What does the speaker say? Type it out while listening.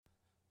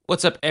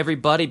What's up,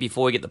 everybody?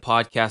 Before we get the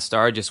podcast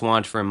started, just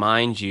wanted to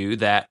remind you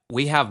that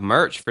we have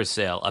merch for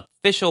sale,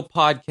 official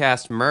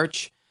podcast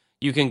merch.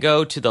 You can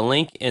go to the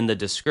link in the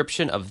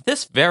description of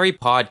this very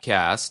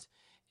podcast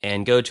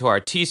and go to our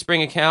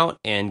Teespring account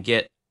and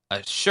get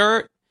a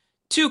shirt,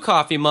 2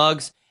 coffee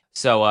mugs.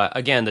 So,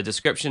 again, the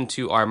description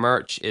to our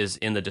merch is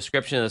in the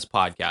description of this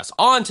podcast.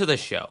 On to the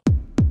show.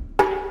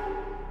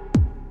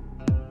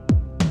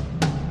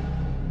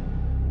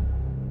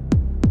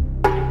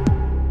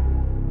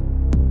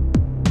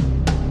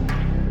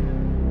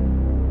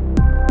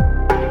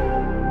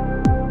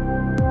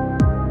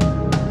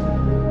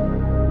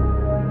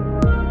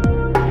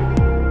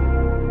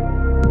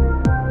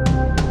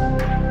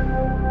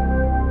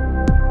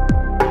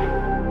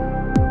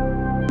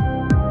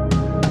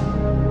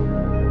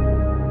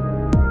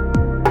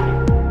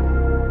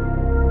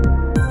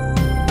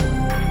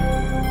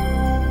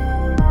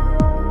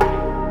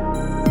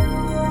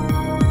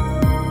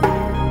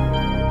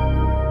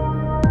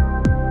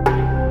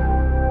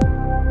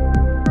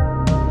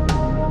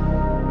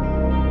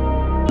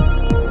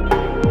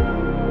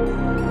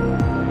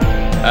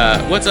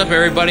 What's up,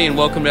 everybody, and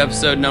welcome to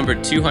episode number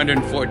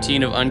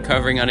 214 of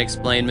Uncovering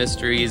Unexplained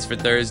Mysteries for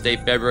Thursday,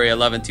 February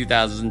 11,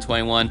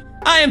 2021.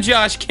 I am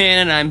Josh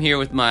Cannon. I'm here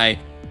with my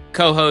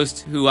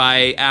co-host, who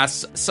I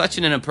asked such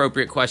an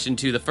inappropriate question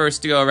to the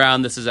first to go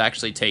around. This is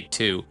actually take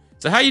 2.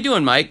 So how you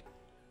doing, Mike?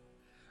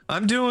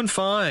 I'm doing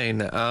fine.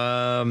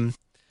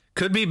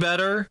 Could be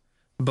better,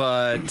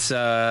 but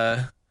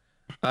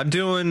I'm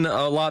doing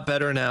a lot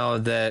better now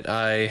that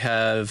I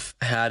have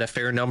had a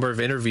fair number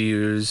of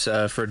interviews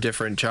for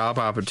different job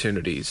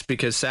opportunities.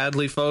 Because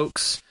sadly,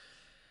 folks,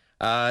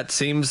 it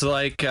seems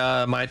like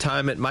my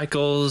time at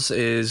Michaels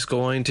is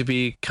going to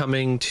be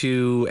coming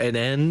to an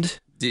end.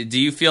 Do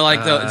you feel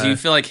like do you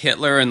feel like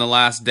Hitler in the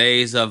last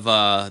days of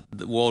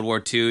World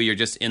War II? You're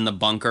just in the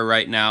bunker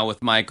right now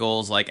with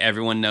Michaels. Like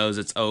everyone knows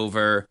it's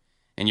over,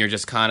 and you're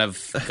just kind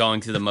of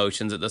going through the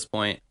motions at this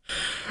point.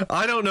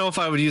 I don't know if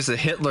I would use a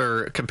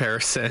Hitler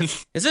comparison.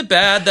 Is it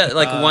bad that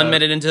like 1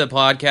 minute into the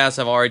podcast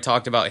I've already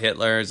talked about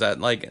Hitler? Is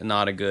that like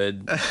not a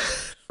good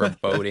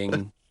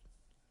foreboding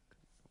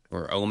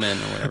or omen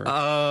or whatever?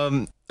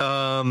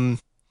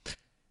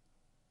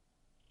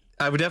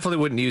 I would definitely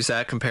wouldn't use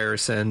that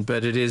comparison,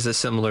 but it is a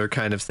similar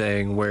kind of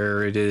thing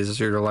where it is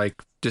you're like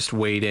just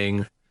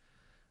waiting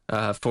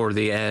for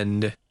the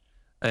end,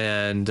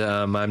 and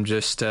I'm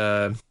just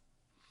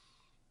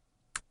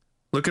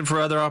looking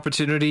for other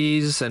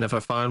opportunities, and if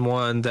I find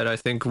one that I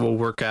think will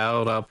work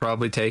out, I'll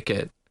probably take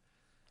it.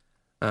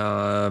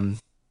 It's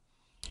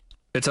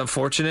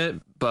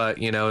unfortunate, but,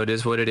 you know, it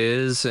is what it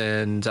is,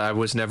 and I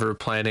was never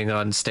planning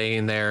on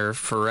staying there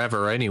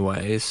forever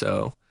anyway,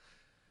 so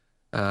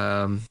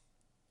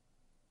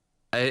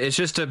it's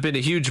just been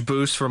a huge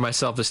boost for my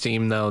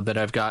self-esteem, though, that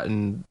I've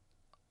gotten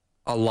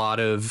a lot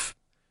of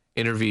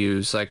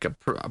interviews, like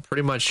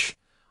pretty much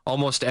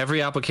almost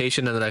every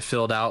application that I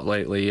filled out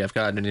lately, I've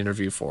gotten an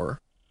interview for.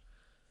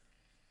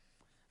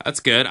 That's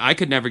good. I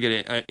could never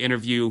get an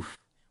interview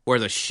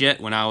worth a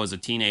shit when I was a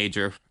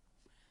teenager.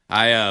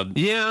 I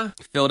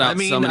filled out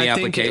so many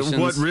applications.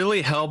 Think what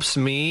really helps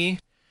me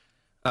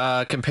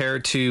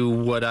compared to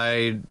what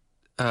I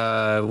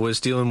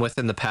was dealing with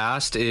in the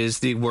past is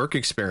the work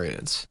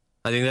experience.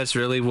 I think that's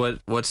really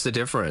what's the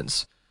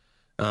difference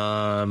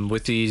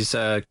with these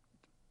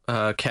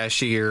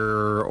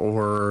cashier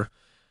or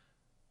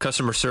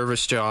customer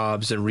service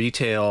jobs and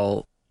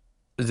retail.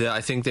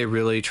 I think they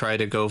really try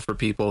to go for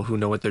people who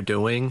know what they're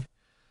doing,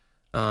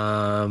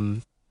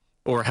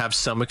 or have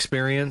some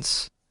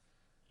experience.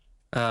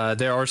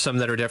 There are some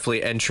that are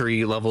definitely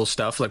entry level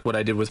stuff, like what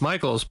I did with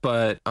Michaels.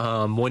 But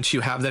once you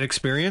have that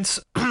experience,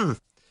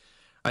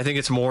 I think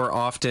it's more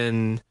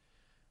often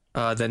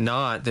than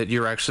not that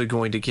you're actually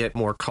going to get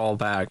more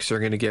callbacks. You're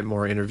going to get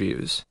more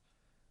interviews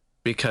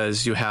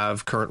because you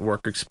have current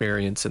work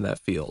experience in that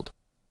field.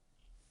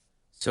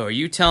 So are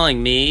you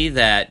telling me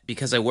that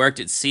because I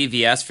worked at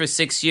CVS for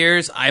 6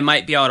 years, I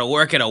might be able to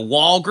work at a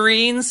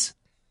Walgreens?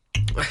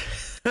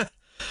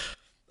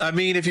 I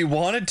mean, if you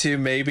wanted to,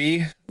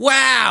 maybe.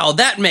 Wow,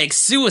 that makes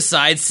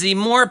suicide seem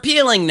more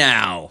appealing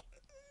now.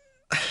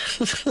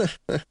 Because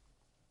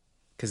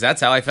that's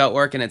how I felt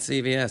working at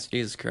CVS.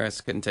 Jesus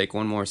Christ, couldn't take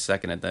one more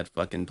second at that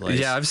fucking place.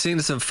 Yeah, I've seen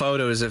some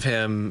photos of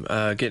him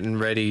getting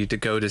ready to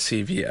go to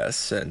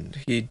CVS, and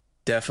he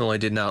definitely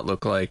did not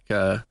look like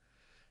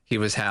he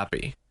was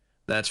happy.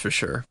 That's for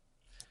sure.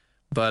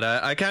 But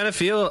I kind of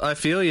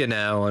feel you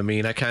now. I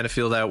mean, I kind of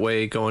feel that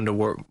way going to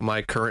work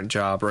my current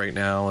job right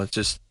now. It's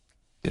just,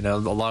 you know, a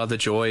lot of the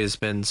joy has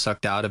been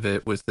sucked out of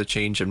it with the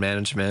change in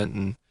management,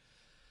 and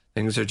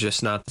things are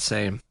just not the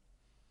same.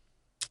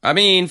 I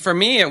mean, for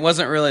me, it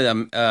wasn't really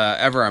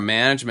ever a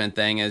management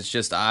thing. It's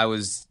just I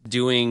was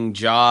doing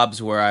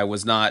jobs where I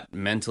was not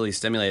mentally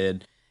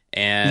stimulated.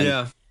 And,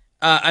 yeah.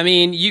 I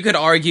mean, you could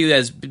argue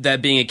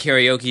that being a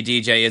karaoke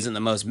DJ isn't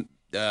the most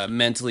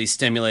mentally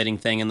stimulating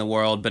thing in the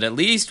world, but at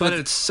least... But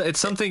it's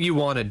something you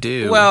want to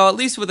do. Well, at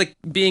least with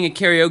being a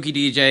karaoke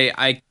DJ,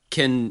 I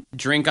can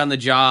drink on the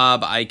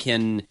job, I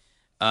can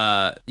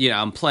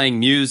I'm playing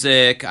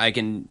music. I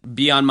can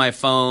be on my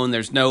phone.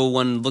 There's no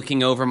one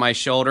looking over my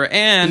shoulder.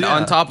 And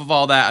on top of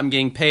all that, I'm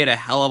getting paid a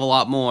hell of a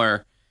lot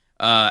more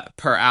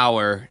per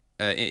hour,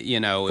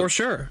 for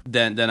sure,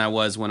 than I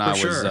was when I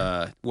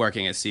was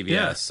working at CVS.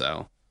 Yeah.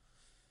 So,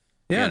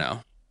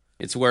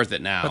 it's worth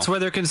it now. That's why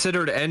they're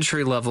considered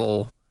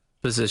entry-level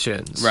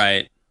positions.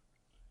 Right.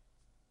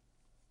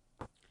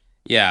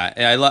 Yeah,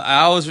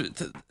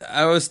 I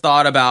always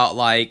thought about,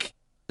 like,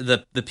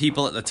 the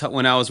people at the top.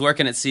 When I was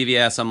working at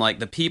CVS, I'm like,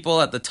 the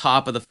people at the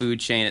top of the food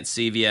chain at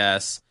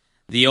CVS,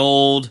 the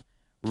old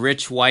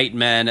rich white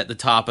men at the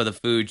top of the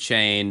food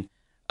chain,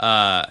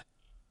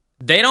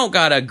 they don't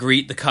gotta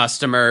greet the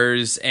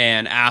customers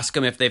and ask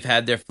them if they've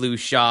had their flu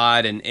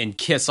shot and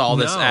kiss all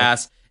this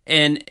ass,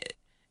 and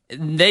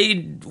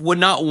they would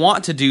not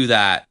want to do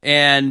that,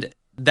 and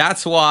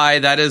that's why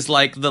that is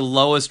like the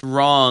lowest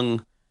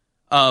rung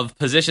of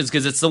positions,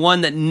 because it's the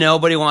one that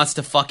nobody wants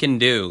to fucking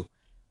do.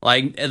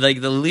 Like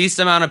the least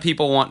amount of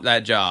people want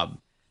that job,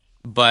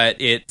 but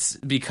it's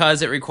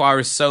because it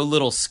requires so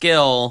little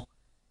skill.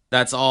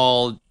 That's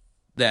all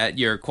that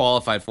you're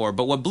qualified for.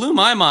 But what blew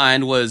my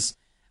mind was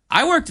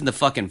I worked in the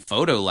fucking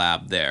photo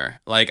lab there.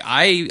 Like,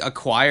 I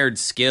acquired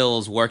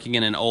skills working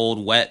in an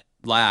old wet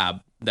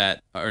lab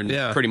that are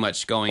pretty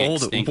much going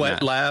extinct. Old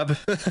wet lab?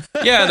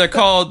 Yeah, they're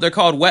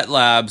called wet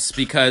labs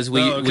because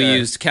we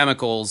used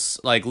chemicals,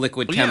 like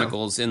liquid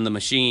chemicals in the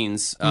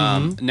machines.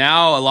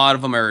 Now a lot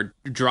of them are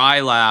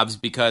dry labs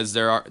because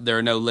there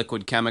are no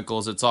liquid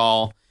chemicals. It's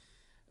all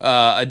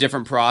a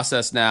different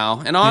process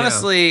now. And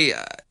honestly,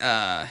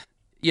 the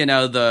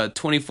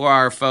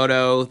 24-hour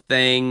photo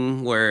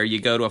thing where you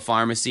go to a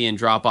pharmacy and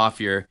drop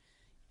off your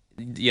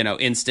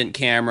instant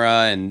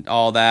camera and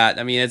all that.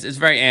 I mean, it's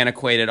very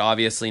antiquated,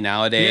 obviously,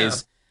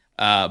 nowadays.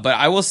 Yeah. But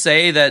I will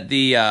say that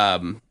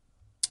the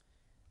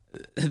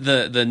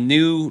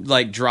new,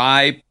 like,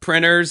 dry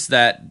printers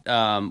that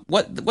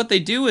what they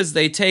do is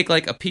they take,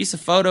 like, a piece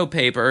of photo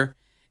paper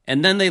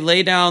and then they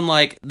lay down,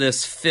 like,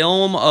 this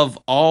film of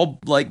all,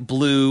 like,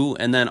 blue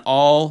and then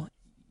all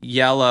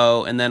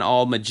yellow and then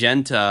all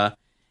magenta,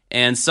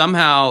 and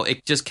somehow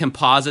it just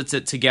composites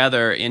it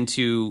together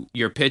into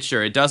your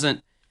picture. It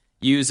doesn't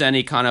use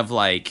any kind of,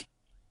 like,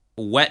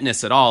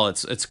 wetness at all.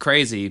 It's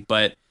crazy,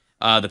 but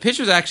the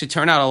pictures actually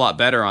turn out a lot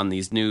better on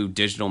these new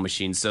digital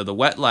machines. So the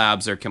wet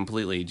labs are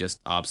completely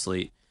just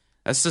obsolete.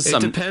 That's just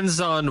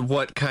depends on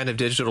what kind of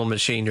digital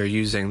machine you're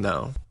using,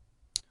 though.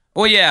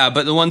 Well, yeah,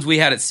 but the ones we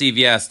had at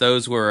CVS,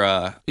 those were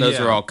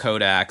all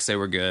Kodaks. They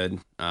were good.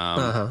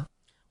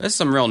 That's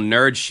some real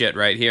nerd shit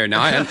right here.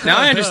 Now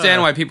I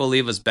understand why people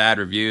leave us bad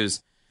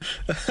reviews.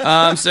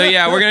 So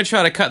yeah, we're gonna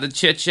try to cut the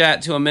chit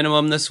chat to a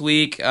minimum this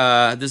week.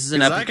 This is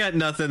I got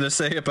nothing to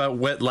say about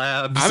wet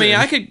labs. I mean,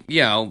 I could,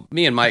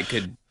 me and Mike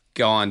could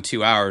go on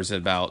 2 hours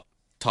about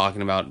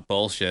talking about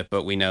bullshit,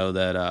 but we know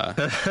that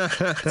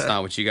it's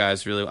not what you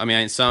guys really. I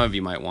mean, some of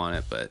you might want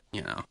it, but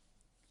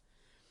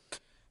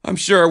I'm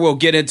sure we'll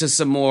get into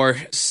some more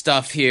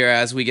stuff here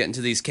as we get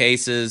into these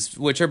cases,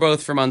 which are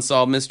both from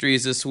Unsolved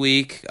Mysteries this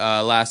week.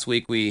 Last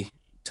week we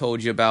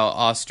told you about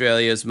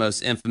Australia's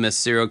most infamous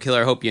serial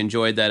killer. I hope you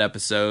enjoyed that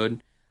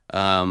episode.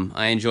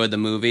 I enjoyed the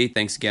movie.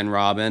 Thanks again,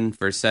 Robin,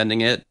 for sending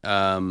it.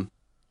 And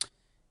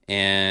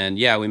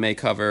yeah, we may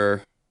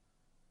cover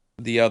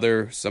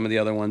some of the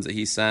other ones that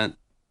he sent.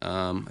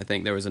 I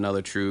think there was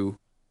another true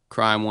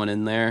crime one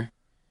in there.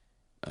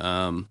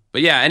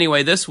 But yeah,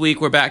 anyway, this week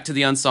we're back to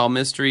the Unsolved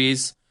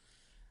Mysteries,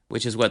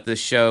 which is what this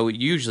show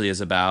usually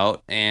is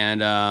about.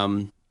 And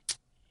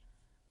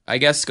I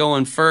guess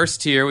going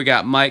first here, we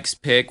got Mike's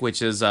pick,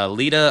 which is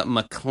Lita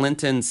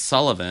McClinton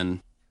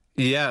Sullivan.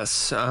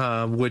 Yes,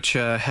 which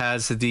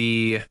has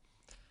the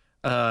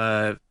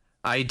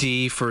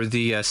ID for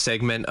the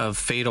segment of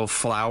Fatal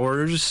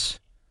Flowers,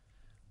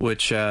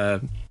 which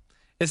is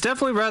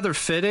definitely rather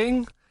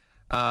fitting.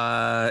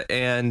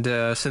 And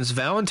since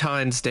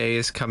Valentine's Day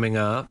is coming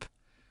up,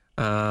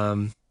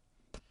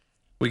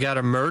 we got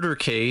a murder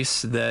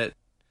case that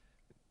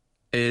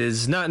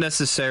is not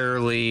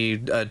necessarily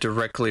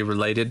directly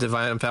related to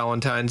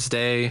Valentine's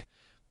Day,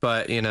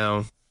 but,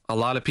 a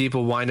lot of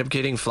people wind up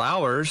getting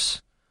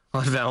flowers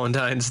on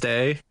Valentine's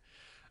Day.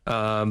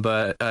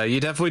 But you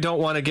definitely don't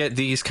want to get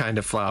these kind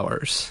of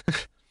flowers.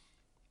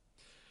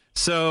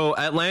 So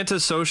Atlanta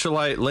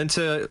socialite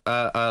Lita,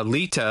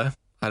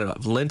 I don't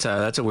know, Linta,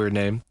 that's a weird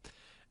name.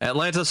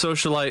 Atlanta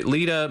socialite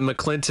Lita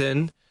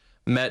McClinton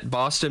met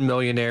Boston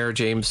millionaire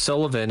James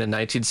Sullivan in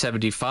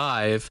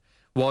 1975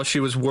 while she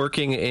was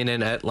working in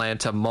an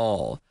Atlanta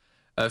mall.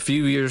 A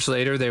few years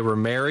later, they were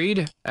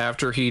married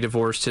after he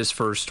divorced his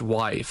first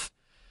wife.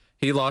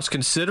 He lost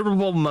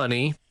considerable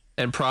money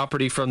and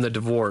property from the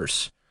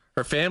divorce.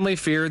 Her family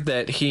feared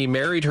that he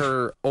married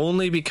her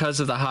only because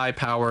of the high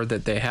power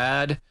that they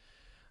had.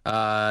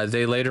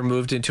 They later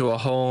moved into a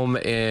home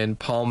in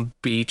Palm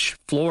Beach,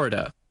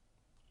 Florida.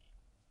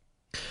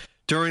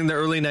 During the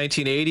early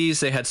 1980s,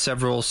 they had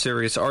several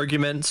serious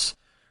arguments.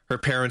 Her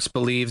parents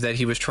believed that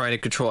he was trying to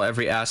control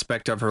every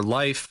aspect of her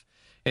life.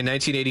 In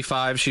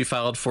 1985, she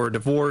filed for a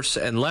divorce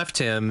and left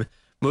him,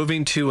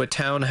 moving to a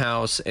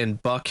townhouse in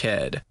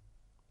Buckhead.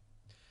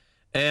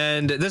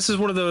 And this is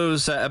one of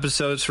those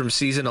episodes from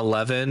season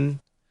 11.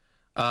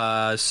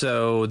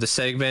 So the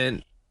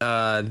segment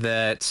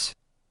that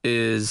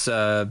is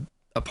a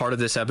part of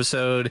this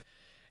episode,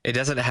 it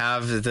doesn't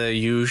have the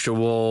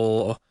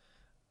usual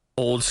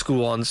old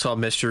school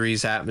Unsolved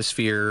Mysteries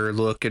atmosphere,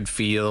 look, and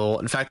feel.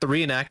 In fact, the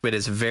reenactment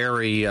is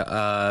very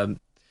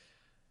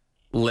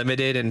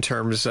limited in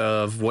terms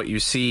of what you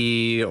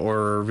see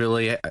or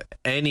really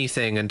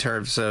anything in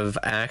terms of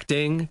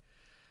acting.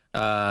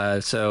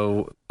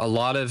 So a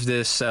lot of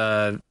this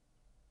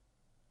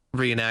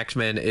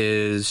reenactment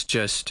is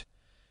just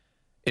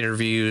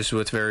interviews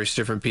with various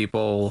different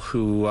people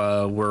who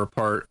were a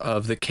part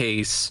of the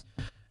case,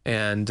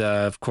 and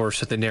of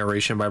course the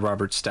narration by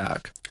Robert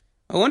Stack.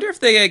 I wonder if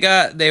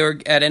they were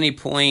at any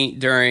point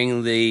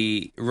during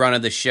the run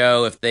of the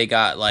show, if they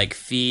got like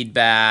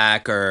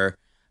feedback, or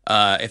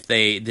if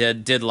they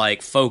did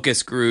like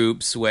focus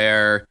groups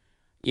where,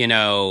 you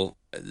know,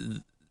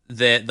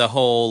 the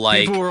whole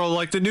like people were all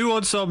like, the new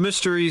Unsolved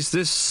Mysteries,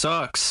 this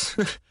sucks.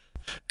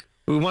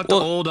 We want the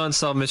old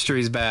Unsolved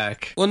Mysteries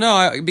back. Well,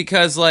 no,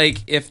 because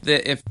like if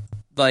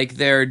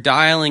they're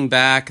dialing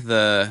back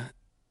the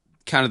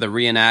kind of the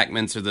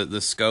reenactments or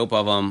the scope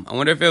of them, I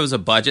wonder if it was a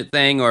budget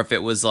thing or if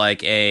it was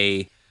like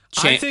I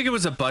think it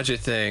was a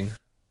budget thing.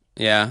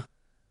 Yeah,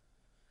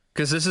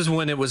 because this is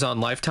when it was on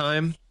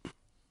Lifetime,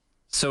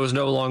 so it was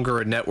no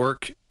longer a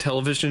network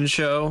television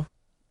show.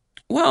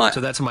 Well,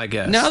 so that's my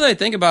guess. Now that I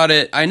think about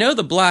it, I know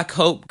the Black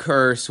Hope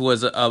Curse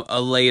was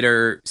a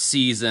later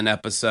season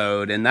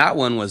episode, and that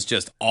one was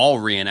just all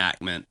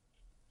reenactment.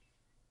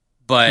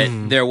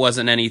 But there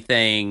wasn't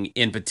anything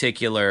in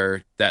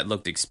particular that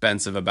looked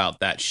expensive about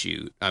that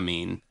shoot. I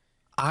mean,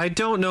 I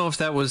don't know if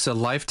that was a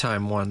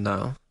Lifetime one,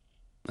 though.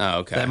 Oh,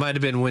 okay. That might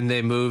have been when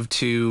they moved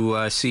to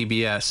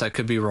CBS. I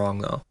could be wrong,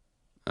 though.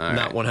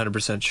 Not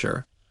 100%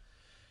 sure.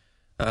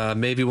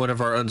 Maybe one of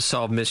our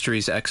Unsolved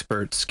Mysteries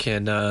experts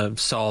can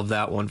solve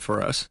that one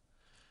for us.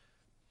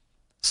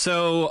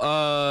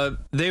 So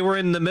they were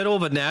in the middle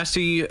of a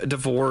nasty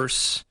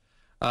divorce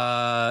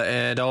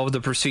and all of the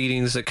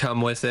proceedings that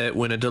come with it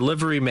when a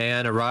delivery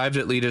man arrived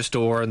at Lita's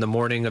door in the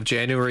morning of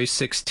January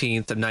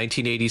 16th of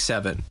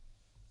 1987.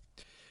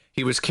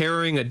 He was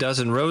carrying a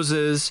dozen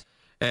roses,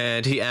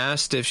 and he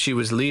asked if she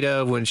was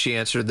Lita when she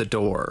answered the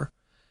door.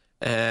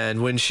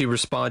 And when she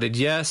responded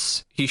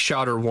yes, he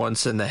shot her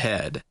once in the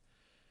head.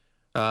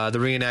 The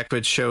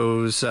reenactment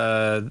shows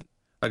a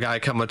guy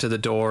come up to the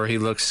door. He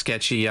looks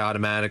sketchy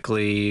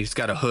automatically. He's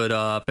got a hood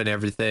up and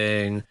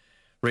everything.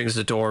 Rings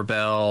the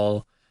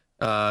doorbell.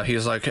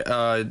 He's like,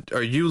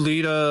 are you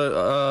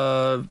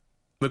Lita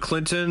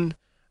McClinton?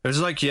 He's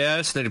like,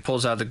 yes. And then he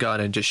pulls out the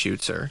gun and just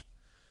shoots her.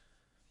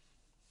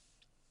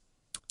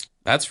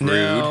 That's rude.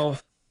 Now,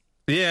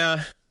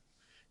 yeah.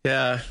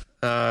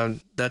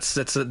 That's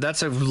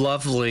a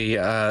lovely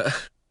a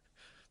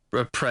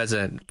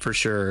present for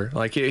sure.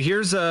 Like,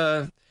 here's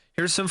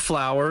some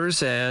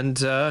flowers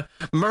and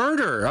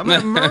murder. I'm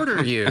gonna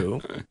murder you.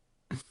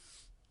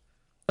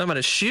 I'm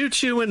gonna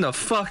shoot you in the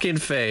fucking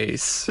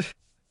face.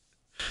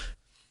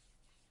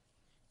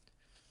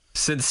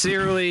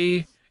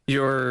 Sincerely,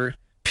 your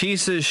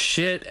piece of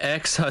shit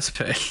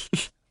ex-husband.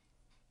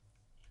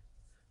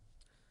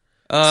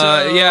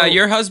 Yeah,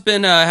 your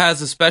husband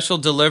has a special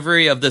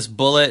delivery of this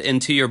bullet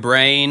into your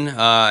brain,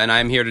 and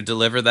I'm here to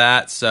deliver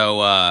that.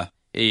 So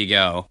here you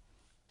go.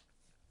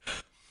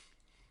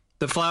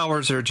 The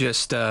flowers are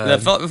just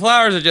the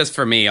flowers are just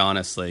for me.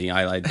 Honestly,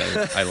 I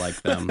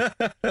like them.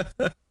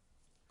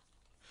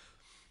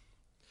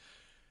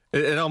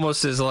 It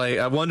almost is like,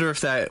 I wonder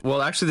if that.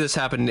 Well, actually, this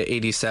happened in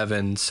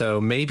 '87, so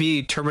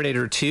maybe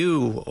Terminator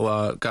 2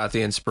 got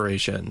the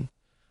inspiration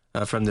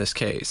from this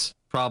case.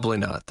 Probably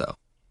not, though.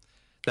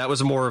 That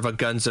was more of a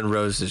Guns N'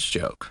 Roses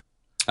joke.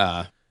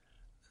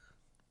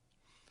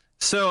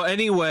 So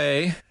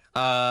anyway,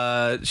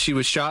 she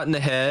was shot in the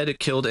head,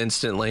 killed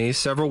instantly.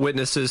 Several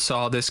witnesses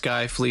saw this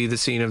guy flee the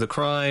scene of the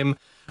crime,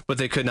 but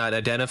they could not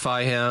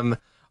identify him.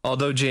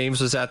 Although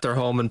James was at their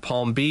home in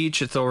Palm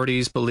Beach,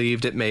 authorities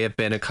believed it may have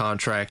been a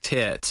contract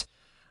hit.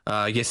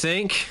 You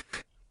think?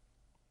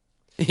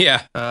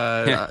 Yeah.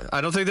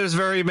 I don't think there's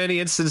very many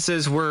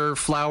instances where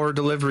flower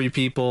delivery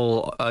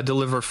people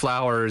deliver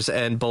flowers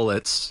and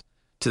bullets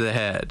to the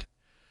head.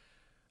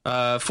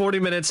 40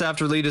 minutes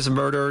after Lita's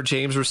murder,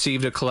 James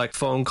received a collect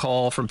phone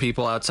call from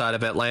people outside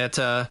of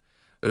Atlanta.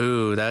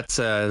 Ooh, that's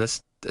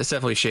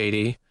definitely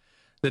shady.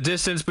 The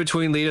distance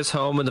between Lita's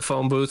home and the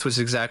phone booth was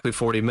exactly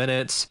 40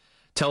 minutes.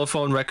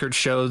 Telephone records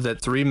showed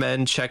that 3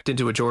 men checked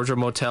into a Georgia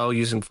motel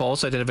using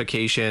false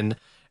identification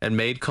and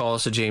made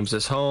calls to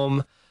James's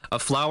home. A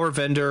flower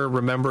vendor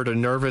remembered a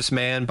nervous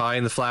man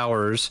buying the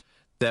flowers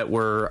that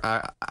were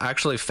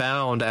actually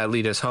found at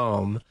Lita's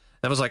home.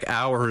 That was like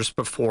hours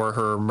before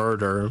her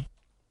murder.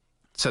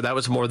 So that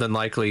was more than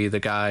likely the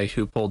guy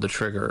who pulled the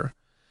trigger.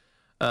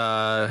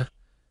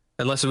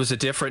 Unless it was a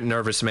different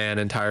nervous man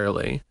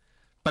entirely.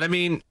 But I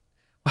mean,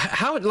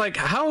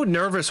 how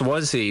nervous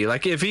was he?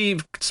 Like, if he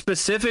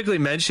specifically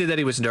mentioned that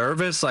he was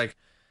nervous, like,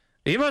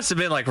 He must have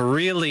been like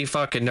really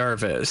fucking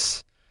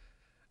nervous.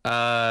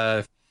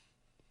 And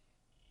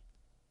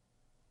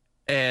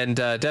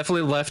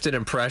definitely left an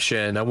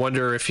impression. I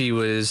wonder if he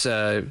was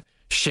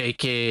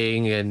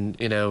shaking and,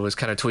 was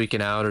kind of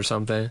tweaking out or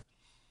something.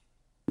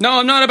 No,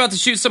 I'm not about to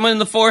shoot someone in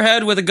the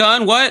forehead with a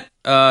gun. What?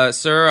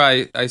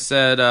 Sir, I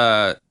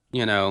said,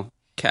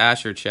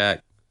 cash or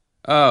check.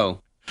 Oh,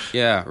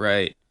 yeah,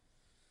 right.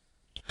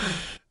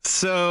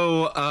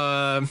 So,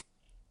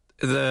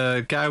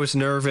 the guy was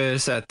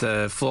nervous at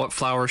the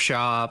flower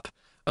shop.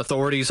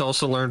 Authorities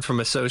also learned from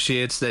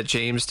associates that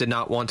James did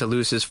not want to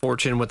lose his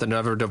fortune with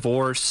another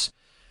divorce.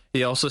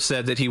 He also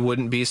said that he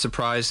wouldn't be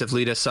surprised if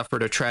Lita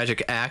suffered a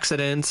tragic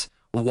accident.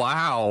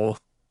 Wow.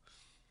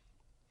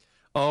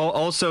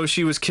 Also,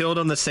 she was killed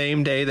on the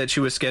same day that she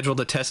was scheduled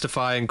to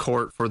testify in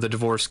court for the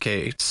divorce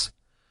case.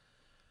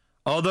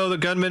 Although the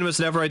gunman was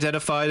never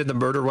identified and the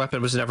murder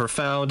weapon was never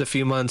found, a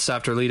few months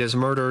after Lita's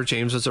murder,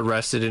 James was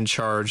arrested and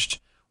charged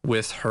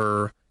with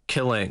her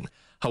killing.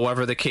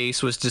 However, the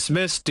case was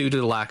dismissed due to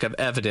the lack of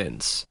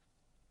evidence.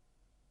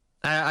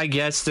 I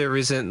guess there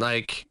isn't,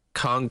 like,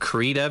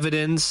 concrete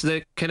evidence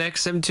that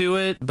connects him to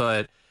it,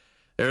 but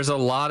there's a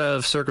lot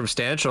of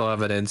circumstantial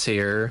evidence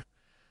here.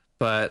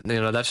 But,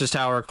 that's just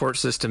how our court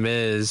system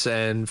is,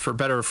 and for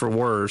better or for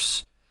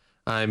worse,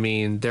 I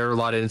mean, there are a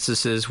lot of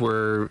instances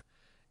where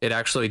it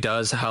actually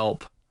does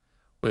help,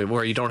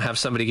 where you don't have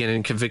somebody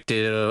getting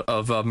convicted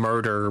of a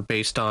murder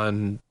based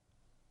on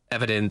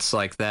evidence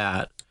like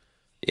that.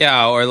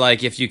 Yeah, or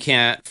like if you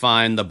can't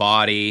find the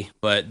body,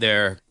 but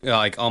they're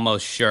like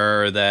almost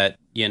sure that,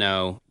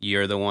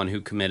 you're the one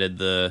who committed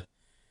the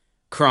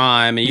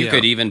crime, and you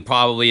could even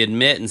probably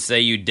admit and say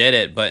you did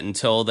it, but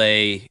until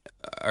they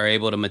are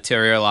able to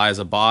materialize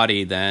a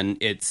body, then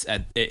it's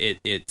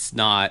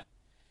not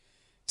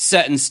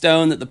set in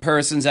stone that the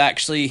person's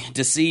actually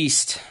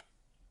deceased.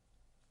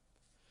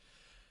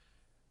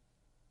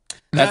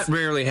 That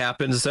rarely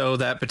happens, though.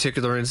 That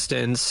particular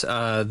instance,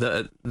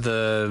 the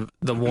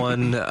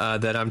one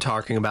that I'm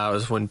talking about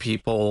is when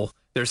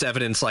there's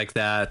evidence like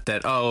that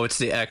it's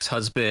the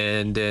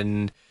ex-husband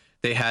and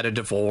they had a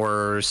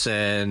divorce,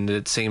 and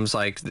it seems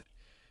like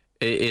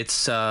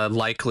it's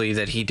likely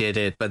that he did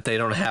it, but they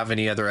don't have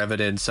any other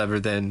evidence other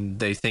than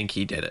they think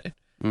he did it.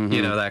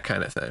 Mm-hmm. That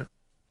kind of thing.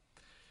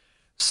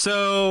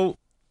 So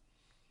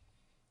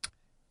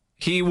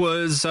he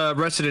was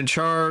arrested and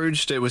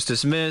charged. It was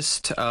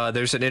dismissed.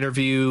 There's an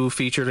interview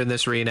featured in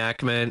this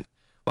reenactment.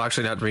 Well,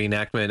 actually, not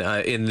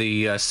reenactment, in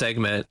the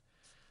segment.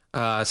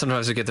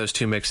 Sometimes I get those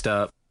two mixed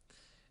up.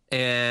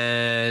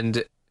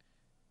 And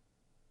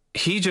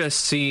he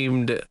just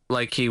seemed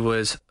like he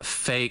was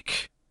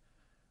fake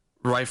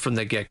right from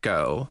the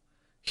get-go.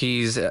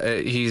 He's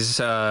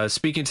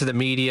speaking to the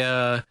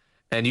media,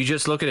 and you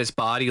just look at his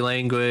body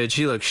language.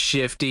 He looks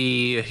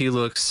shifty. He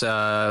looks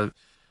like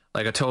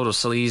a total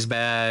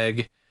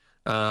sleazebag.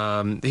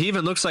 He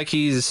even looks like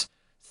he's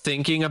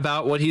thinking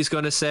about what he's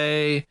going to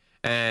say,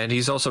 and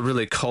he's also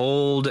really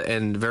cold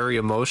and very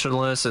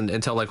emotionless, and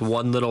until like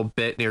one little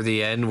bit near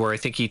the end where I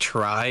think he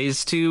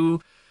tries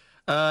to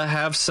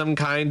have some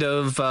kind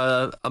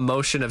of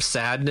emotion of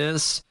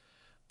sadness,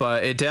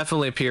 but it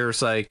definitely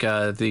appears like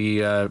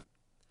the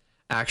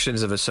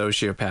actions of a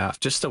sociopath.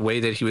 Just the way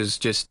that he was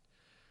just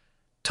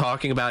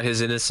talking about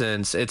his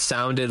innocence, it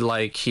sounded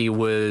like he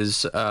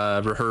was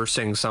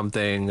rehearsing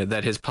something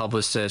that his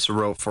publicist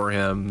wrote for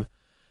him,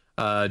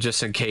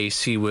 just in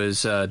case he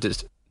was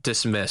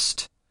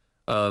dismissed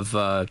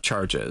of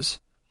charges.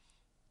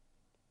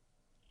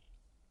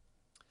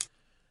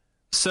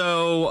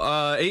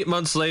 So 8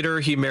 months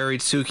later, he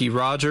married Suki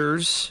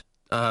Rogers,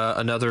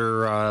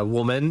 another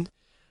woman.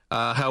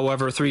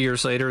 However, 3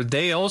 years later,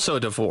 they also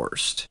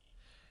divorced.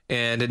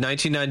 And in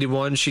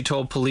 1991, she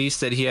told police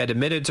that he had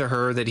admitted to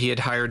her that he had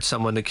hired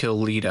someone to kill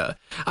Lita.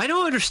 I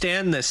don't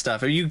understand this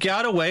stuff. You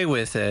got away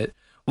with it.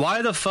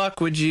 Why the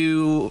fuck would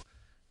you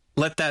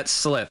let that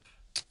slip?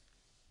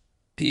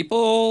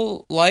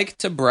 People like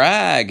to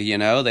brag,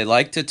 They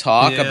like to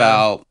talk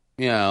about,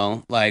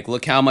 like,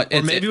 look how much...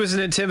 Or maybe it was an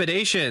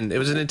intimidation. It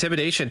was an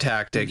intimidation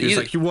tactic. He was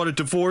like, you want to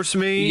divorce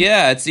me?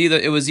 Yeah,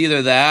 it was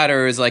either that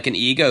or it's like an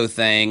ego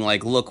thing.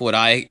 Like, look what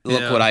I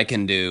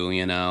can do,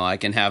 I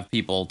can have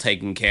people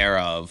taken care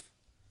of.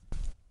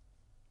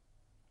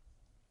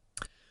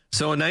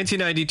 So in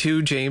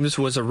 1992, James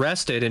was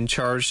arrested and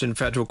charged in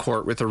federal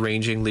court with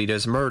arranging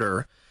Lita's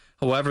murder.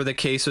 However, the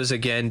case was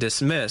again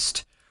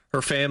dismissed.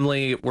 Her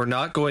family were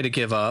not going to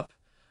give up.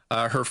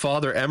 Her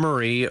father,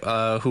 Emery,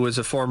 who was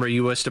a former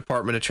U.S.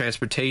 Department of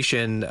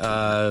Transportation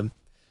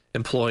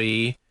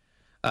employee,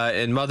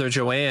 and mother,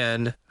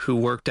 Joanne, who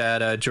worked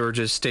at a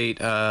Georgia State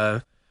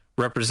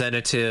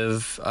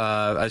representative.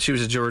 She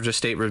was a Georgia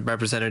State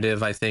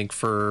representative, I think,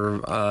 for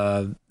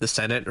the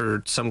Senate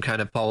or some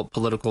kind of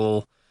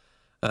political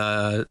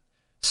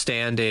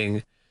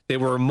standing. They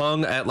were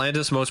among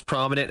Atlanta's most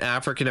prominent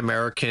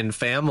African-American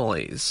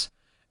families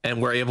and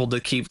were able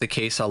to keep the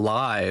case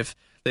alive.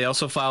 They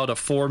also filed a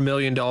 $4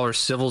 million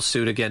civil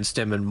suit against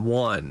him and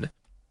won.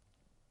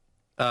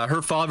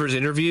 Her father's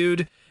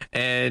interviewed,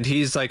 and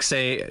he's like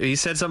he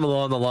said something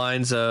along the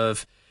lines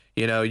of,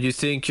 you know, you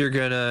think you're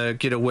gonna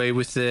get away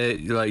with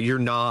it, like you're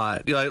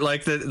not,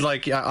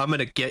 I'm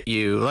gonna get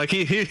you. Like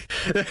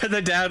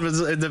the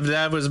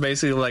dad was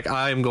basically like,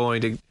 I'm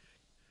going to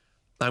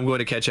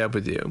catch up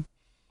with you.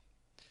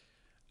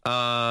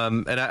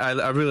 And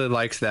I really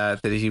liked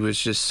that he was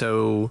just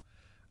so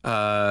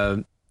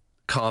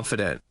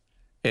confident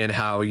in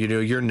how, you know,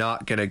 you're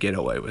not gonna get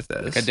away with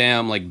this. Like a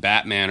damn like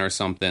Batman or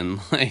something.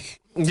 Like,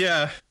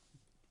 yeah,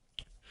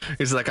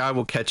 he's like, I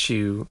will catch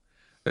you.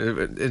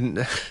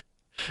 And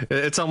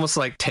it's almost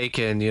like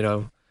Taken, you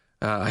know.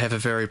 I have a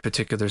very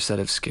particular set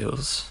of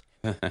skills.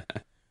 I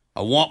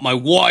want my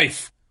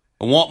wife.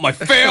 I want my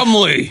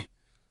family.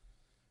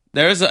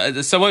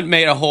 Someone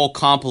made a whole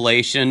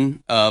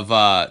compilation of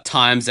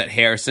times that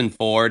Harrison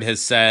Ford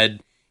has said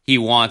he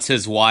wants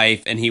his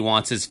wife and he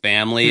wants his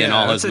family in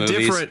all his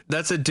movies.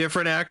 That's a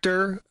different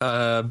actor,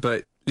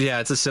 but yeah,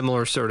 it's a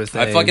similar sort of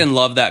thing. I fucking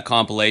love that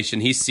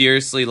compilation. He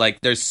seriously, like,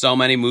 there's so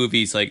many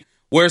movies like,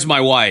 where's my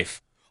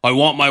wife? I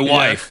want my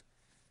wife.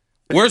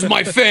 Where's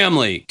my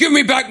family? Give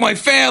me back my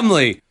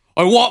family.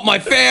 I want my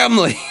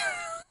family.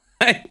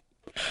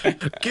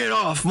 Get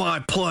off my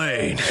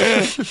plane.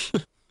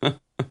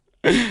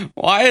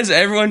 Why is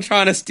everyone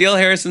trying to steal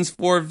Harrison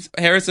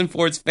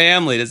Ford's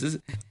family?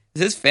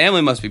 His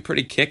family must be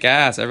pretty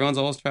kick-ass. Everyone's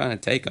always trying to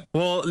take him.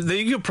 Well,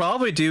 you could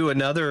probably do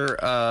another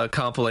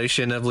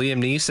compilation of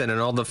Liam Neeson and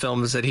all the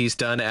films that he's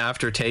done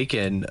after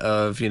Taken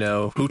of, you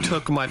know, who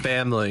took my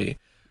family,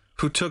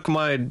 who took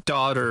my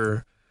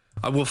daughter,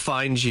 I will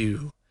find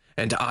you,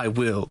 and I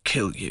will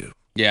kill you.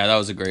 Yeah, that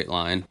was a great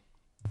line.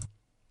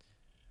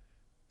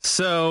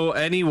 So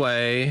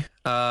anyway,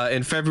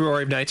 in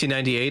February of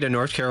 1998, a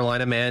North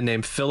Carolina man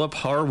named Philip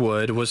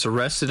Harwood was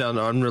arrested on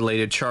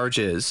unrelated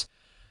charges.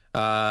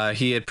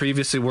 He had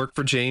previously worked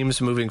for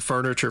James moving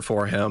furniture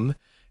for him.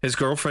 His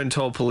girlfriend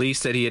told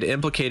police that he had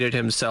implicated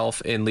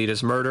himself in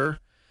Lita's murder.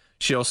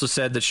 She also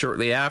said that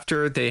shortly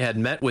after they had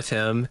met with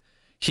him,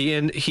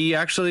 he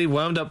actually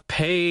wound up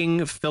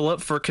paying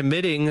Philip for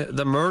committing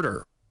the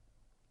murder.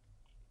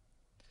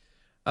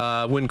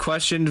 When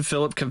questioned,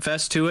 Philip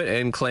confessed to it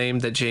and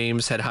claimed that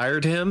James had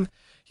hired him.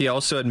 He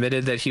also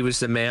admitted that he was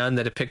the man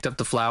that had picked up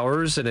the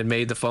flowers and had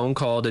made the phone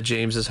call to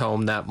James's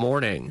home that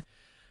morning.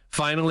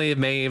 Finally, in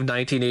May of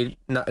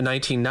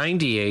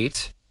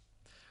 1998,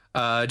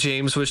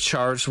 James was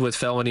charged with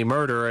felony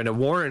murder and a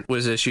warrant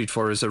was issued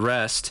for his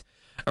arrest.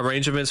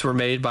 Arrangements were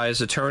made by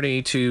his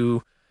attorney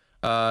to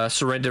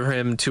surrender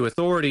him to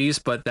authorities,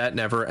 but that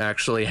never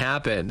actually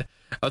happened.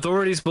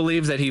 Authorities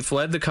believe that he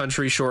fled the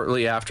country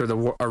shortly after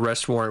the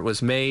arrest warrant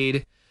was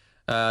made.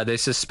 They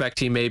suspect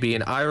he may be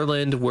in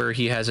Ireland, where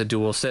he has a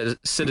dual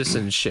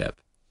citizenship.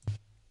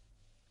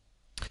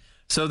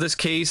 So this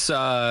case,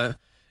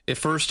 it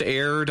first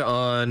aired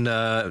on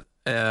the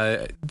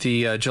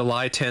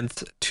July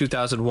 10th,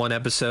 2001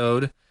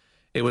 episode.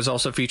 It was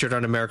also featured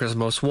on America's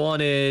Most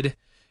Wanted.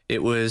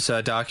 It was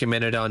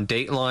documented on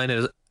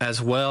Dateline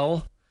as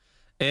well.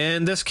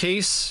 And this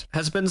case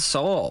has been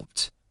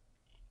solved.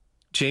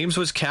 James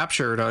was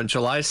captured on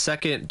July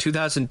 2nd,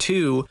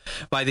 2002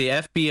 by the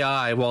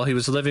FBI while he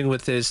was living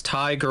with his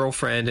Thai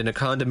girlfriend in a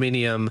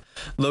condominium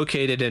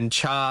located in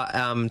Cha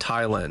Am,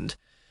 Thailand.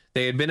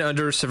 They had been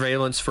under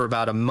surveillance for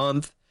about a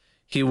month.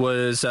 He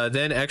was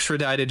then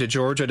extradited to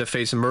Georgia to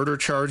face murder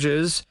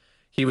charges.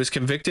 He was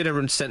convicted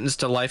and sentenced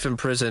to life in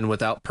prison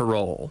without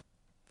parole.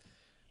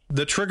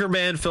 The trigger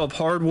man, Philip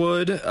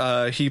Harwood,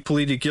 he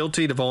pleaded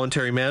guilty to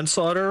voluntary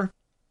manslaughter.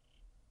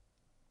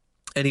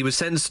 And he was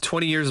sentenced to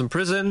 20 years in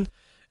prison.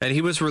 And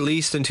he was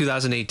released in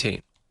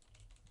 2018.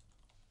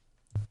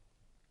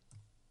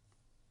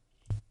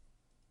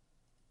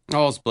 It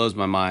always blows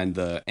my mind,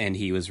 and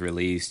he was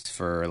released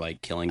for,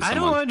 like, killing someone. I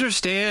don't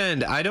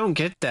understand. I don't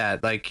get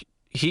that. Like,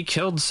 he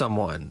killed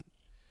someone.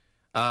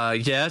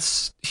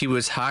 Yes, he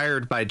was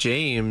hired by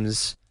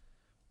James,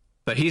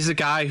 but he's the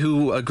guy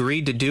who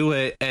agreed to do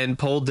it and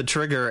pulled the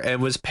trigger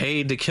and was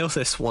paid to kill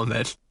this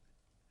woman.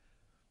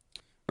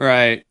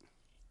 Right.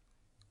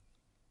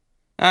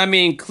 I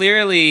mean,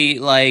 clearly,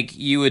 like,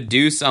 you would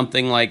do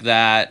something like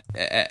that,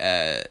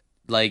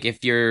 like,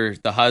 if you're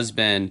the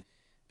husband,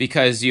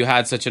 because you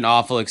had such an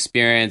awful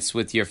experience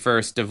with your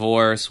first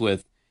divorce,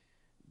 with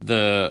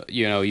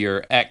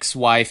your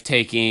ex-wife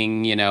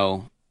taking,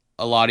 a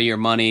lot of your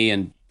money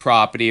and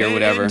property or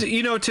whatever.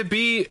 And, to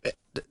be,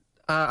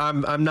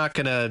 I'm not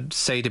going to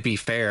say to be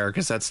fair,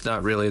 because that's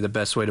not really the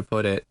best way to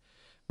put it,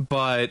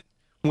 but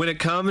when it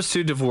comes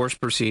to divorce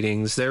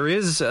proceedings, there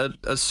is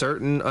a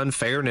certain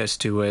unfairness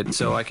to it.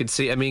 So I could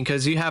see,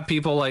 because you have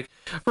people like,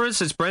 for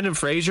instance, Brendan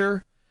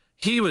Fraser,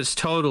 he was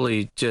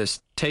totally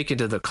just taken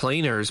to the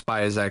cleaners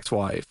by his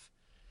ex-wife.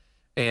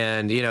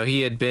 And,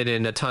 he had been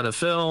in a ton of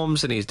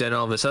films and he's done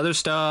all this other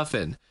stuff.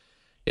 And,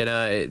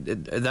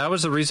 that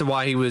was the reason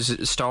why he was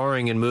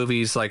starring in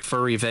movies like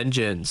Furry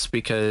Vengeance,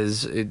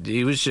 because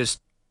he was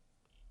just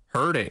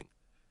hurting,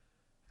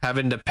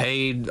 having to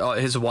pay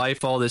his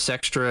wife all this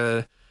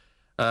extra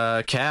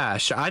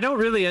cash. I don't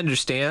really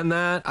understand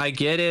that. I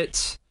get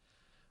it.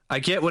 I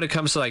get when it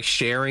comes to like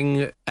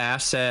sharing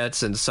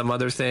assets and some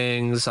other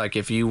things, like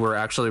if you were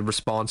actually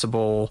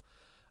responsible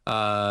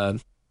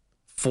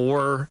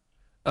for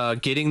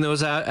getting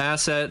those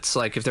assets,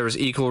 like if there was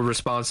equal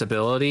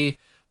responsibility.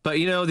 But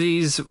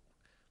these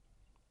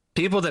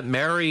people that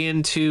marry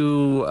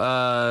into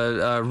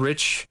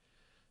rich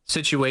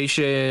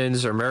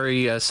situations or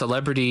marry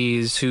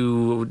celebrities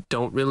who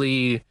don't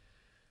really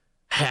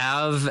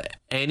have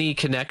any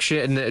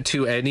connection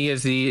to any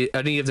of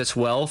this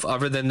wealth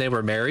other than they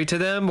were married to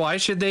them, why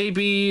should they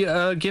be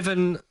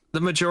given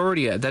the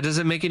majority? That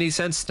doesn't make any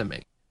sense to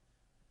me.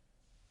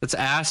 That's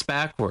ass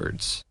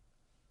backwards.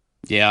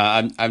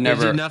 Yeah, I've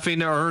never They did nothing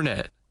to earn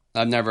it.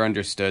 I've never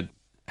understood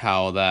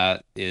how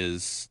that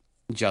is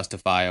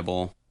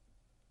justifiable.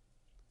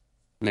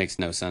 Makes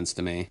no sense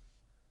to me.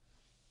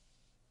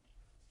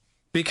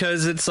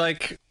 Because it's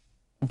like,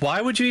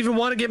 why would you even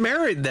want to get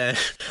married then?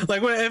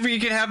 Like, whenever you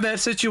could have that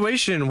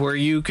situation where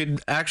you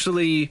could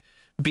actually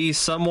be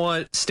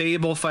somewhat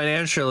stable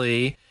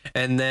financially,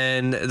 and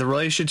then the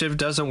relationship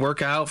doesn't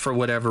work out for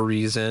whatever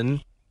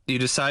reason, you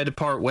decide to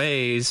part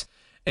ways,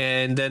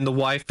 and then the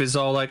wife is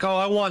all like, oh,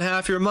 I want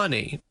half your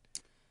money.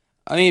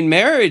 I mean,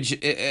 marriage,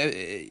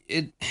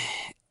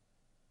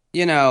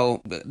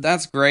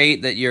 that's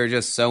great that you're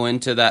just so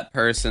into that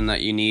person that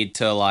you need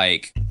to,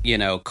 like,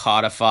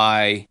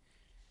 codify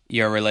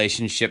your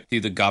relationship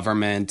through the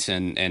government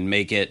and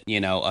make it,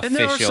 official. And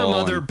there are some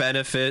other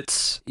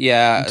benefits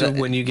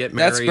when you get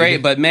married. That's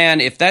great, but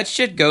man, if that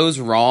shit goes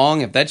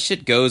wrong, if that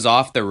shit goes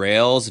off the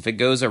rails, if it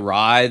goes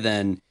awry,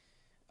 then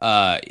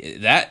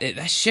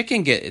that shit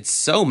it's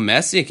so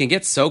messy, it can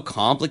get so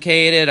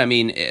complicated. I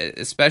mean,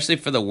 especially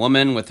for the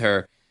woman with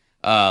her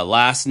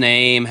last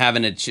name,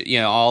 having to,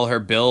 all her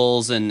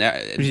bills and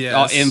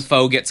all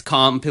info gets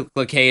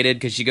complicated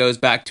because she goes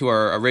back to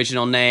her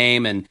original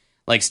name. And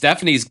like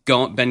Stephanie's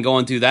been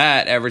going through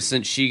that ever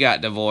since she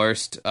got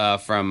divorced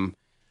from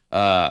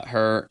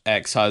her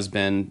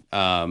ex-husband.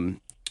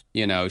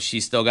 She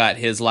still got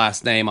his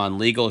last name on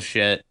legal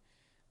shit,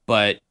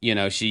 but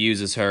she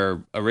uses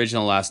her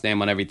original last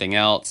name on everything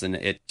else, and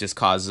it just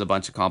causes a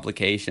bunch of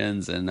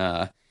complications. And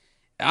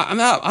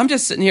I'm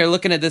just sitting here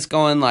looking at this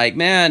going like,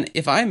 man,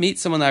 if I meet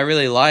someone that I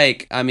really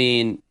like, I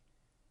mean,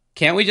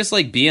 can't we just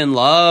like be in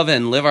love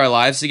and live our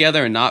lives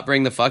together and not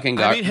bring the fucking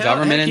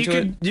government into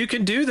it? You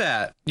can do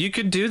that. You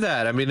could do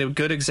that. I mean, a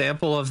good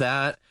example of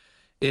that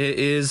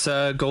is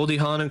Goldie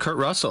Hawn and Kurt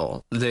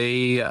Russell.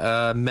 They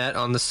met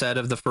on the set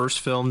of the first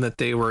film that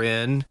they were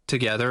in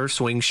together,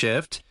 Swing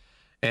Shift,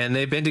 and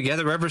they've been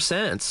together ever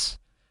since.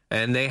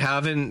 And they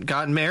haven't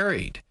gotten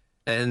married.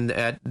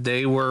 And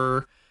they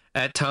were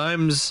at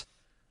times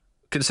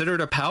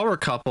considered a power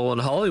couple in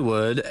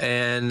Hollywood,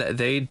 and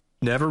they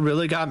never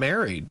really got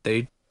married.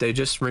 They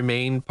just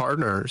remain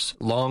partners,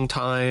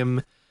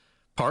 longtime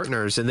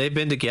partners, and they've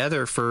been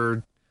together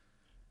for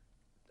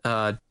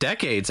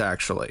decades,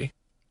 actually.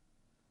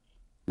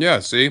 Yeah,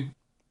 see?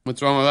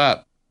 What's wrong with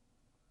that?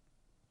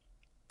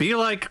 Be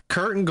like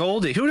Kurt and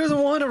Goldie. Who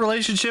doesn't want a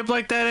relationship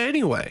like that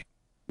anyway?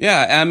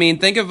 Yeah, I mean,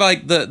 think of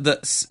like the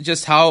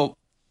just how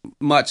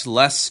much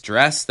less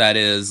stress that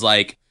is.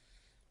 Like,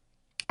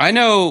 I've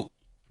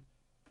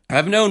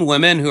known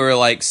women who are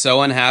like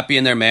so unhappy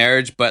in their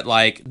marriage, but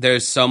like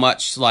there's so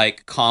much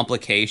like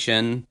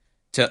complication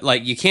to,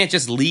 like, you can't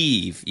just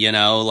leave,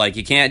 like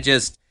you can't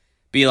just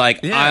be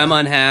like, I'm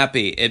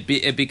unhappy.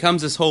 It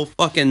becomes this whole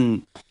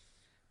fucking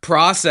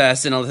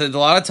process, and a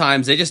lot of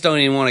times they just don't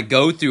even want to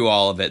go through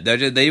all of it.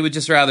 They would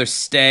just rather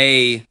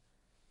stay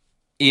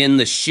in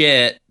the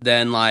shit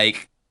than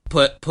like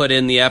put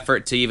in the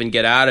effort to even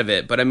get out of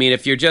it. But I mean,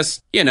 if you're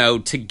just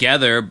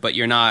together but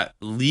you're not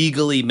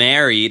legally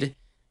married,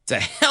 it's a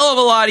hell of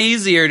a lot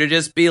easier to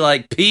just be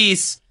like,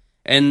 peace,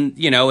 and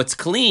it's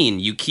clean.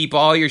 You keep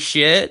all your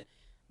shit,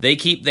 they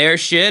keep their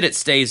shit, it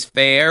stays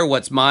fair.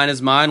 What's mine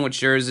is mine,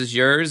 what's yours is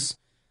yours,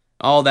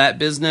 all that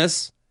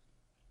business.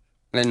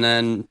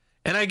 And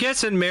I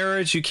guess in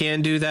marriage you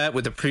can do that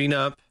with a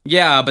prenup.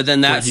 Yeah, but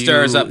then that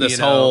stirs up this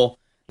whole,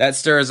 that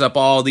stirs up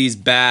all these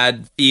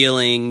bad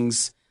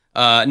feelings.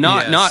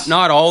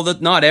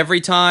 Not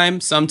every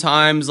time.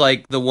 Sometimes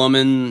like the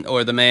woman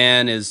or the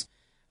man is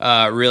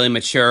really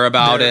mature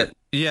about it.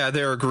 Yeah,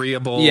 they're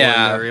agreeable.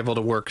 Yeah, and they're able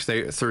to work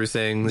through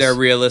things. They're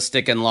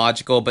realistic and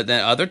logical. But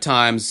then other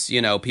times,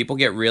 people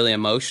get really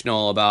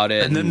emotional about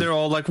it, and then they're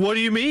all like, "What do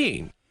you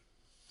mean?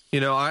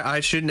 I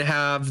shouldn't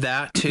have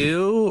that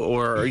too,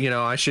 or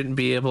I shouldn't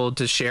be able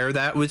to share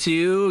that with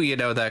you,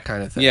 that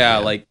kind of thing." Yeah,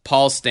 like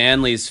Paul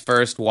Stanley's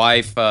first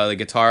wife, the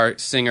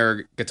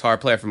guitar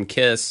player from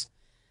Kiss.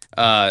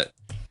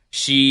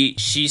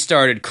 She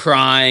started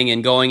crying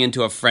and going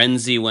into a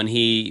frenzy when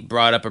he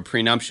brought up a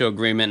prenuptial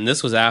agreement, and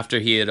this was after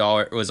he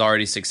was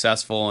already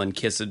successful and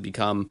Kiss had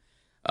become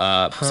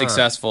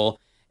successful.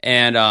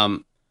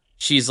 And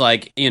she's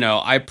like,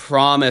 I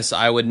promise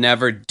I would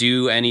never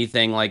do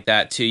anything like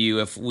that to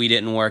you if we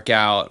didn't work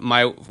out.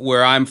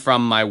 Where I'm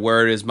from, my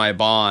word is my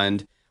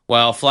bond.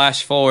 Well,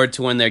 flash forward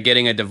to when they're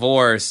getting a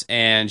divorce,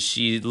 and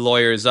she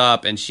lawyers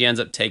up, and she ends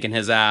up taking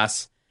his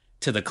ass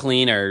to the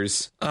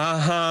cleaners.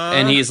 Uh-huh.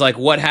 And he's like,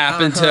 what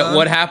happened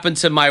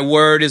to my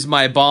word is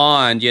my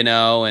bond, you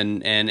know?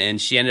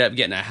 And she ended up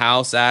getting a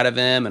house out of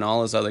him and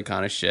all this other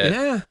kind of shit.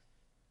 Yeah.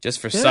 Just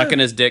for sucking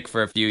his dick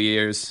for a few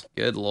years.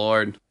 Good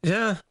Lord.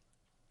 Yeah.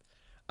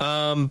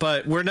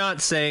 But we're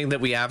not saying that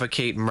we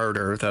advocate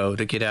murder, though,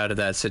 to get out of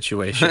that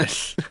situation.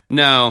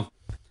 No.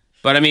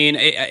 But I mean,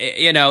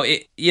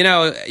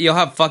 you'll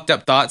have fucked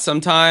up thoughts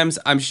sometimes.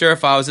 I'm sure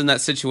if I was in that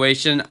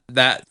situation,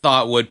 that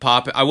thought would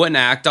pop. I wouldn't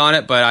act on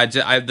it, but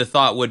the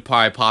thought would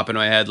probably pop in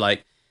my head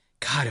like,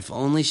 God, if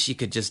only she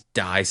could just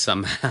die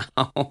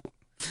somehow.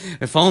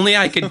 If only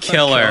I could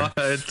kill her.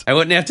 I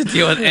wouldn't have to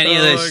deal with any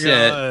of this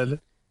shit. God.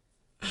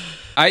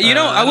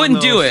 I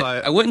wouldn't do it.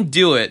 I wouldn't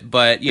do it,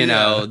 but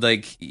know,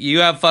 like you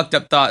have fucked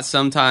up thoughts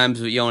sometimes,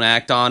 but you don't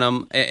act on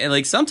them. And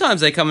like sometimes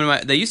they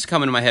used to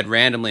come into my head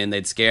randomly and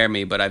they'd scare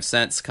me, but I've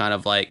since kind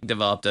of like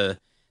developed a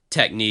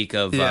technique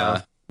of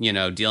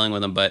dealing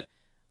with them. But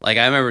like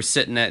I remember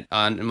sitting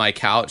on my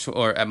couch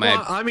or at my.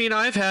 Well, I mean,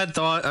 I've had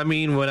thought. I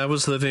mean, when I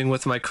was living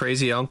with my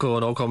crazy uncle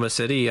in Oklahoma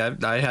City,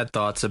 I had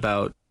thoughts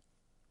about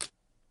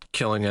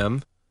killing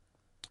him.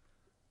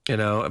 You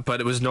know, but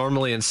it was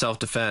normally in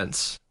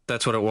self-defense.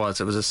 That's what it was.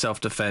 It was a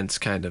self-defense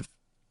kind of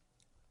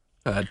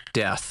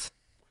death.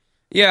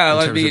 Yeah,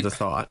 in terms of the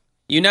thought.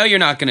 You know, you're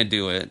not going to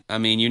do it. I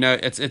mean, you know,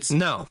 it's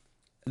no.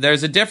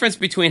 There's a difference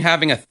between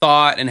having a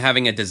thought and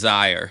having a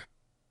desire.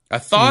 A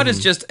thought is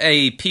just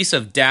a piece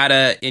of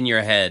data in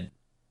your head,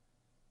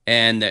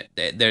 and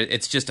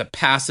it's just a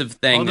passive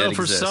thing. Although that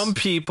for exists. some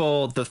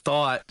people, the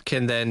thought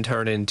can then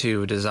turn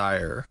into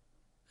desire.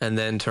 And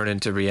then turn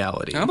into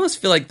reality. I almost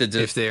feel like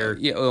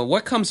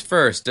what comes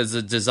first? Does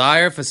the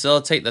desire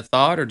facilitate the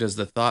thought, or does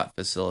the thought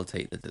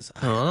facilitate the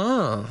desire?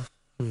 Oh.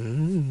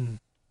 Mm.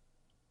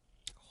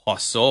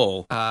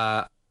 So.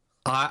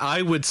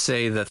 I would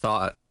say the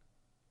thought.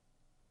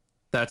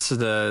 That's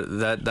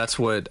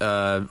what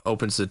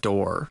opens the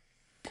door.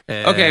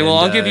 And, okay, well,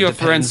 I'll give you a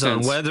for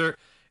instance.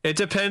 It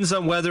depends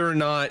on whether or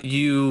not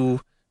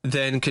you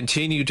then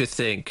continue to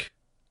think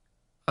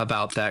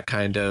about that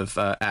kind of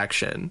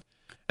action.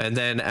 And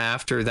then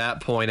after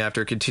that point,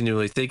 after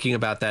continually thinking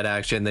about that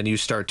action, then you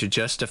start to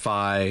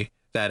justify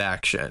that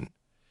action.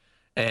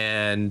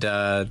 And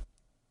at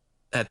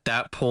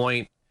that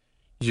point,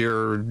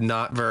 you're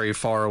not very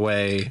far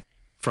away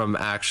from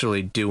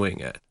actually doing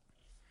it.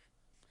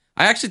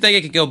 I actually think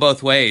it could go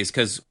both ways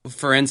because,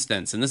 for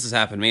instance, and this has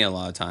happened to me a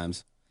lot of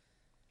times,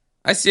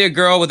 I see a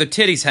girl with her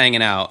titties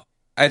hanging out.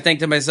 I think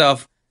to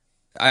myself,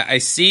 I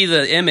see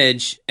the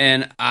image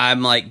and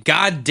I'm like,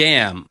 God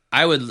damn,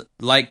 I would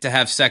like to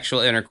have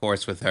sexual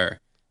intercourse with her.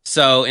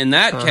 So in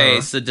that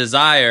case, the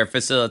desire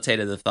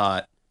facilitated the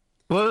thought.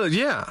 Well,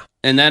 yeah.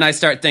 And then I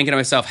start thinking to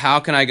myself, how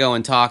can I go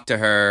and talk to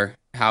her?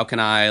 How can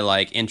I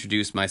like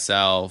introduce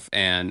myself?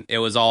 And it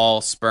was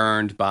all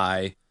spurned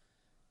by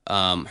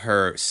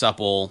her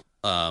supple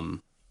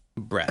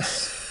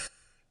breasts,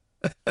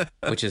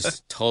 which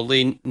is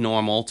totally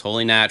normal,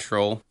 totally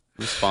natural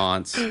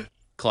response.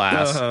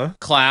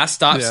 Class,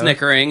 stop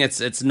snickering.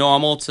 It's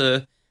normal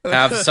to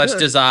have such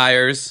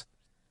desires.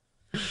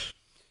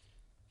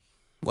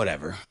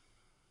 Whatever.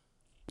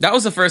 That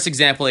was the first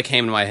example that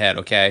came to my head.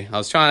 Okay, I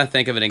was trying to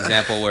think of an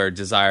example where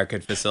desire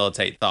could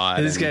facilitate thought.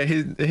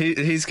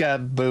 He's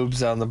got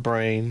boobs on the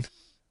brain.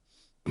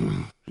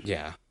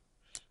 Yeah.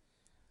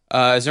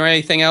 Is there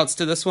anything else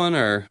to this one,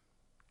 or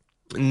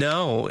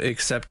no?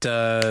 Except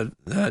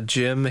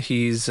Jim.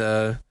 He's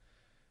a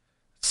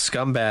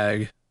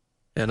scumbag.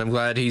 And I'm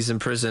glad he's in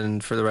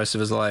prison for the rest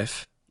of his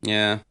life.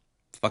 Yeah.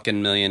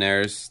 Fucking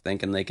millionaires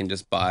thinking they can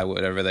just buy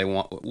whatever they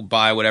want,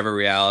 buy whatever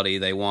reality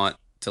they want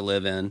to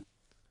live in.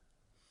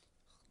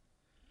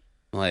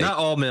 Like, not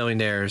all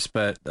millionaires,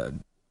 but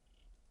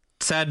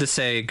sad to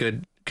say, a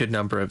good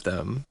number of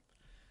them.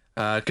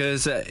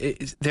 Because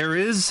there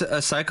is a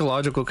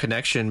psychological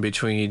connection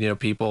between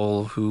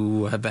people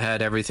who have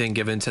had everything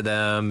given to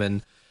them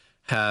and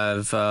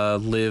have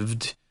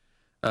lived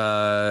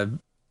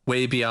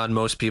way beyond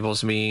most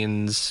people's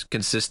means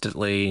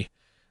consistently.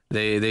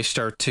 They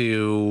start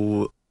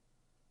to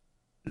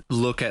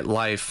look at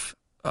life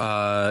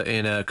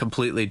in a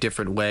completely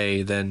different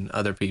way than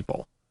other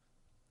people.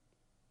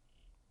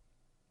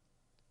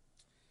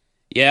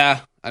 Yeah,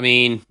 I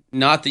mean,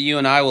 not that you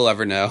and I will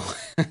ever know.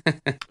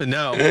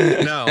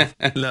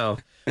 No.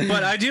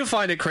 But I do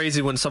find it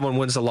crazy when someone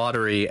wins the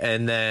lottery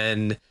and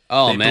then they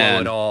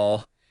blow it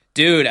all.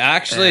 Dude,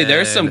 actually,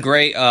 there's some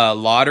great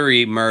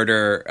lottery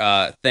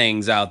murder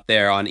things out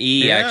there on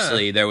E! Yeah.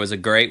 Actually, there was a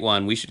great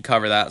one. We should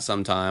cover that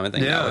sometime. I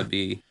think that would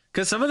be...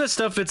 Because some of the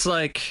stuff, it's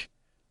like,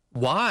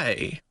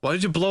 why? Why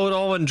did you blow it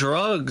all on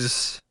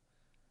drugs?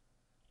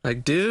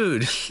 Like,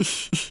 dude,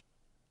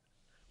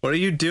 what are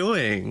you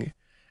doing?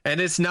 And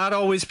it's not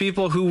always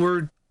people who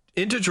were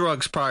into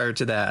drugs prior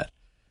to that.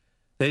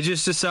 They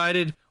just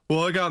decided,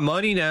 well, I got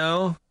money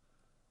now.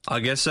 I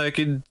guess I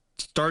could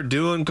start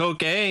doing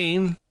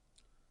cocaine.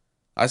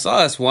 I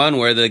saw this one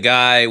where the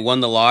guy won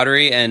the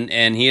lottery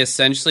and he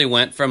essentially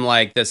went from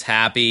like this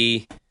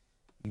happy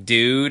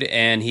dude,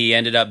 and he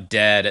ended up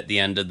dead at the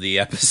end of the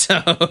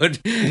episode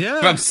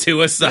Yeah. from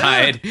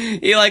suicide. Yeah.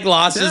 He like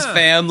lost his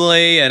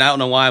family, and I don't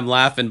know why I'm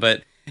laughing,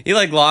 but he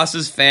like lost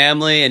his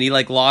family, and he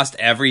like lost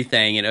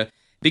everything, you know,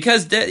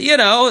 because you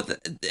know,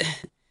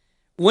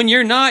 when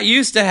you're not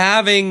used to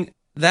having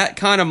that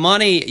kind of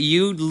money,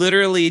 you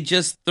literally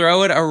just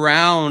throw it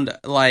around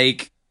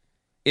like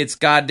it's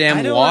goddamn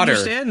water. I don't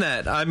understand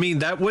that. I mean,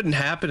 that wouldn't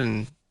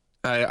happen.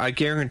 I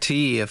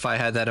guarantee if I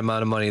had that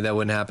amount of money, that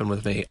wouldn't happen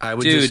with me. I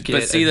would just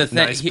get a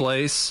nice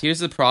place. Here's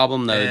the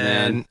problem, though,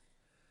 man.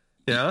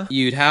 Yeah,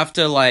 you'd have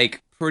to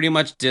like pretty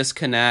much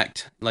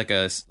disconnect, like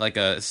a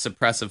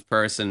suppressive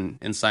person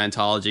in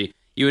Scientology.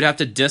 You would have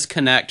to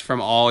disconnect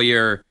from all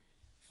your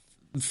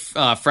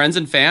friends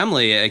and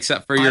family,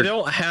 except for your. I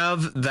don't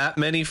have that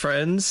many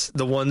friends.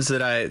 The ones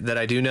that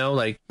I do know,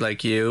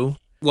 like you.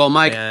 Well,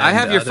 Mike, I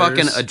have your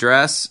fucking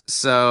address,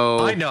 so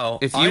I know.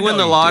 If you win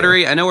the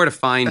lottery, I know where to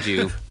find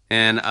you.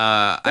 And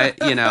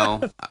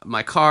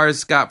my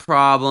car's got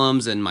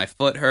problems, and my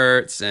foot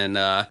hurts, and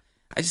I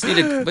just need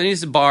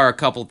to borrow a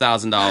couple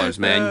 $1,000s,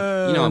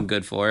 man. You know I'm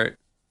good for it.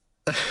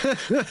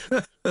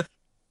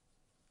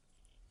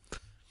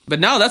 But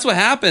no, that's what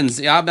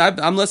happens.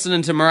 I'm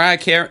listening to Mariah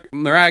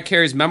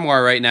Carey's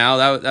memoir right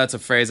now. That's a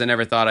phrase I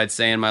never thought I'd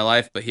say in my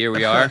life, but here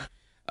we are.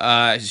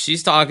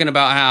 She's talking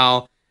about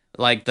how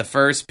like the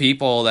first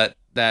people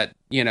that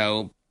you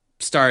know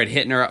started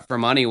hitting her up for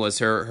money was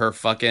her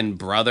fucking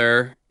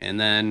brother, and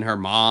then her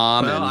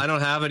mom. Well, I don't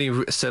have any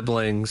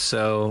siblings,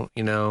 so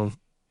you know.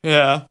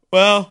 Yeah.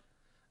 Well.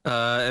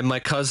 And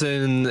my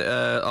cousin,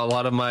 a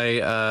lot of my,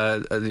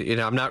 you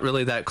know, I'm not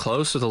really that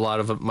close with a lot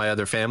of my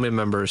other family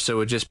members, so it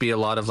would just be a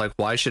lot of like,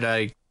 why should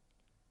I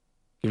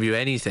give you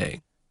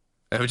anything?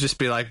 It would just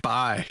be like,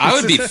 bye. I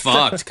would be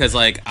fucked because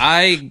like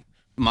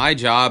my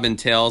job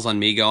entails on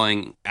me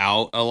going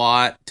out a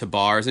lot to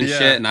bars and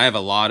shit, and I have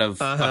a lot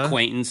of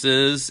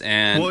acquaintances.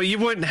 And well, you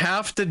wouldn't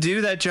have to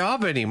do that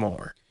job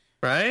anymore.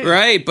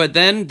 Right, but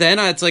then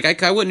it's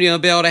like I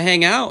wouldn't be able to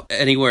hang out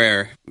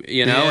anywhere,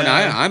 you know. And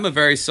I'm a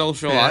very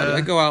social. I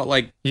go out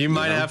like you'd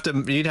have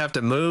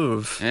to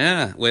move.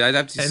 Yeah, I'd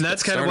have to. And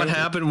that's kind of what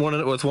happened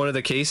with one of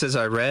the cases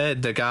I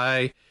read. The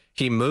guy,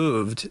 he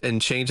moved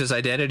and changed his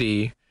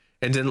identity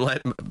and didn't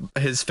let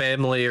his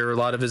family or a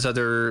lot of his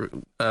other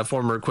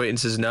former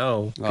acquaintances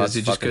know because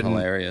he just couldn't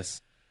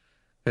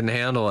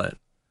handle it.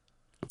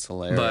 That's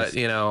hilarious. But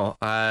you know,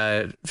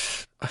 I'm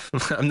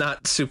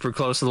not super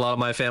close to a lot of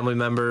my family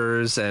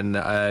members, and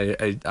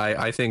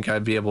I think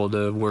I'd be able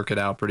to work it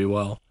out pretty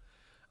well.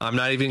 I'm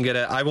not even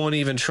gonna. I won't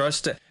even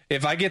trust it.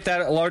 If I get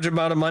that large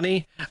amount of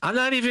money, I'm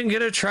not even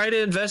gonna try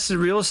to invest in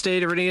real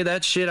estate or any of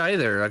that shit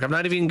either. Like I'm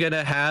not even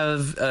gonna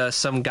have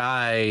some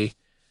guy,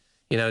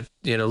 you know,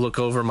 look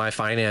over my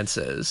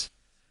finances.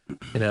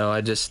 You know,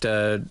 I just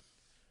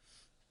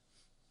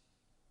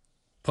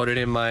put it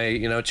in my,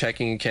 you know,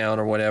 checking account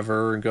or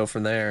whatever and go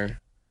from there.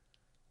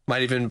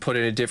 Might even put it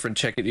in a different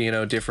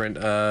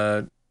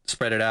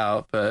spread it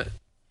out. But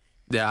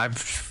yeah,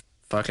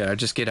 fuck it. I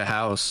just get a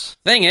house.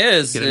 Thing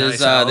is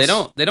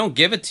they don't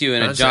give it to you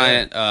in a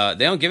giant.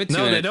 They don't give it to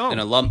you in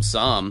a lump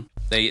sum.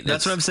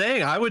 That's what I'm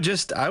saying. I would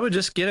just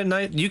get a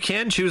nice. You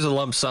can choose a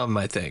lump sum,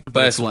 I think,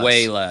 but it's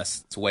way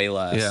less. It's way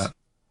less. Yeah.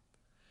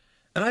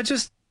 And I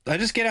just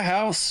get a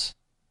house.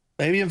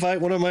 Maybe invite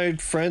one of my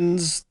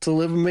friends to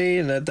live with me,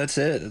 and that's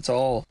it. That's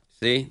all.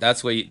 See,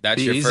 that's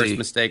your first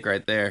mistake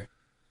right there.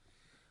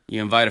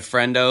 You invite a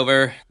friend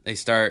over, they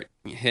start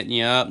hitting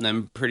you up, and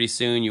then pretty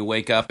soon you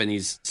wake up and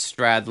he's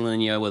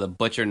straddling you with a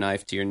butcher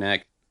knife to your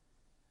neck.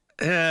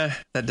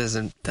 That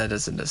doesn't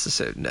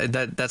necessarily.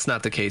 That's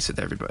not the case with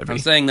everybody. I'm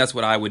saying that's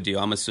what I would do.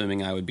 I'm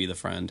assuming I would be the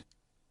friend.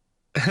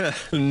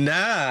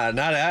 Nah,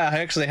 not I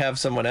actually have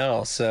someone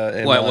else.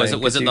 What was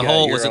it? Was it the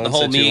whole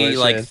me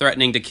like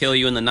threatening to kill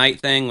you in the night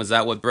thing? Was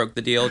that what broke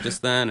the deal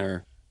just then,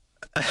 or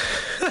was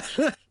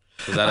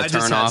that a turn off? I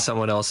just had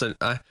someone else.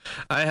 I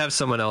have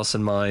someone else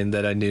in mind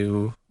that I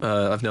knew.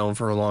 I've known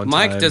for a long time.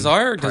 Mike, does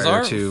our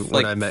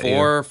like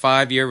 4 or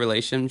 5 year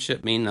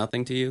relationship mean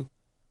nothing to you?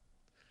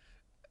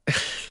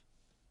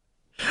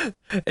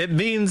 It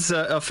means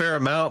a fair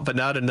amount, but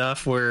not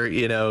enough where,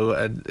 you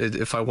know,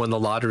 if I won the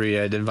lottery,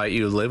 I'd invite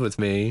you to live with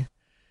me.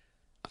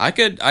 I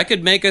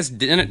could make us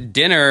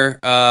dinner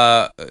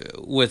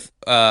with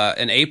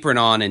an apron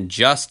on and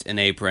just an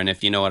apron,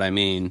 if you know what I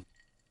mean.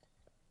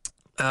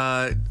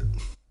 I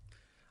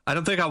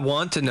don't think I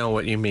want to know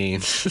what you mean.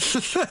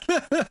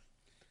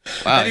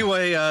 Wow.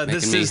 Anyway,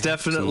 this is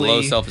definitely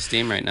low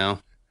self-esteem right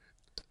now.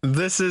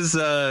 This is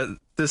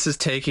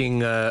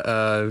taking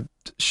a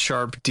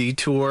sharp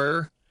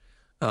detour.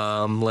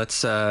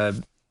 Let's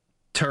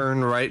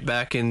turn right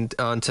back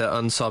onto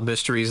Unsolved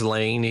Mysteries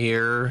lane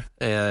here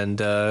and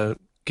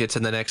get to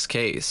the next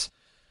case,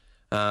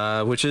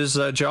 which is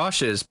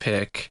Josh's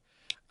pick.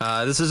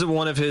 This isn't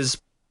one of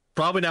his,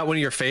 probably not one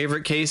of your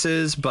favorite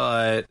cases,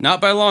 but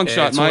not by a long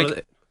shot,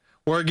 Mike.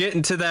 We're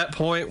getting to that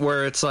point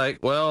where it's like,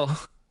 well,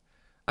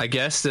 I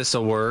guess this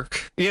will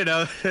work. You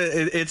know,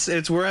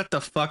 we're at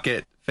the fuck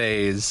it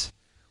phase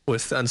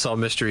with Unsolved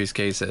Mysteries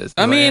cases.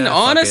 I mean, like,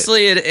 fuck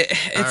honestly,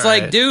 it's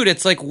like, right. dude,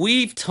 it's like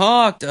we've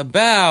talked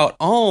about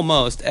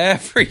almost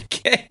every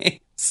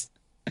case.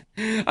 I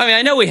mean,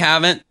 I know we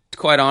haven't,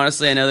 quite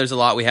honestly. I know there's a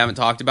lot we haven't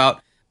talked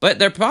about, but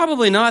they're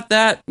probably not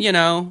that,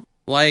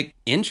 like,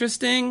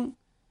 interesting.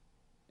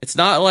 It's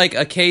not like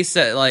a case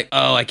that, like,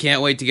 oh, I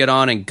can't wait to get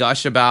on and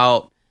gush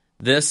about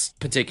this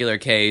particular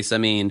case. I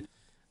mean,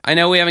 I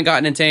know we haven't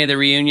gotten into any of the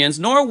reunions,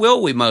 nor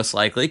will we most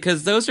likely,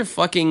 because those are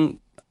fucking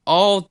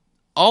all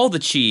the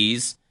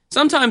cheese.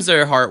 Sometimes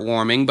they're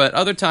heartwarming, but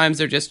other times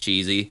they're just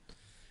cheesy.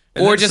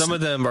 And or then just some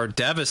of them are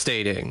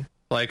devastating.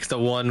 Like the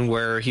one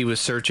where he was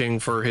searching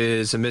for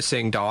his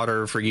missing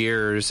daughter for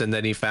years, and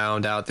then he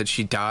found out that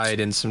she died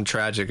in some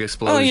tragic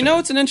explosion. Oh, you know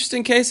what's an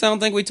interesting case I don't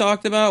think we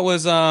talked about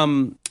was,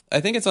 I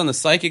think it's on the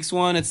Psychics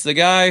one. It's the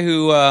guy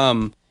who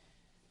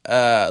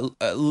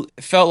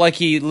felt like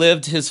he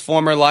lived his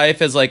former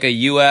life as like a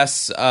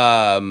U.S.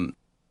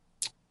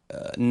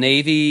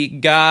 Navy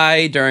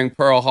guy during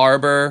Pearl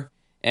Harbor,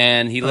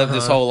 and he lived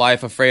his whole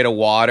life afraid of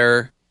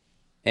water,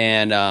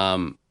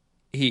 and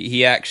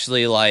he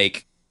actually,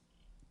 like,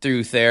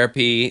 through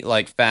therapy,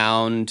 like,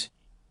 found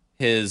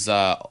his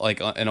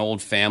like an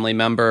old family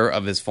member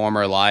of his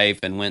former life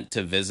and went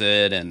to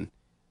visit. And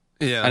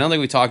Yeah. I don't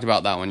think we talked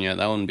about that one yet.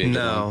 That wouldn't be a good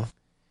one. No.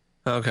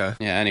 Okay.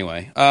 Yeah,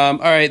 anyway. All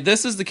right,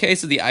 this is the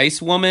case of the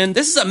Ice Woman.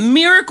 This is a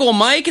miracle,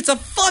 Mike. It's a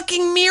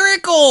fucking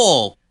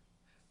miracle.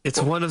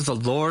 It's one of the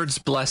Lord's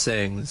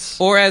blessings.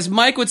 Or as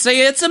Mike would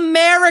say, it's a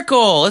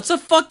miracle. It's a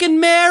fucking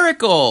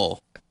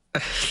miracle.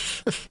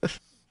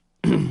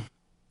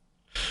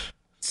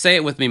 Say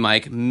it with me,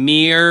 Mike.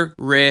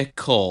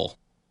 Miracle.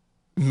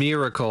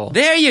 Miracle.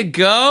 There you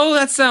go.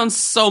 That sounds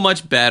so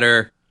much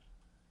better.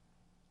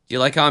 Do you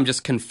like how I'm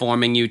just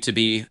conforming you to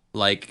be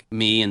like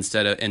me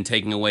instead of and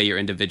taking away your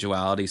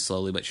individuality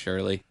slowly but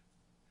surely?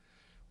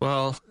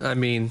 Well, I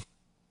mean,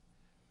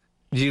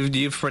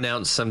 you've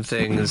pronounced some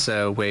things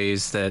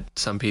ways that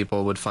some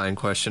people would find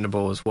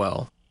questionable as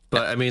well.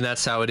 But I mean,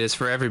 that's how it is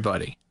for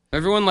everybody.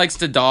 Everyone likes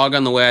to dog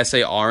on the way I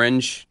say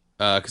orange,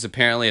 because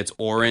apparently it's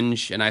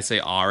orange, and I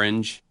say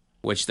orange,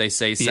 which they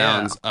say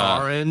sounds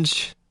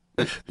orange.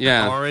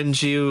 Yeah,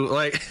 Orange. You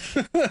like?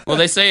 well,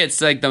 they say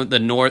it's like the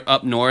north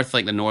up north,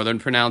 like the northern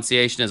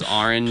pronunciation is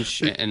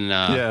orange, and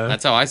Yeah.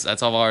 that's how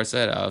I've always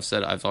said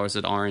it. I've always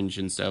said orange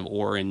instead of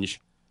orange.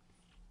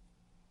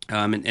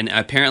 And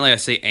apparently I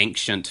say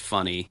ancient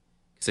funny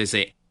because they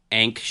say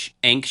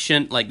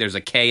ancient like there's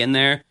a K in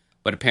there,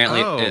 but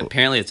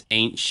apparently it's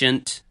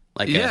ancient.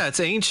 Like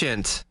it's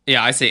ancient.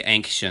 Yeah, I say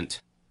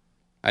ancient.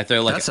 I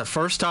throw like That's the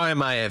first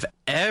time I have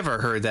ever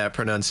heard that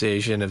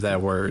pronunciation of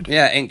that word.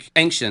 yeah,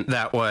 ancient.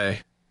 That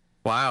way.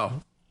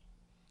 Wow.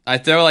 I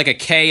throw like a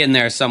K in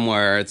there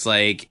somewhere. It's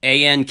like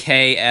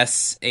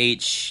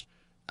ANKSHINT.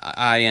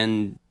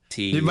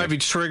 You might be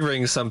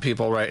triggering some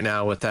people right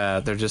now with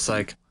that. They're just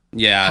like,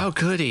 yeah. how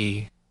could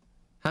he?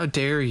 How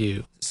dare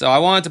you? So I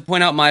wanted to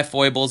point out my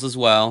foibles as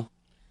well.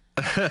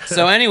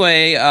 So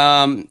anyway,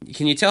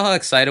 can you tell how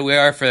excited we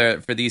are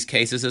for these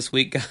cases this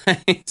week,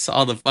 guys?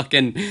 All the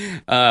fucking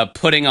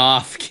putting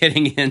off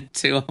getting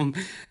into them.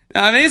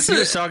 I mean, He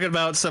was talking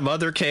about some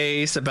other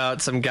case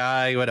about some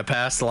guy who had a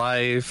past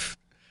life.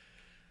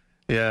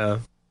 Yeah.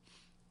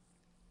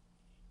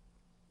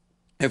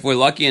 if we're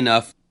lucky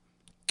enough,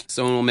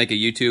 someone will make a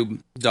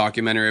YouTube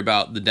documentary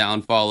about the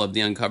downfall of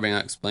the Uncovering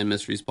Unexplained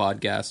Mysteries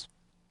podcast.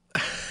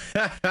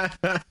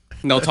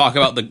 They'll talk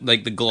about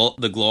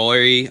the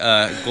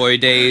glory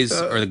days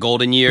or the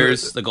golden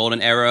years, the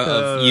golden era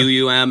of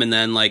UUM, and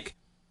then like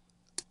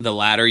the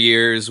latter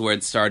years where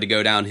it started to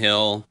go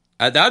downhill.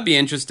 That would be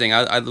interesting.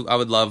 I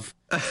would love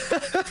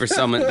for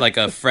someone like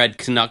a Fred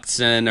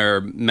Knudsen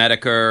or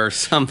Medicare or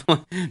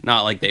someone.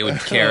 Not like they would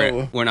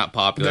care. We're not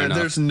popular enough.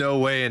 There's no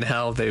way in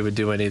hell they would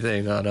do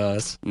anything on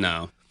us.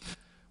 No.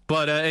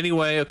 But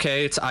anyway,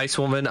 okay, it's Ice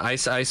Woman,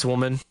 Ice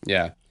Woman,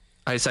 Yeah.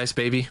 Ice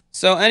Baby.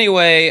 So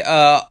anyway,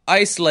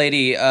 Ice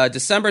Lady,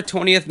 December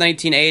 20th,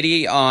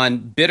 1980,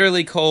 on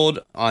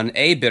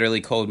a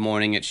bitterly cold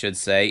morning, it should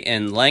say,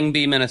 in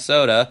Langby,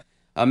 Minnesota,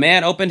 a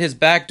man opened his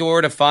back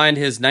door to find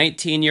his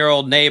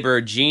 19-year-old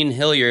neighbor, Jean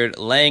Hilliard,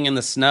 laying in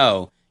the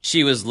snow.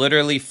 She was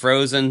literally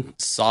frozen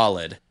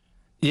solid.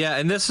 Yeah,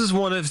 and this is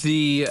one of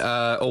the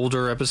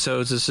older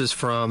episodes. This is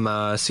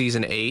from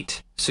season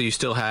 8, so you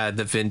still had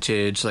the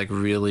vintage, like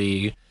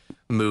really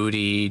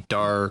moody,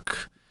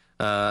 dark,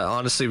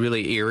 honestly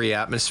really eerie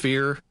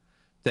atmosphere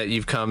that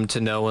you've come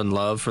to know and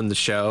love from the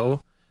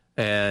show.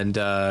 And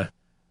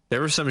there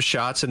were some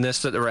shots in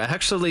this that were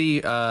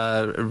actually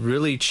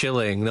really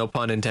chilling, no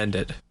pun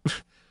intended.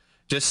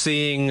 Just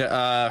seeing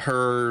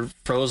her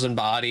frozen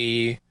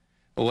body,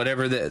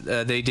 whatever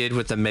they did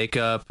with the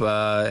makeup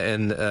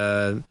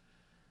and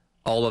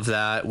all of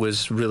that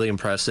was really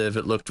impressive.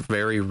 It looked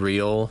very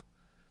real.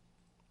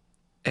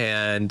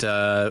 And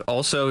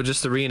also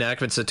just the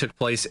reenactments that took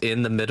place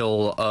in the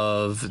middle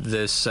of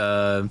this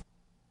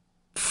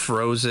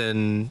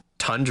frozen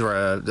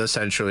tundra,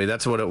 essentially.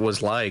 That's what it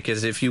was like,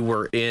 as if you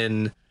were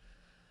in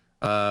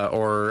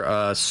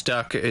or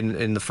stuck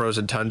in the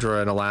frozen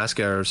tundra in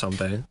Alaska or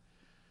something.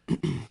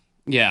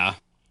 Yeah.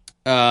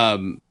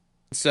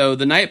 So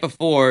the night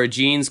before,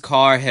 Jean's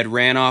car had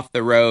ran off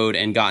the road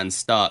and gotten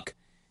stuck.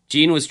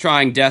 Jean was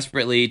trying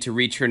desperately to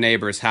reach her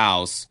neighbor's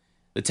house.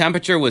 The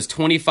temperature was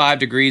 25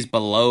 degrees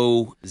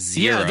below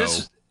zero.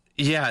 This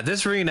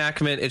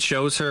reenactment, it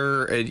shows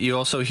her, you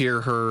also hear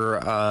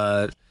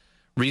her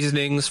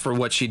reasonings for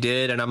what she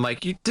did, and I'm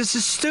like, this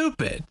is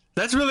stupid.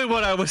 That's really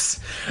what I was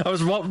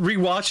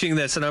rewatching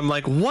this, and I'm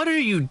like, what are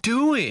you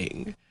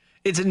doing?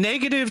 It's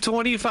negative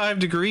 25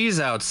 degrees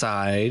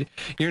outside.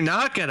 You're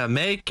not going to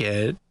make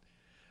it.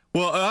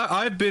 Well,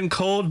 I've been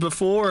cold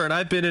before, and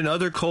I've been in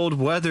other cold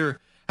weather.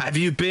 Have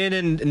you been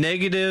in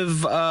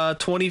negative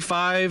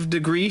 25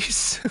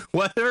 degrees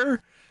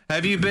weather?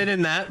 Have you been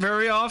in that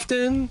very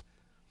often?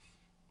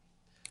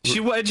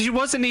 She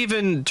wasn't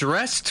even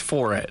dressed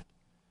for it.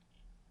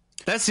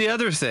 That's the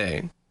other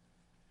thing.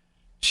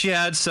 She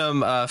had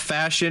some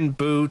fashion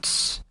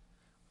boots,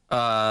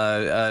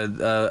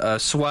 a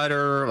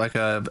sweater, like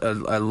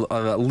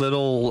a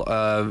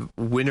little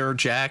winter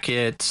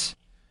jacket,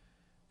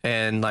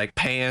 and like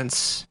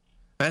pants.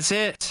 That's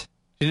it.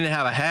 She didn't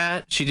have a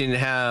hat. She didn't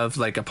have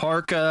like a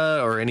parka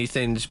or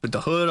anything. Just put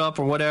the hood up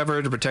or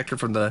whatever to protect her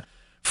from the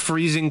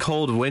freezing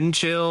cold wind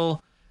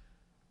chill.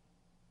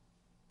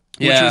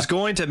 Yeah. Which is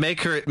going to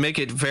make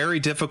it very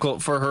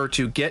difficult for her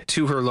to get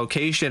to her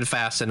location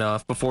fast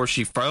enough before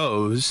she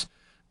froze.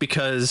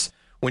 Because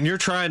when you're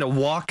trying to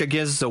walk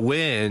against the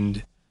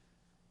wind,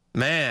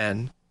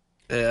 man,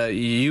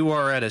 you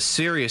are at a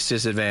serious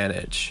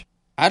disadvantage.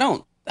 I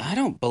don't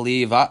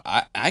believe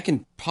I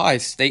can probably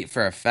state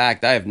for a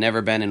fact I have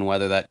never been in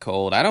weather that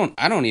cold. I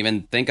don't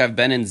even think I've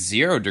been in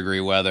 0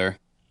 degree weather.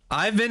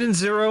 I've been in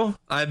 0.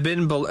 I've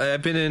been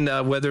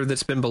in weather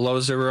that's been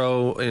below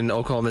 0 in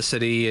Oklahoma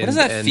City. What does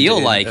that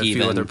feel like?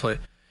 Even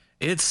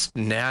it's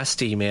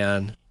nasty,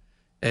 man.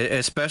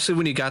 Especially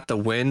when you got the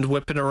wind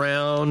whipping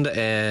around.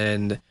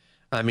 And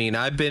I mean,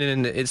 I've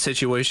been in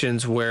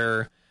situations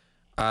where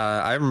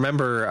I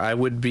remember I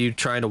would be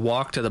trying to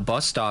walk to the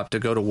bus stop to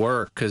go to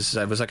work because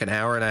I was like an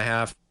hour and a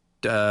half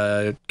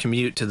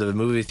commute to the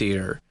movie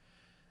theater,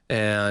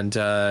 and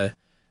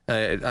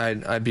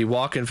I'd be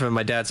walking from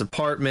my dad's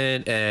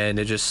apartment and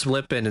it just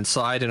slipping and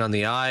sliding on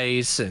the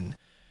ice, and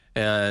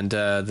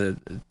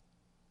there'd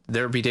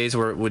be days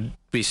where it would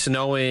be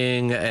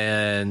snowing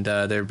and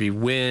there'd be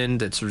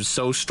wind that's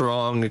so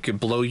strong it could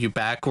blow you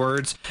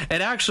backwards.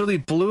 It actually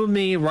blew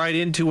me right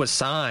into a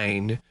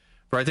sign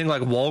for I think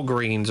like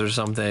Walgreens or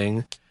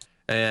something,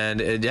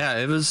 and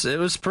it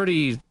was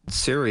pretty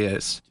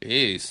serious.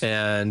 Jeez.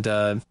 And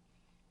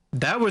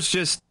that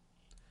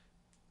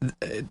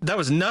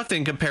was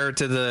nothing compared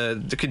to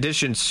the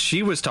conditions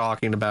she was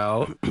talking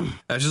about.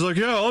 And she's like,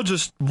 yeah, I'll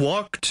just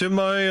walk to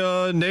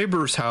my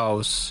neighbor's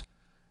house.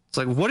 It's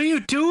like, what are you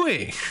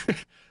doing?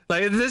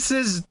 Like, this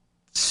is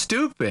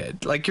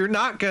stupid. Like, you're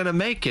not gonna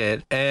make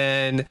it.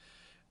 And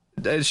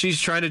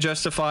she's trying to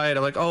justify it.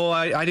 I'm like, oh,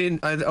 I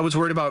was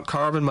worried about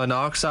carbon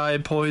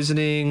monoxide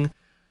poisoning.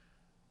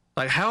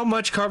 Like, how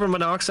much carbon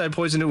monoxide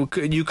poisoning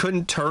you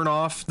couldn't turn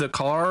off the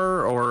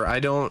car? Or I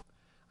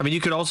mean,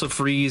 you could also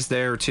freeze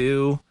there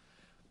too.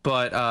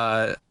 But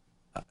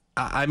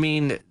I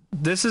mean,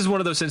 this is one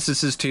of those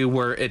instances too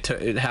where it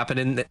happened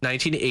in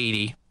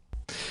 1980.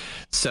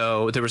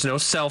 So there was no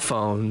cell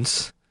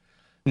phones.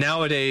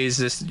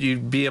 Nowadays,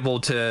 you'd be able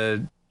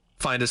to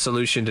find a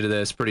solution to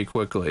this pretty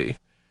quickly.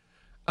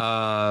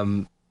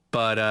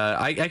 But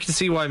I can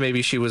see why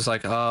maybe she was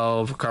like,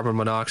 oh, carbon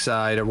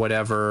monoxide or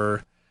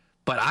whatever.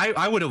 But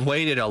I would have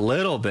waited a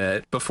little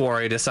bit before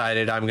I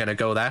decided I'm going to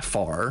go that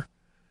far.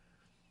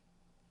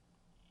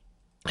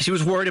 She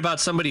was worried about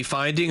somebody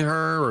finding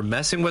her or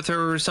messing with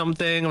her or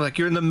something. Like,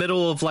 you're in the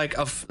middle of like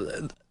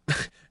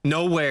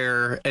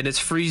nowhere and it's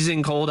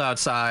freezing cold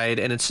outside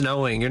and it's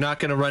snowing. You're not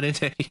going to run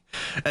into any.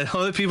 And the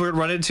only people you'd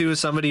run into is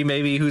somebody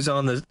maybe who's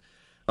on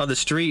the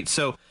street.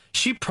 So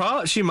she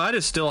might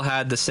have still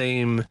had the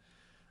same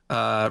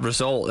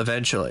result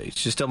eventually.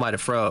 She still might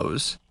have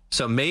froze.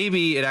 So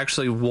maybe it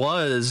actually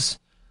was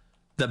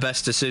the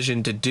best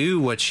decision to do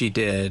what she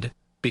did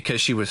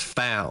because she was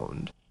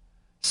found.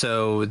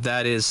 So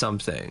that is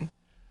something.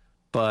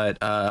 But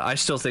I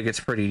still think it's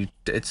pretty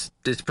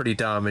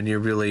dumb, and you're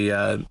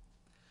really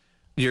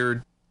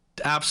you're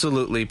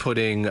absolutely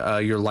putting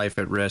your life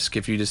at risk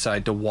if you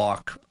decide to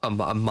walk a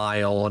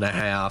mile and a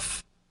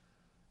half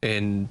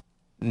in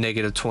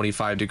negative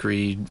 25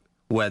 degree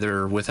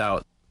weather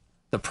without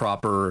the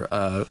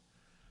proper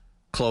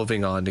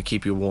clothing on to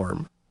keep you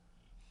warm.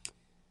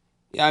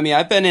 Yeah, I mean,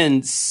 I've been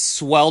in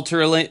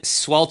sweltering,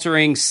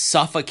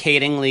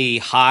 suffocatingly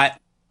hot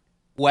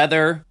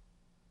weather,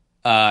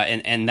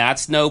 and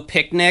that's no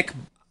picnic.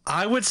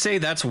 I would say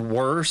that's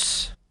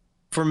worse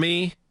for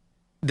me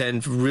than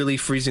really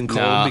freezing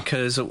cold,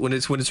 because when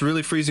it's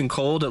really freezing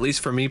cold, at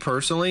least for me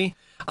personally,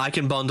 I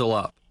can bundle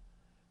up.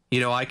 You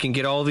know, I can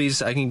get all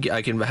these. I can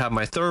have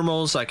my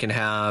thermals. I can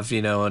have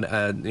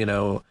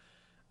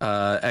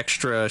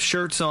extra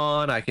shirts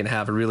on. I can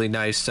have a really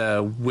nice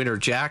winter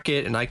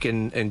jacket,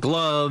 and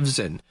gloves,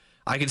 and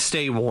I could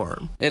stay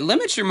warm. It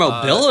limits your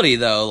mobility,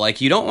 though.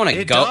 Like, you don't want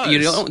to go. does.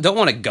 You don't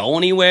want to go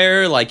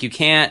anywhere. Like, you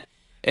can't.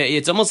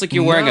 It's almost like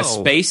you're wearing a No.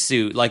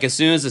 spacesuit. Like, as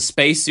soon as the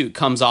spacesuit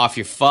comes off,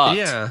 you're fucked.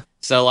 Yeah.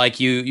 So, like,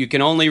 you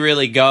can only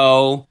really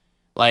go,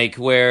 like,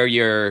 where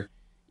you're,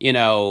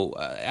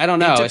 I don't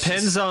know.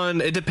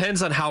 It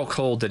depends on how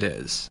cold it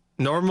is.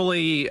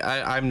 Normally,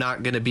 I'm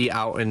not going to be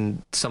out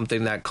in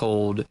something that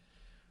cold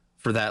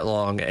for that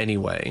long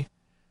anyway.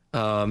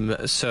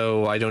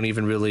 So I don't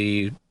even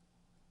really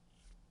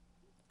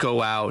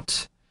go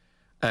out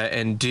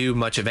and do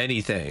much of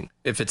anything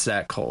if it's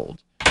that cold.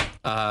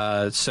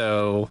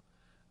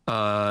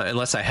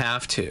 Unless I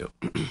have to.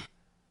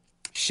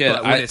 Shit.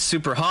 But when it's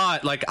super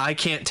hot, like, I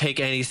can't take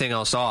anything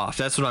else off.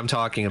 That's what I'm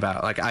talking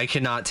about. Like, I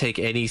cannot take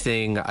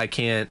anything. I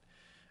can't,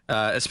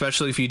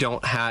 especially if you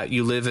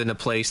live in a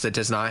place that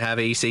does not have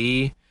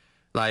AC.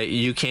 Like,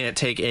 you can't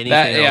take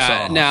anything else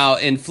off. Now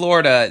in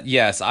Florida,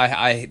 yes,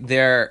 I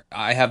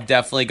have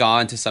definitely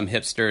gone to some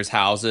hipsters'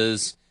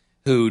 houses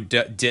who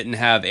didn't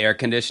have air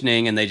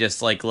conditioning, and they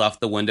just like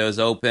left the windows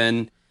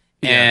open.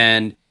 Yeah.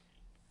 And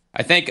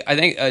I think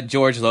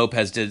George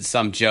Lopez did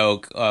some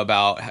joke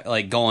about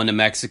like going to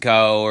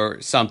Mexico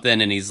or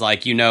something, and he's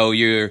like,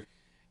 you're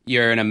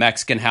in a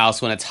Mexican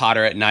house when it's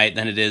hotter at night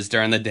than it is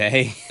during the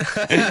day.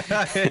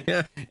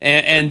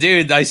 and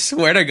dude, I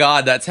swear to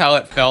God, that's how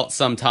it felt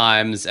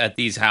sometimes at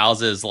these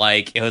houses.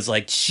 Like, it was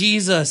like,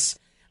 Jesus,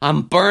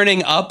 I'm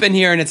burning up in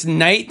here and it's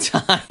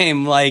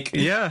nighttime. Like,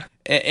 Yeah.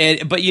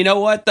 But you know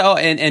what though?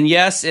 And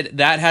yes,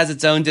 that has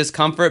its own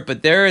discomfort,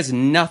 but there is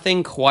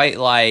nothing quite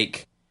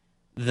like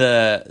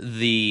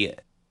the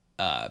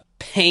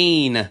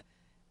pain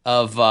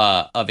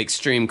of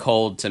extreme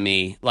cold to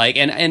me. Like,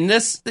 and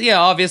this,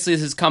 obviously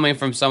this is coming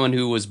from someone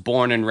who was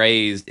born and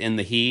raised in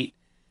the heat,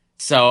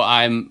 so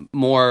I'm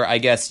more, I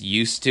guess,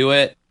 used to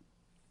it.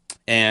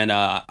 And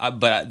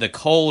but the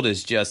cold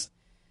is just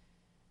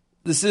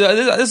this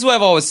is what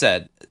I've always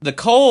said. The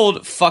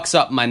cold fucks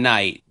up my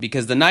night,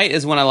 because the night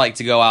is when I like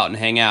to go out and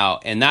hang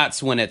out, and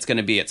that's when it's going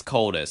to be its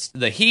coldest.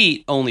 The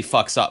heat only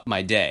fucks up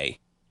my day.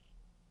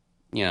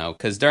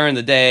 Because during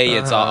the day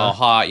it's all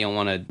hot. You don't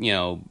want to,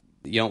 you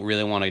don't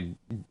really want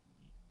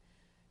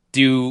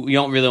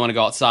to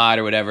go outside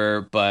or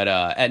whatever. But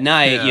at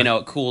night,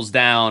 it cools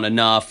down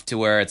enough to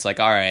where it's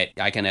like, all right,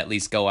 I can at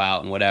least go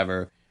out and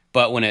whatever.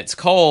 But when it's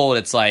cold,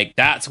 it's like,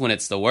 that's when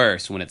it's the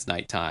worst, when it's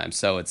nighttime.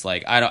 So it's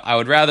like, I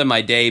would rather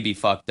my day be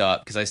fucked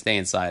up, because I stay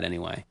inside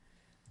anyway.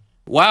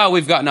 Wow,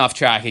 we've gotten off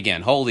track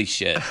again. Holy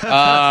shit.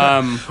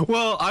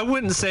 Well, I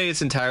wouldn't say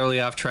it's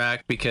entirely off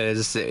track,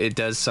 because it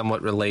does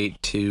somewhat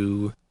relate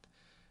to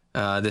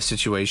this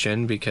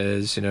situation,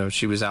 because,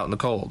 she was out in the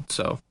cold.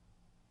 So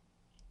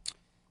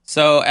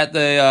at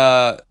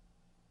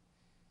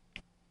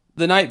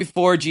the night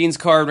before Jean's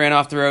car ran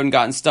off the road and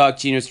gotten stuck,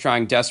 Jean was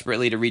trying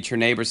desperately to reach her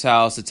neighbor's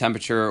house. The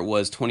temperature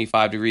was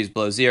 25 degrees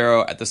below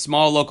zero. At the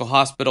small local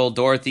hospital,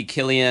 Dorothy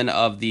Killian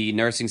of the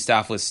nursing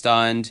staff was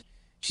stunned.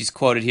 She's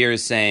quoted here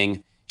as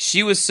saying,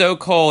 "She was so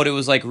cold it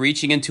was like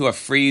reaching into a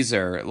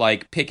freezer,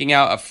 like picking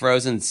out a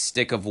frozen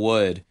stick of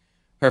wood.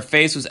 Her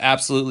face was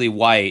absolutely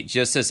white,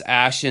 just this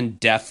ashen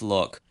death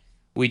look.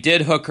 We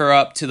did hook her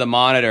up to the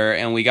monitor,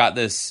 and we got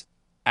this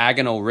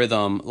agonal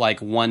rhythm,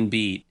 like one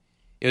beat.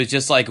 It was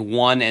just like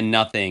one and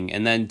nothing,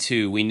 and then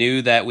two. We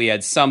knew that we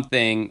had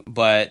something,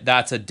 but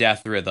that's a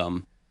death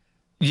rhythm."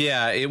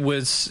 Yeah,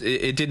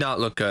 it did not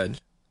look good.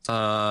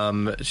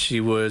 She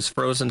was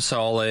frozen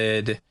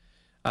solid.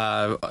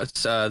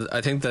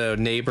 I think the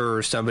neighbor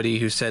or somebody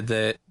who said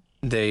that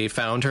they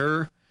found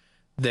her,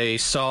 they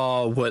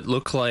saw what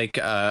looked like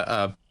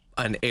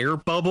an air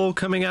bubble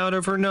coming out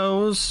of her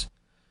nose.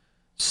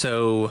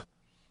 So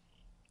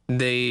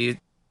they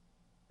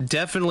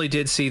definitely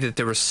did see that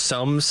there were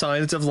some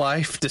signs of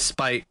life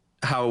despite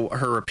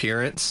her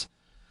appearance.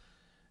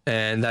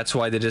 And that's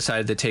why they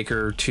decided to take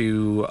her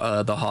to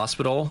the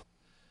hospital.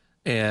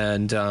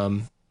 And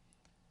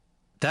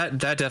that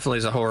definitely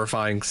is a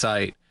horrifying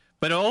sight.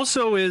 But it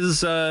also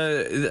is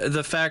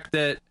the fact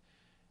that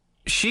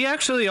she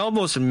actually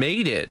almost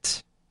made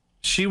it.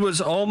 She was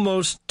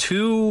almost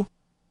to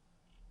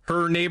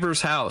her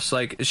neighbor's house.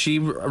 Like, she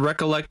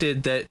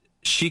recollected that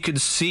she could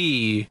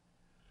see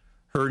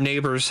her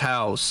neighbor's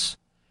house,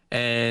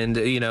 and,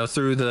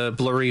 through the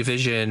blurry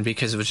vision,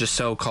 because it was just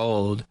so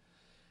cold.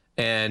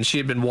 And she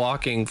had been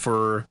walking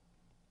for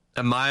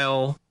a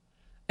mile,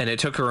 and it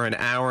took her an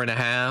hour and a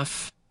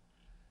half,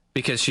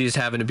 because she's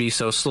having to be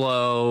so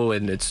slow,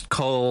 and it's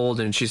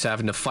cold, and she's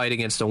having to fight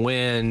against the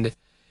wind.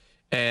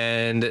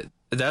 And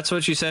that's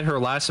what she said her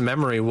last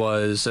memory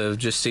was, of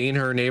just seeing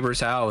her neighbor's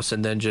house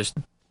and then just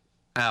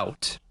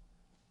out,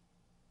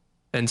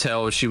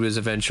 until she was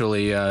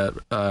eventually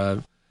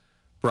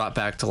brought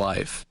back to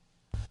life.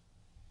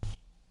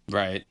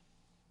 Right.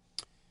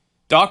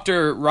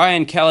 Dr.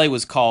 Ryan Kelly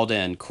was called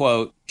in.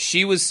 Quote,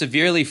 "She was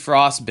severely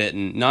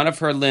frostbitten. None of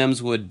her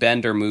limbs would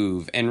bend or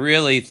move, and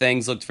really,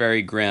 things looked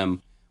very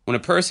grim. When a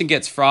person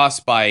gets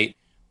frostbite,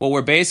 what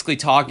we're basically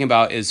talking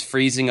about is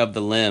freezing of the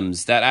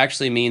limbs. That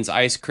actually means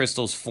ice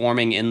crystals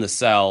forming in the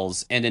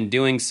cells, and in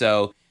doing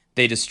so,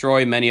 they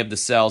destroy many of the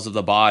cells of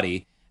the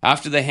body.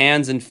 After the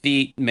hands and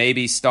feet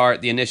maybe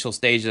start the initial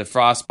stages of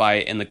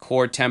frostbite and the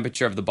core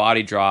temperature of the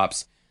body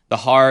drops, the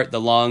heart,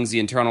 the lungs, the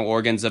internal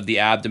organs of the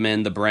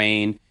abdomen, the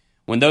brain,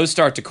 when those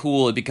start to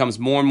cool, it becomes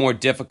more and more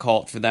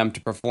difficult for them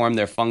to perform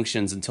their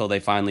functions until they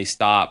finally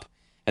stop.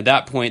 At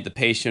that point, the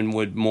patient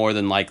would more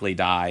than likely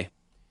die.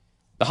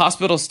 The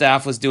hospital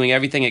staff was doing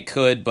everything it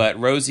could, but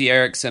Rosie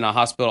Erickson, a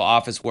hospital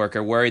office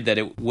worker, worried that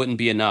it wouldn't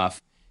be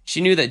enough.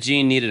 She knew that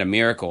Jean needed a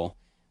miracle.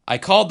 I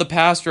called the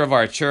pastor of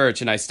our church,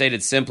 and I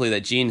stated simply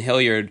that Jean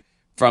Hilliard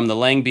from the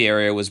Langby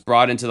area was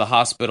brought into the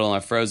hospital in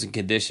a frozen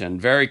condition,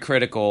 very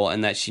critical,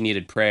 and that she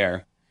needed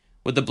prayer.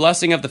 With the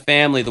blessing of the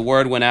family, the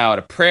word went out.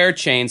 A prayer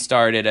chain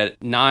started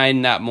at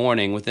 9 that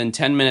morning. Within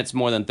 10 minutes,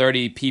 more than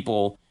 30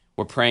 people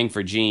were praying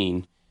for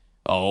Jean.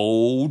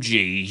 Oh,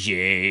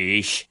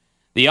 Jesus.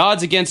 The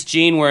odds against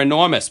Jean were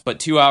enormous, but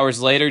 2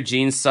 hours later,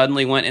 Jean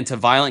suddenly went into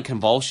violent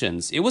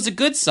convulsions. It was a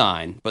good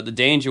sign, but the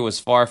danger was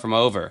far from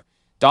over.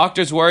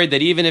 Doctors worried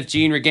that even if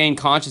Jean regained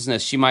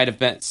consciousness, she might have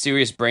been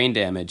serious brain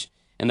damage,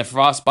 and the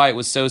frostbite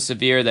was so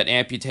severe that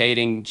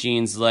amputating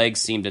Jean's legs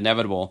seemed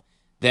inevitable.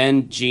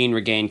 Then Jean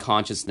regained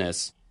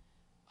consciousness.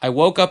 I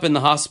woke up in the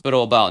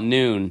hospital about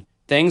noon.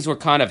 Things were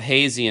kind of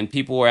hazy, and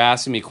people were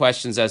asking me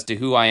questions as to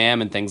who I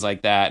am and things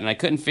like that, and I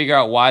couldn't figure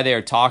out why they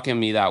were talking to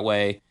me that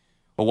way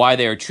or why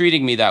they were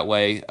treating me that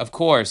way. Of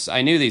course,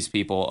 I knew these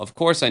people. Of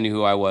course I knew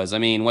who I was. I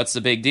mean, what's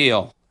the big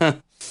deal?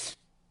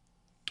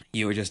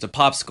 You were just a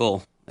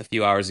popsicle a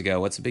few hours ago.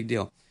 What's the big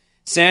deal?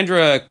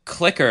 Sandra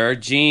Clicker,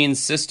 Jean's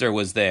sister,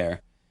 was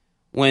there.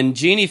 When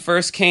Jeannie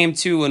first came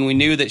to and we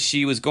knew that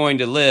she was going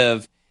to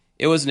live,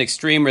 it was an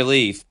extreme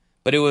relief,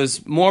 but it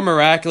was more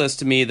miraculous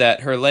to me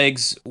that her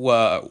legs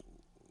were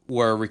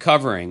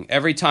recovering.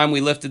 Every time we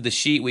lifted the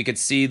sheet, we could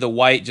see the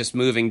white just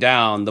moving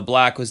down. The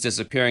black was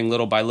disappearing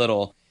little by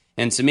little.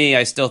 And to me,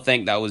 I still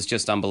think that was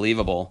just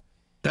unbelievable.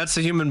 That's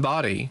the human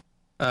body.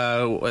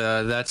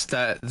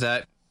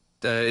 That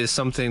is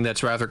something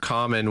that's rather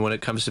common when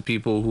it comes to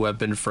people who have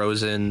been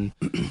frozen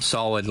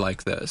solid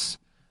like this.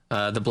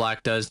 The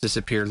black does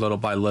disappear little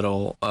by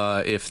little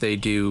if they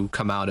do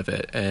come out of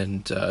it,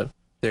 and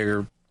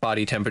their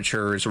body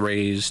temperature is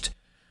raised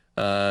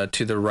to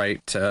the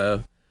right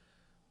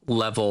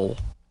level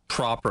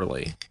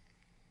properly.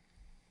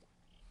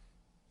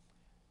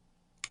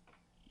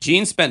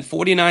 Jean spent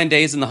 49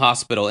 days in the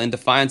hospital. In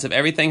defiance of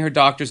everything her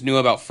doctors knew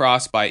about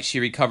frostbite, she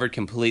recovered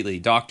completely.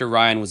 Dr.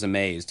 Ryan was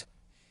amazed.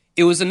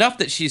 It was enough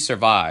that she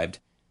survived.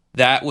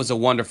 That was a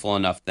wonderful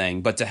enough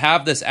thing. But to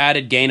have this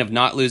added gain of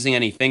not losing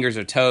any fingers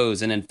or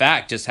toes, and in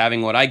fact just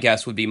having what I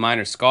guess would be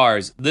minor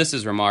scars, this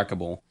is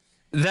remarkable.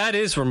 That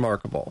is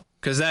remarkable,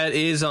 because that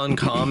is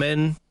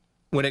uncommon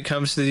when it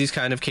comes to these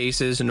kind of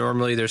cases. And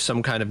normally there's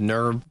some kind of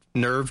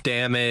nerve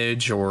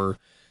damage, or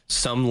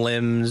some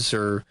limbs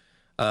or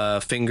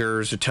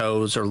fingers or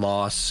toes are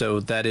lost.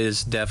 So that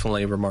is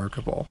definitely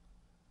remarkable.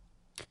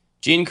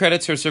 Jean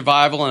credits her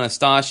survival and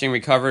astonishing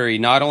recovery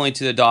not only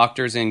to the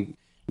doctors and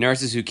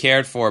nurses who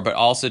cared for her, but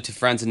also to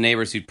friends and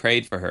neighbors who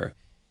prayed for her.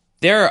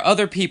 There are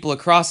other people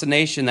across the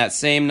nation that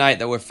same night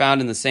that were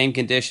found in the same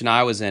condition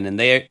I was in, and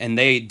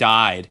they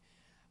died.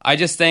 I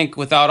just think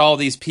without all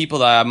these people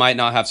that I might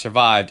not have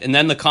survived. And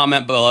then the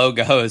comment below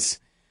goes,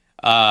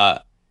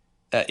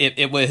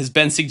 it has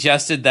been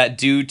suggested that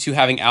due to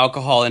having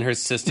alcohol in her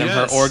system,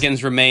 yes, her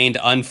organs remained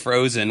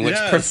unfrozen, which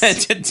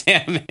prevented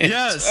damage.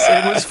 Yes,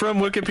 it was from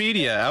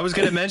Wikipedia. I was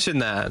going to mention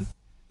that.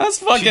 That's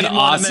fucking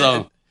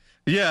awesome.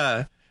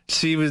 Yeah,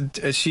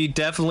 she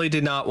definitely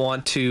did not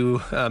want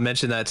to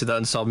mention that to the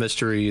Unsolved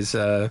Mysteries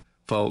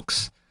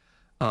folks.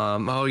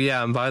 Oh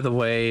yeah, and by the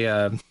way,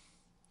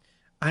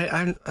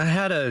 I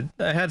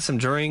had some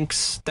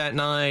drinks that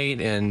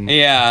night, and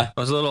yeah, I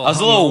was a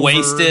little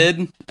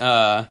wasted.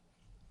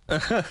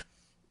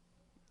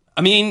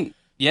 I mean,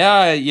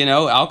 yeah, you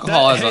know,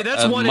 alcohol.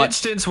 That's one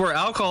instance where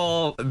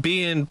alcohol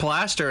being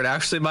plastered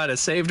actually might have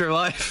saved her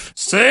life.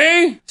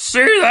 See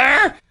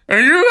there,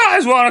 and you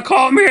guys want to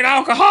call me an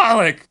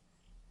alcoholic?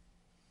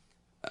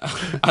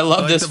 I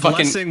love this. The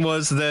blessing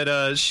was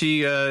that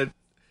she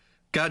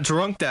got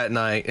drunk that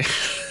night.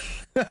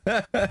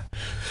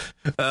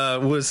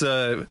 Was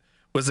the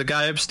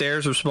guy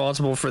upstairs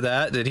responsible for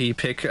that? Did he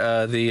pick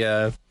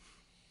the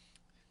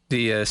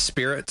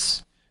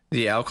spirits,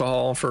 the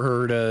alcohol for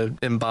her to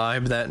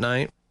imbibe that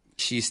night?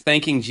 She's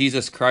thanking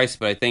Jesus Christ,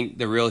 but I think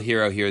the real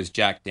hero here is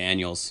Jack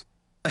Daniels.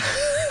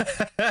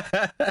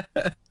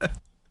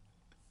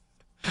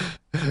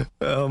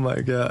 Oh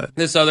my God.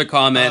 This other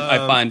comment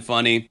I find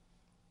funny.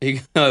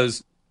 He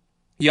goes,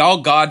 y'all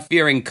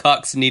God-fearing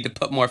cucks need to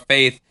put more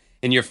faith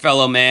in your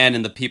fellow man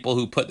and the people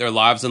who put their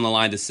lives on the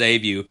line to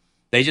save you.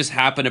 They just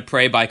happen to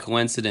pray by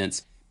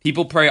coincidence.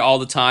 People pray all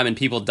the time and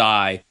people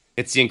die.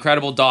 It's the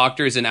incredible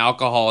doctors and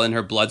alcohol in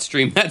her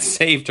bloodstream that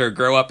saved her.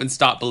 Grow up and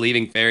stop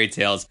believing fairy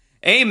tales.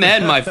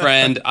 Amen, my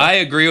friend. I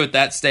agree with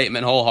that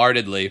statement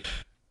wholeheartedly.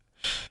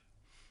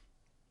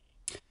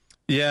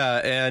 Yeah,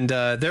 and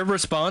their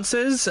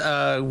responses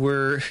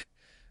were...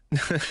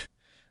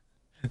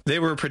 they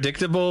were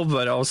predictable,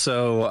 but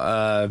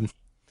also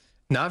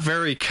not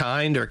very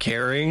kind or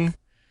caring.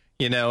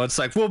 You know, it's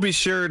like, we'll be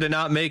sure to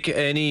not make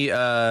any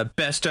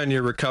best on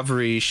your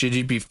recovery should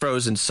you be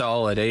frozen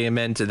solid.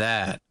 Amen to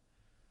that.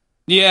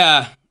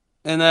 Yeah.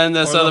 And then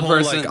this other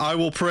person, like, I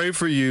will pray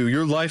for you.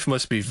 Your life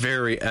must be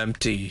very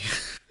empty.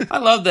 I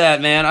love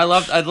that, man. I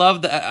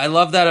love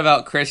that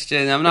about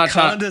Christian. I'm not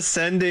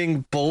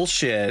condescending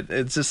bullshit.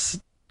 It's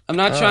just, I'm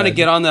not trying to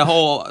get on the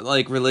whole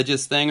like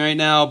religious thing right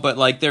now, but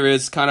like there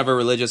is kind of a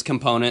religious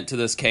component to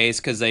this case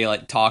because they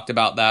like talked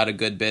about that a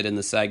good bit in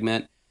the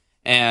segment.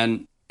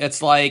 And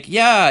it's like,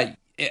 yeah,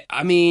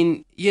 I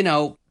mean, you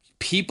know,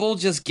 people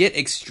just get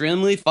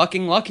extremely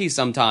fucking lucky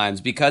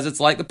sometimes because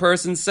it's like the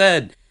person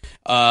said,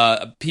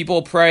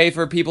 people pray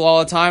for people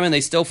all the time and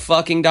they still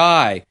fucking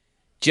die.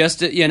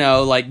 Just, you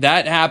know, like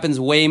that happens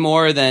way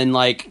more than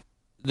like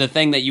the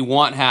thing that you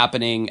want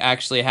happening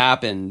actually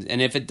happened.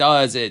 And if it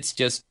does, it's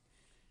just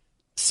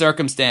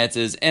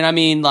circumstances. And I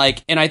mean,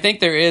 like, and I think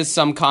there is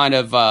some kind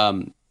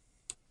of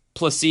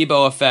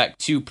placebo effect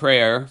to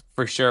prayer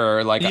for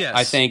sure. Like, yes.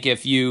 I think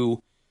if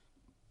you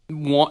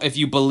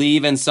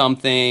believe in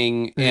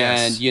something,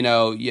 yes, and you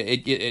know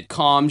it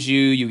calms you,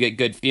 you get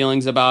good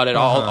feelings about it.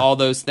 All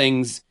those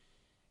things,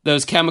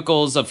 those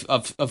chemicals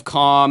of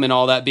calm and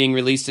all that being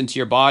released into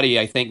your body,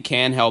 I think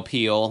can help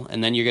heal.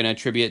 And then you're going to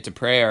attribute it to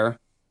prayer.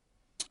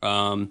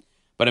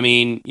 But I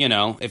mean, you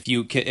know,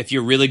 if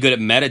you're really good at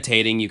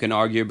meditating, you can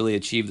arguably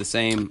achieve the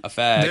same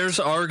effect. There's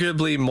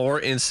arguably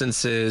more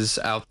instances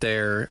out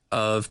there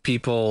of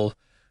people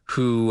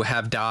who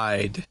have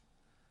died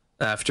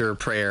after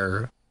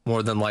prayer,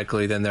 more than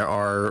likely, than there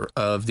are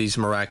of these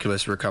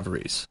miraculous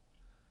recoveries.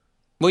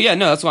 Well, yeah,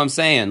 no, that's what I'm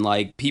saying.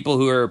 Like, people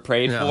who are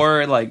prayed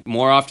for, like,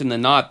 more often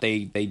than not,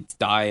 they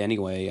die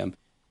anyway.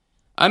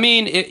 I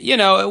mean, you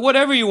know,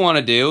 whatever you want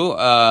to do.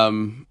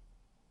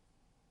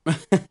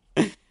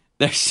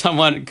 There's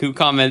someone who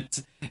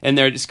comments, and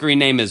their screen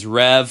name is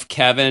Rev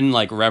Kevin,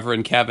 like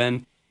Reverend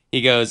Kevin.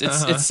 He goes,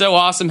 it's so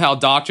awesome how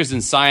doctors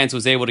and science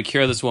was able to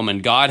cure this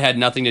woman. God had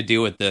nothing to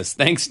do with this.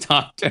 Thanks,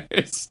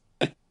 doctors.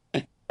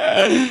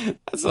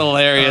 That's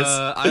hilarious.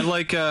 I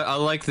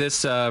like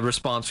this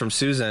response from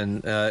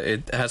Susan.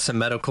 It has some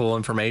medical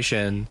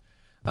information.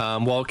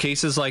 While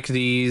cases like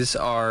these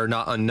are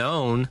not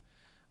unknown,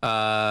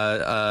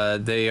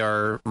 they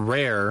are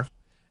rare.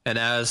 And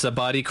as the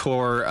body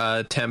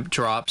core temp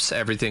drops,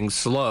 everything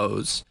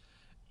slows.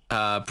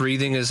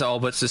 Breathing is all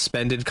but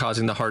suspended,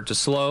 causing the heart to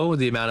slow.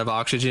 The amount of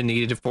oxygen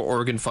needed for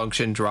organ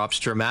function drops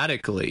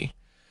dramatically.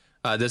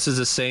 This is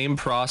the same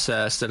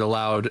process that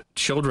allowed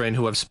children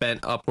who have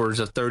spent upwards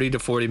of 30 to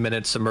 40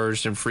 minutes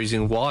submerged in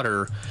freezing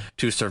water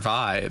to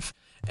survive.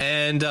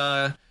 And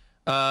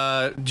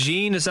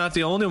Gene is not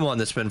the only one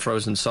that's been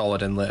frozen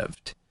solid and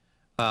lived.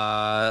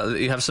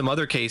 You have some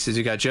other cases.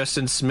 You got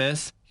Justin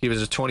Smith. He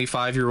was a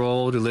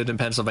 25-year-old who lived in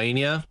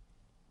Pennsylvania.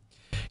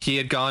 He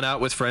had gone out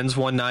with friends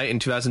one night in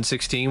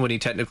 2016 when he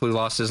technically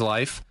lost his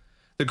life.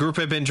 The group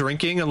had been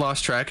drinking and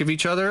lost track of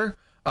each other.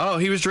 Oh,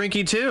 he was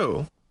drinking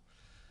too.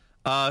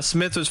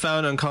 Smith was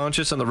found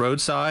unconscious on the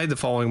roadside the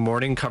following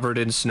morning, covered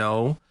in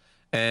snow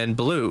and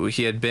blue.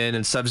 He had been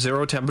in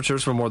sub-zero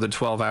temperatures for more than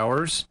 12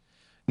 hours.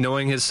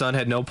 Knowing his son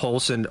had no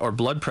pulse or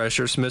blood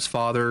pressure, Smith's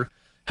father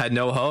had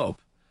no hope.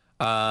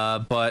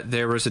 But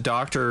there was a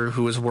doctor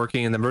who was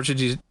working in the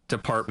emergency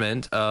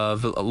department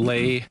of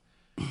Lehigh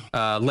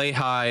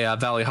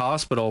Valley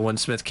Hospital when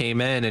Smith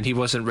came in, and he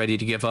wasn't ready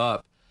to give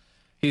up.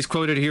 He's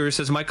quoted here. He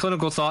says, "My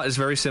clinical thought is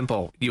very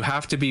simple. You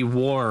have to be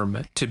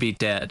warm to be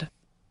dead."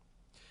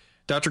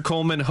 Dr.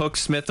 Coleman hooked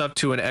Smith up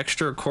to an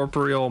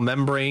extracorporeal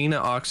membrane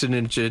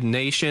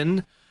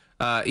oxygenation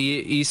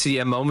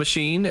ECMO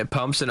machine. It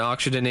pumps and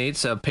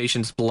oxygenates a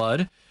patient's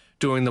blood,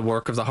 doing the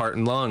work of the heart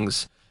and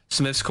lungs.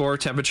 Smith's core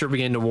temperature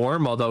began to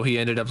warm, although he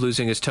ended up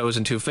losing his toes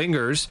and 2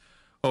 fingers.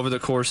 Over the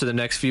course of the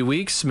next few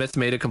weeks, Smith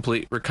made a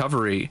complete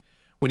recovery.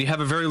 When you have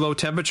a very low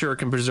temperature, it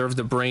can preserve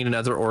the brain and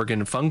other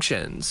organ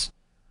functions.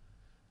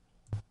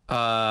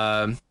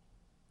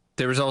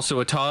 There was also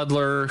a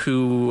toddler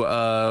who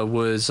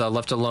was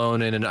left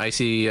alone in an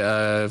icy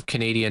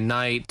Canadian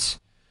night.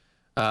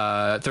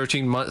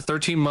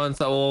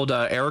 13-month-old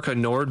Erica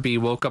Nordby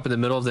woke up in the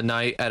middle of the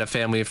night at a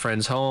family of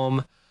friends'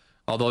 home.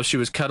 Although she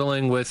was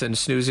cuddling with and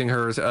snoozing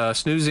her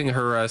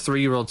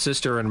 3-year-old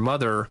sister and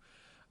mother,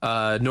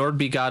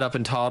 Nordby got up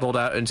and toddled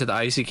out into the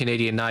icy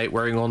Canadian night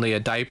wearing only a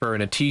diaper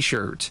and a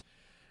t-shirt.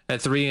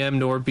 At 3 a.m.,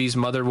 Nordby's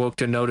mother woke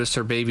to notice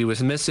her baby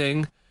was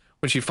missing.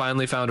 When she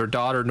finally found her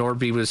daughter,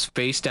 Nordby was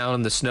face down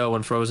in the snow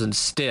and frozen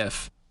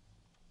stiff.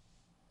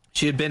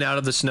 She had been out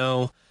in the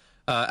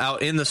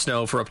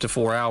snow for up to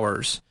 4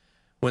 hours.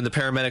 When the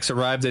paramedics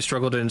arrived, they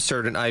struggled to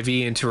insert an IV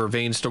into her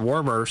veins to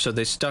warm her, so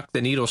they stuck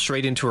the needle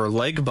straight into her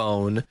leg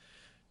bone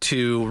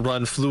to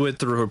run fluid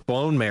through her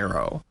bone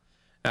marrow.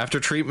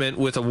 After treatment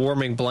with a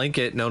warming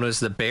blanket known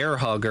as the bear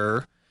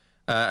hugger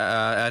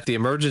at the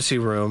emergency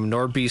room,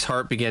 Nordby's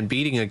heart began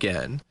beating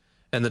again,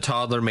 and the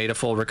toddler made a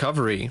full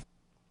recovery.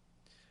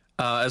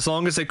 As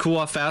long as they cool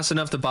off fast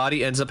enough, the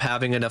body ends up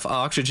having enough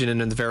oxygen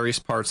in the various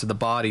parts of the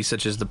body,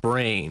 such as the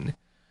brain.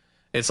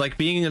 It's like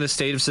being in a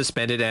state of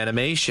suspended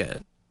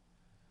animation.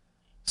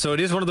 So it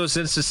is one of those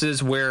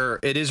instances where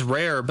it is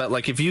rare, but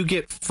like if you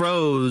get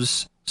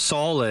froze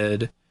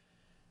solid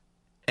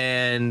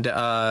and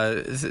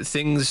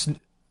things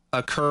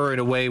occur in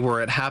a way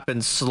where it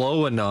happens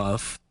slow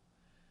enough,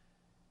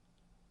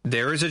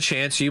 there is a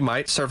chance you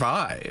might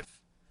survive.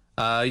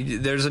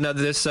 There's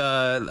another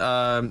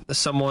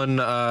someone.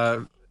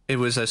 It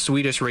was a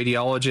Swedish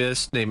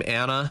radiologist named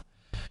Anna.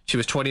 She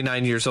was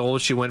 29 years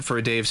old. She went for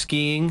a day of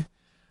skiing,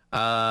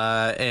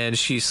 and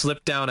she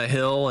slipped down a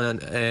hill in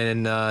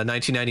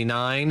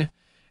 1999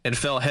 and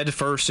fell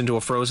headfirst into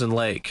a frozen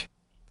lake.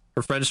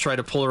 Her friends tried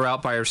to pull her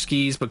out by her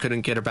skis, but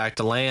couldn't get her back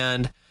to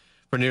land.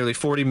 For nearly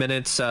 40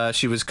 minutes,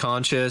 she was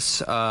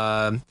conscious.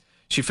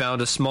 She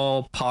found a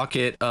small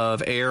pocket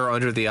of air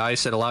under the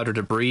ice that allowed her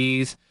to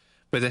breathe,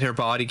 but then her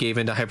body gave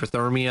into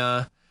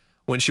hypothermia.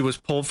 When she was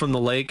pulled from the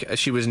lake,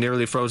 she was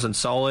nearly frozen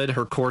solid.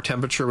 Her core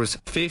temperature was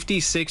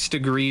 56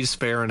 degrees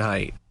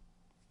Fahrenheit.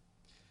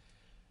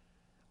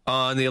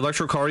 On the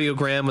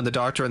electrocardiogram, when the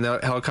doctor and the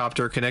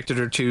helicopter connected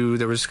her to,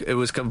 it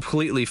was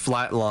completely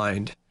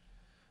flatlined.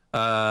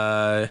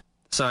 No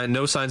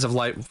signs of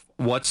life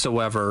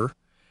whatsoever.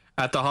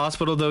 At the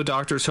hospital, though,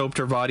 doctors hoped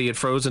her body had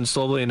frozen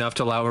slowly enough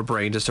to allow her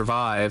brain to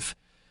survive.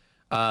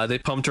 They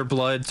pumped her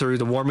blood through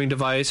the warming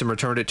device and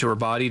returned it to her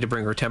body to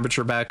bring her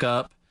temperature back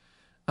up.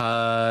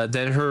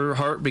 Then her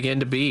heart began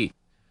to beat.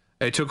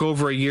 It took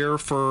over a year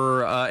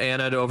for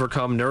Anna to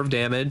overcome nerve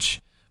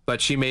damage,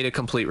 but she made a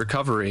complete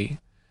recovery.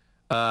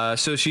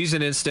 So she's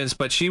an instance,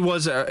 but she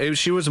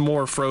was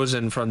more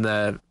frozen from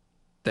the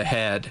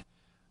head.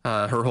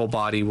 Her whole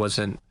body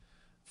wasn't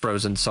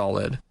frozen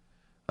solid.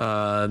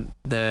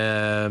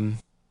 Then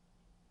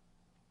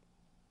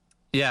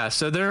yeah,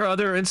 so there are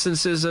other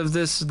instances of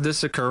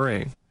this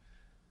occurring.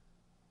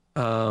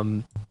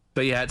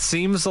 But yeah, it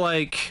seems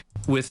like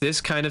with this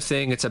kind of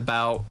thing, it's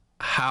about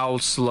how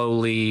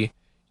slowly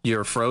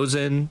you're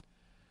frozen,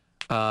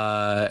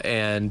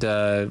 and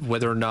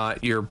whether or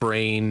not your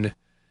brain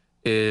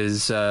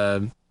is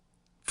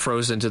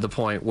frozen to the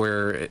point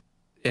where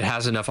it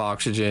has enough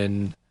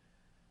oxygen.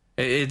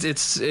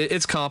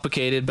 It's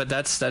complicated, but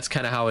that's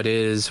kind of how it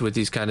is with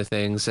these kind of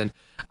things. And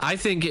I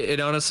think it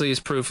honestly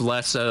is proof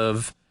less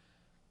of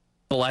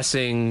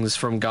blessings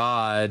from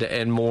God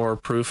and more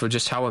proof of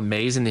just how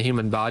amazing the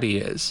human body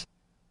is,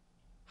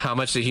 how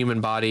much the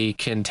human body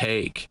can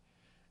take,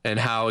 and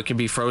how it can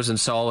be frozen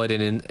solid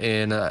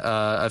in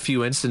a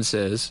few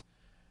instances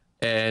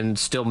and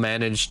still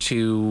manage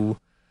to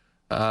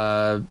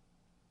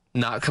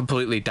not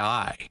completely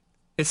die.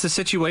 It's the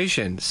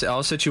situation.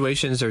 All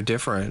situations are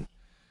different.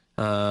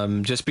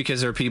 Just because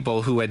there are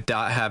people who have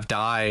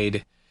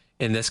died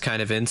in this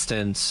kind of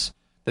instance,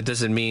 that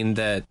doesn't mean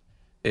that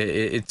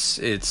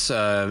it's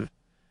a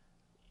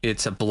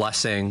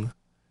blessing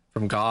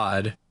from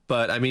God.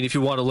 But I mean, if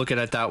you want to look at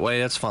it that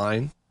way, that's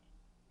fine.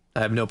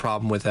 I have no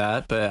problem with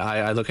that. But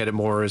I look at it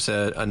more as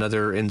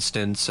another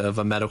instance of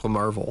a medical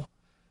marvel.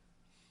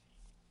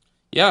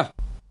 Yeah,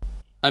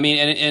 I mean,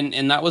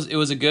 and it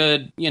was a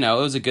good, it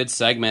was a good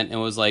segment. It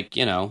was like,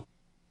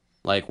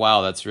 like,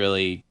 wow, that's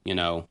really,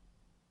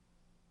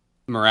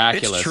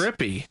 miraculous. It's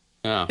trippy.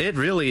 Yeah. It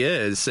really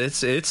is.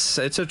 It's a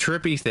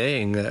trippy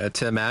thing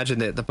to imagine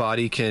that the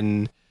body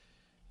can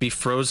be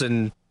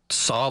frozen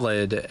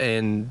solid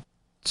and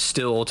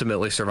still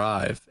ultimately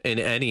survive in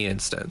any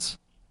instance.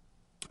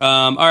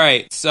 All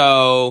right,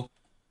 so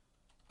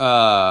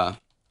now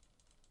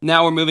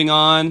we're moving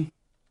on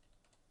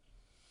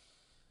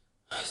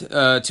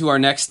to our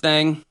next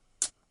thing,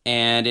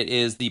 and it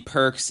is the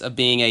perks of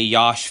being a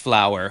Yosh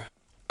flower.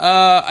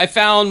 I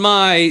found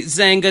my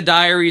Zanga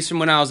diaries from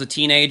when I was a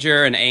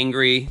teenager and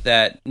angry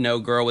that no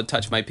girl would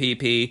touch my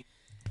pee-pee,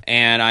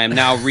 and I am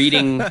now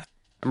reading.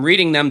 I'm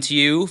reading them to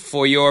you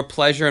for your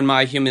pleasure and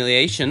my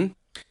humiliation.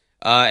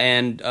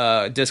 And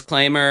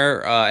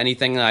disclaimer: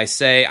 anything that I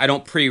say, I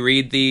don't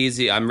pre-read these.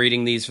 I'm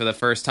reading these for the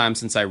first time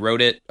since I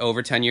wrote it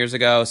over 10 years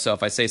ago. So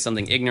if I say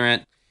something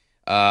ignorant,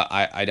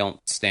 I don't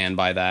stand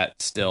by that.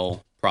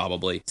 Still,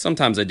 probably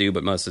sometimes I do,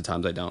 but most of the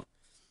times I don't.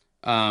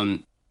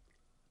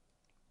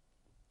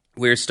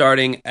 We're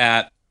starting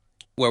at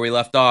where we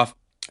left off.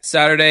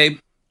 Saturday,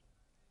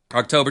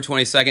 October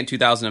 22nd,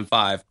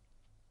 2005.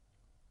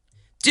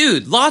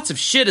 Dude, lots of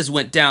shit has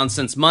went down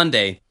since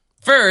Monday.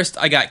 First,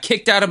 I got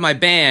kicked out of my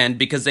band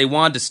because they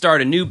wanted to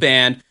start a new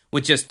band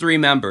with just 3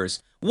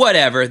 members.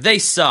 Whatever, they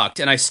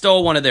sucked, and I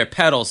stole one of their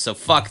pedals, so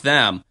fuck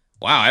them.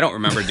 Wow, I don't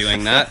remember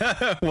doing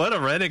that. What a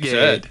renegade.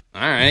 Shit.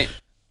 All right.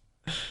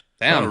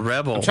 Damn. What a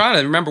rebel. I'm trying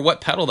to remember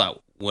what pedal that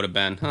would have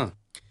been, huh?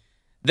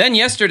 Then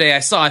yesterday, I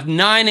saw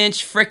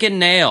 9-inch frickin'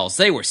 nails.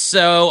 They were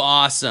so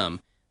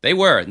awesome. They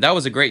were. That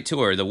was a great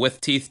tour, the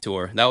With Teeth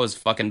tour. That was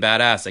fucking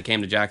badass. I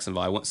came to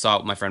Jacksonville. I saw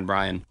it with my friend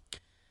Brian.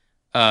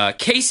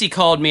 Casey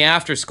called me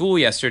after school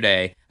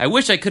yesterday. I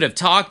wish I could have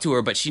talked to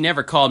her, but she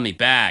never called me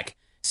back.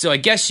 So I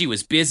guess she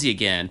was busy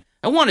again.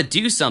 I want to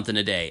do something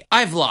today.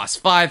 I've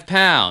lost 5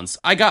 pounds.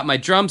 I got my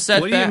drum set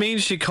back. What do you mean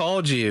she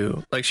called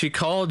you? Like, she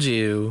called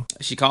you.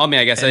 She called me.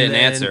 I guess I didn't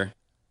answer.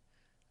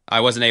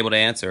 I wasn't able to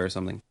answer or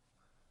something.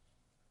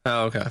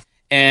 Oh, okay.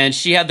 And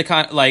she had the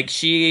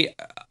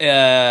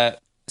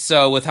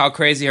so with how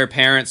crazy her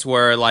parents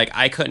were, like,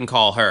 I couldn't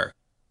call her.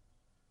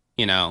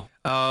 You know.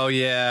 Oh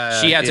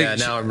yeah. She had to.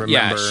 Now I remember.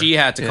 Yeah, she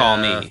had to call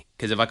me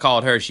because if I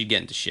called her, she'd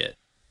get into shit.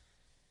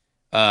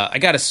 I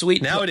got a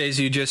sweet. Nowadays,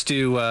 you just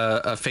do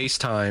a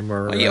FaceTime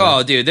or.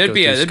 Oh, dude, there'd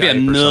be a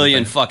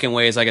million something. fucking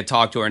ways I could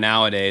talk to her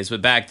nowadays.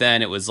 But back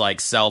then, it was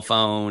like cell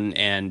phone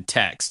and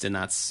text, and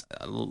that's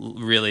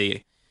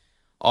really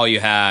all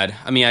you had.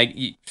 I mean,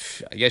 I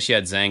guess she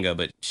had Zanga,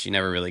 but she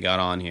never really got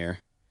on here.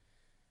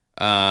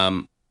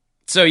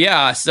 So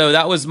yeah, so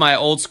that was my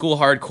old school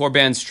hardcore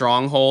band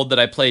Stronghold that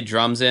I played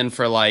drums in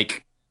for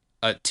like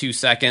 2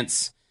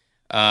 seconds,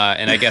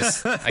 and I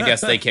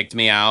guess they kicked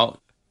me out.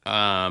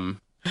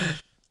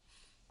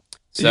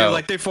 So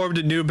like they formed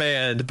a new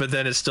band, but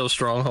then it's still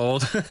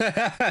Stronghold. Well,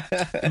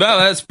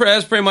 that's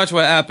pretty much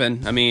what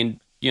happened. I mean,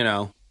 you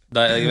know,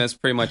 that's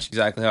pretty much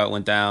exactly how it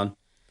went down.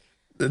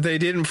 They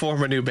didn't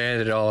form a new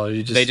band at all.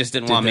 They just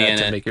didn't want me in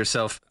to it. make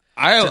yourself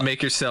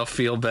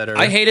feel better.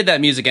 I hated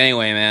that music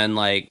anyway, man.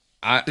 Like,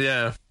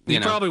 you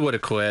probably would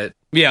have quit.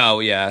 Yeah,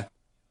 yeah.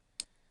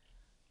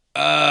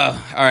 All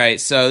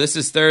right, so this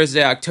is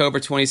Thursday, October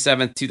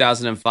 27th,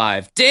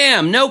 2005.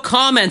 Damn, no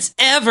comments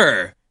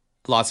ever!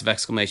 Lots of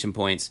exclamation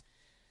points.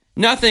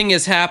 Nothing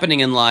is happening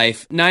in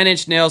life. Nine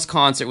Inch Nails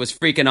concert was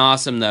freaking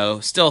awesome, though.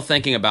 Still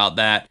thinking about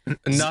that.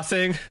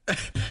 Nothing?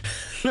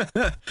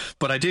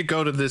 But I did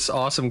go to this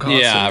awesome concert.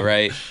 Yeah,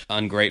 right.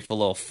 Ungrateful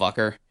little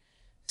fucker.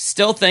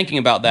 Still thinking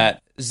about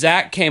that.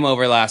 Zach came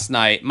over last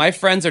night. My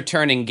friends are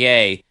turning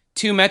gay.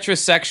 2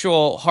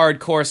 metrosexual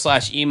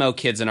hardcore / emo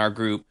kids in our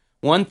group.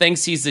 One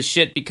thinks he's the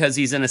shit because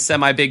he's in a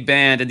semi-big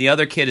band, and the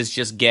other kid is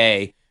just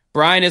gay.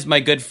 Brian is my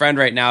good friend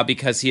right now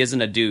because he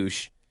isn't a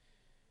douche.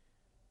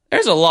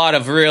 There's a lot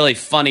of really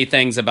funny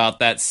things about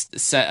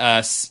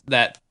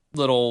that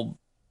little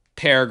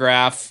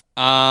paragraph.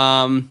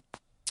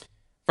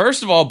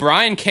 First of all,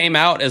 Brian came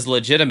out as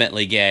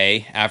legitimately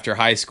gay after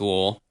high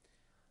school.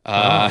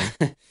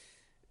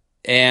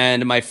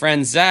 And my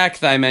friend Zach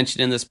that I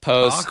mentioned in this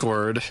post.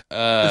 Awkward.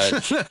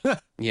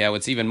 Yeah,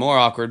 what's even more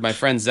awkward, my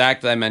friend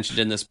Zach that I mentioned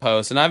in this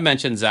post, and I've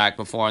mentioned Zach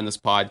before on this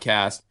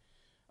podcast.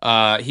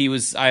 He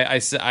was,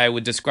 I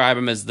would describe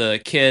him as the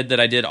kid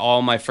that I did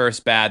all my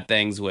first bad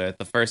things with.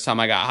 The first time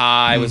I got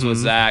high was with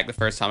Zach. The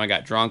first time I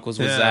got drunk was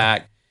with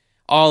Zach.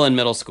 All in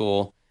middle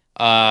school.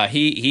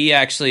 He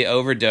actually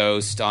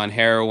overdosed on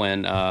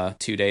heroin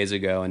 2 days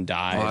ago and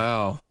died.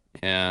 Wow.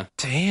 Yeah.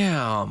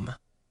 Damn.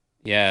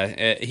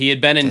 Yeah, he had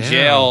been in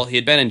jail. He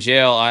had been in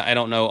jail. I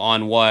don't know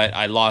on what.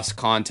 I lost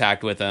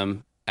contact with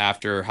him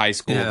after high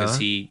school because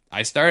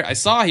I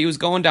saw he was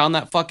going down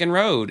that fucking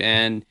road,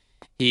 and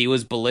he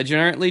was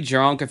belligerently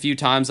drunk a few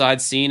times I'd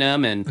seen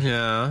him, and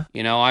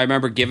you know, I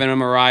remember giving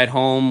him a ride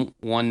home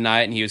one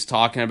night, and he was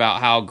talking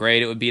about how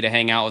great it would be to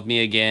hang out with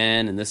me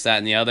again, and this, that,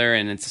 and the other,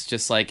 and it's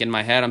just like in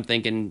my head, I'm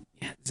thinking,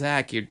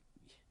 Zach,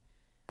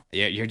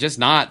 you're just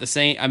not the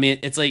same. I mean,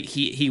 it's like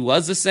he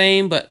was the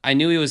same, but I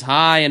knew he was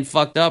high and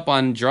fucked up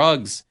on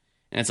drugs.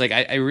 And it's like,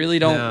 I really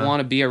don't want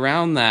to be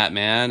around that,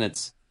 man.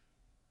 It's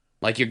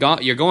like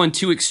you're going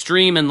too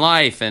extreme in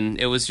life. And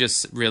it was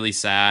just really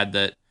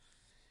sad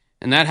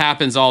and that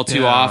happens all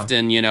too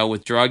often, you know,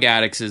 with drug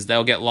addicts is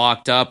they'll get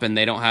locked up and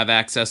they don't have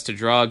access to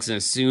drugs. And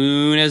as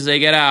soon as they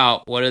get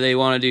out, what do they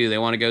want to do? They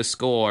want to go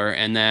score.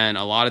 And then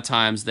a lot of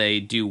times they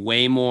do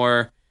way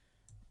more.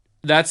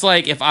 That's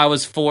like if I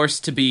was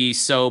forced to be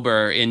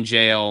sober in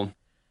jail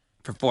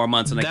for 4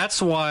 months. And that's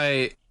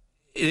why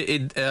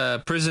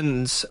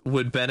prisons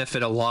would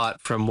benefit a lot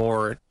from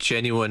more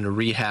genuine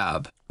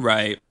rehab.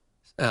 Right.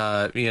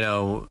 You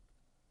know,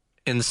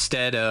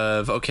 instead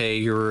of, okay,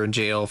 you're in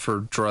jail for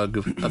drug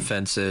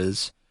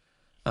offenses,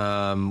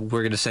 we're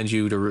going to send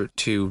you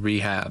to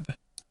rehab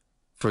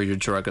for your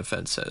drug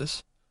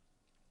offenses.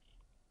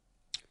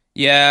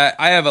 Yeah,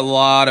 I have a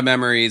lot of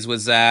memories with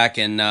Zach,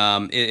 and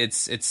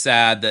it's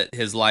sad that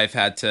his life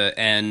had to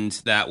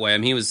end that way. I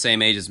mean, he was the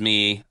same age as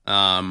me.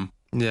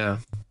 Yeah.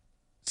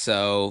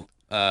 So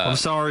I'm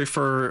sorry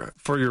for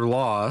your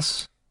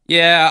loss.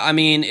 Yeah, I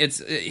mean,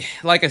 it's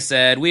like I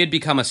said, we had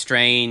become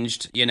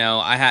estranged. You know,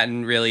 I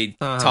hadn't really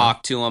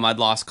talked to him. I'd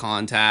lost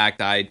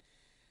contact. I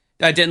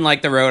didn't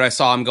like the road I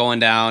saw him going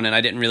down, and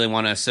I didn't really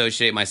want to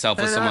associate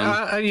myself with someone.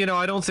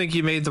 I don't think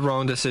you made the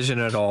wrong decision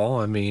at all.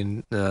 I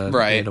mean,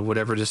 right. You know,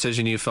 whatever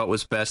decision you felt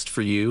was best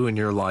for you in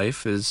your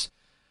life is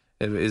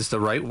the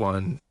right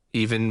one,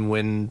 even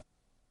when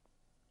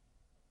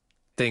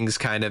things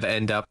kind of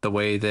end up the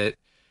way that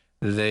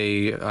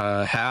they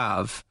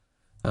have.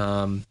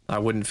 I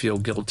wouldn't feel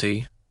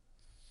guilty.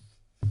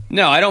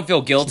 No, I don't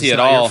feel guilty it's at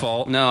not all. Your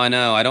fault. No, I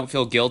know. I don't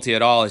feel guilty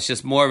at all. It's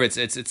just more of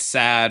it's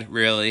sad,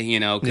 really, you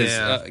know,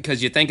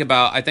 because you think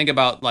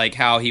about like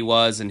how he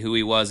was and who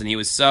he was, and he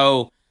was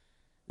so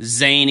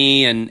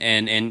zany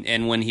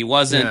and when he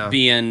wasn't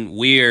being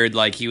weird,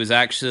 like he was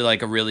actually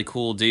like a really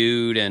cool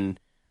dude, and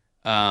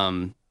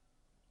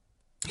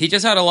he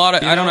just had a lot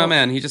of I don't know,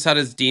 man. He just had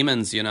his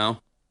demons, you know.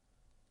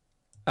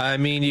 I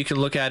mean, you can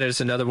look at it as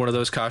another one of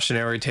those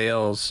cautionary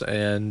tales,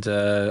 and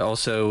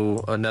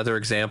also another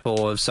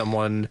example of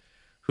someone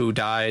who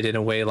died in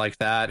a way like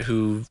that,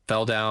 who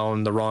fell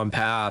down the wrong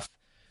path,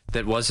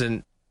 that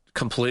wasn't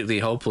completely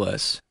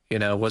hopeless. You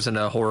know, wasn't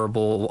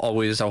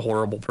always a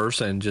horrible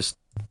person. Just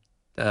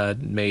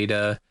made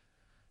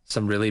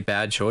some really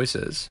bad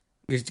choices.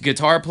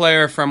 Guitar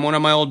player from one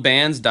of my old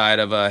bands died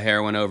of a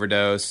heroin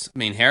overdose. I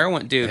mean,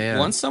 heroin, dude. Man.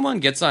 Once someone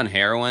gets on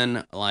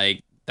heroin,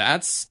 like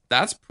that's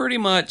pretty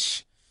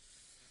much.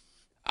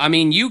 I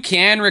mean, you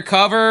can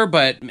recover,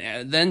 but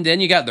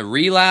then you got the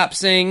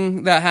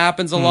relapsing that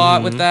happens a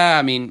lot with that.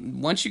 I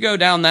mean, once you go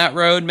down that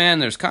road, man,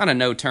 there's kind of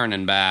no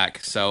turning back.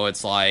 So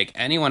it's like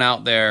anyone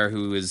out there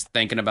who is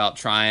thinking about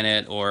trying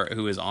it or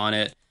who is on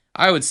it,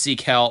 I would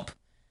seek help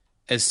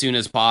as soon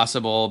as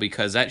possible,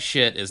 because that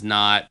shit is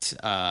not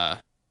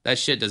that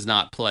shit does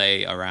not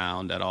play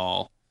around at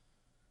all.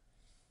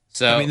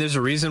 So I mean, there's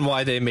a reason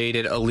why they made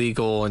it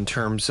illegal in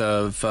terms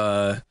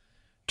of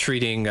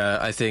treating,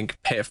 I think,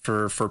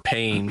 for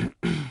pain,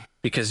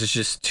 because it's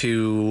just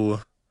too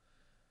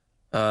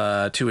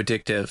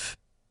addictive.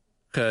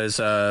 Because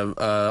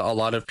a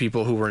lot of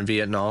people who were in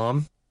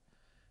Vietnam,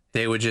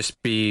 they would just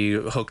be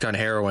hooked on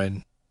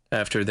heroin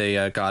after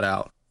they got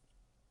out.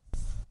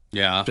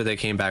 Yeah, after they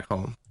came back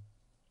home.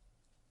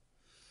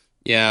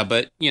 Yeah,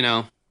 but you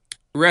know,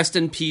 rest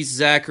in peace,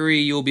 Zachary.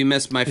 You will be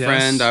missed, my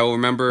friend. I will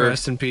remember.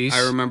 Rest in peace.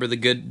 I remember the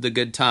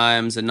good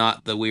times and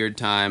not the weird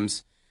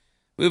times.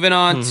 Moving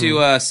on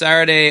to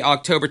Saturday,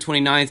 October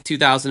 29th,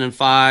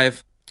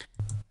 2005.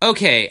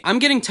 Okay, I'm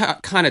getting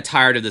kind of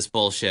tired of this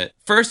bullshit.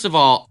 First of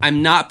all,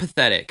 I'm not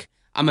pathetic.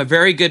 I'm a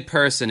very good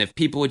person if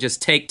people would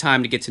just take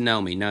time to get to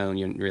know me. No,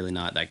 you're really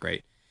not that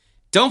great.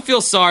 Don't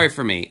feel sorry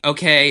for me,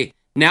 okay?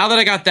 Now that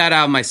I got that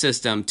out of my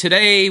system,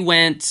 today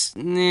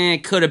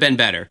could have been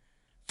better.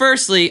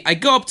 Firstly, I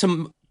go up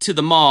to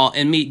the mall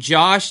and meet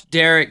Josh,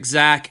 Derek,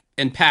 Zach,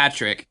 and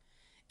Patrick,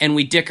 and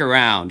we dick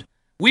around.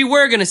 We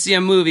were going to see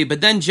a movie, but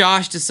then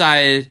Josh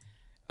decided...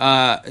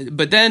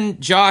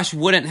 Josh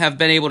wouldn't have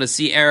been able to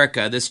see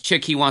Erica, this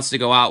chick he wants to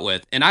go out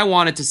with. And I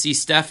wanted to see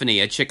Stephanie,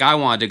 a chick I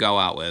wanted to go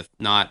out with,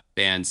 not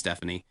band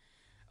Stephanie.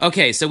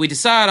 Okay, so we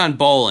decided on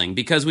bowling,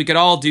 because we could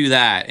all do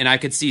that, and I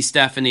could see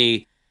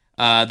Stephanie...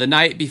 the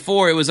night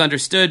before, it was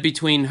understood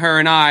between her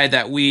and I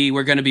that we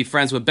were going to be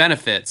friends with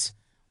benefits.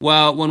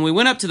 Well, when we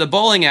went up to the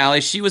bowling alley,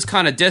 she was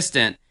kind of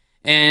distant,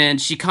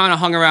 and she kind of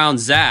hung around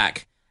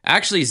Zach.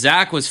 Actually,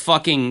 Zach was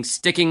fucking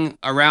sticking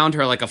around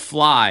her like a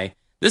fly.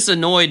 This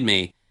annoyed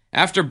me.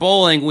 After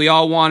bowling, we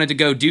all wanted to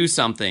go do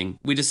something.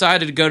 We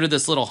decided to go to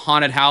this little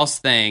haunted house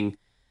thing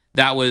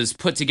that was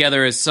put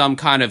together as some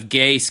kind of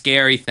gay,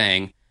 scary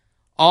thing.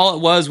 All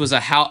it was a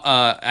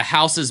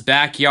house's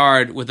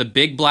backyard with a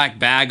big black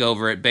bag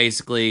over it,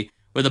 basically,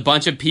 with a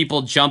bunch of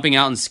people jumping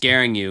out and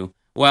scaring you.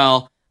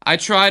 Well, I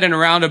tried in a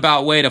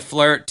roundabout way to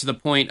flirt to the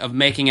point of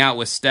making out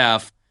with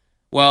Steph.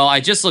 Well, I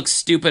just looked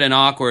stupid and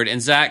awkward,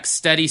 and Zach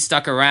steady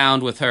stuck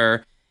around with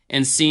her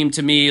and seemed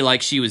to me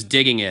like she was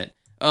digging it.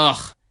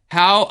 Ugh,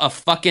 how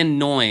fucking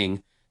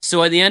annoying.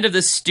 So at the end of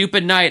this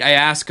stupid night, I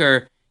ask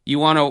her, "You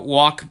want to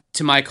walk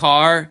to my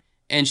car?"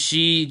 And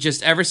she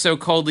just ever so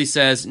coldly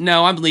says,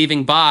 "No, I'm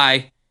leaving,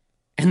 bye."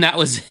 And that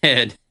was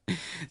it.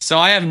 So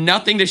I have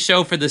nothing to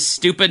show for this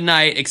stupid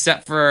night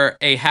except for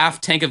a half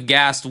tank of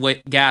gas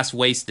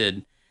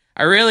wasted.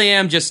 I really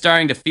am just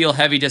starting to feel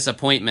heavy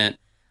disappointment.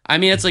 I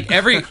mean, it's like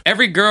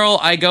every girl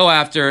I go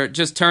after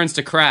just turns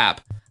to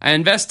crap. I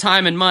invest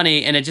time and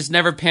money, and it just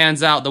never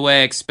pans out the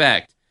way I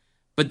expect.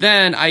 But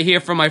then I hear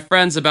from my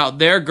friends about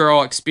their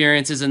girl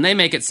experiences, and they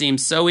make it seem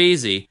so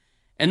easy.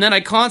 And then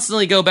I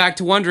constantly go back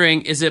to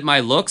wondering, is it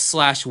my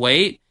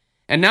looks/weight?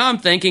 And now I'm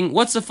thinking,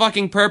 what's the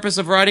fucking purpose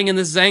of writing in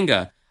this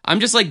Zanga? I'm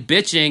just like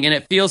bitching, and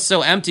it feels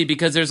so empty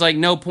because there's like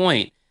no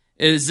point.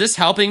 Is this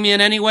helping me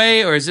in any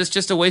way, or is this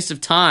just a waste of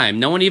time?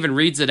 No one even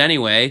reads it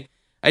anyway.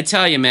 I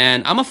tell you,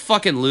 man, I'm a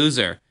fucking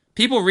loser.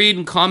 People read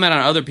and comment on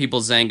other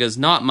people's Zangas,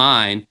 not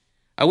mine.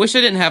 I wish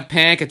I didn't have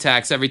panic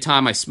attacks every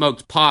time I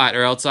smoked pot,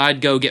 or else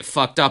I'd go get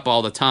fucked up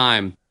all the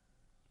time.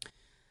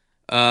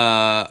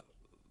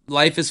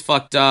 Life is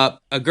fucked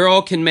up. A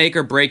girl can make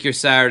or break your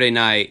Saturday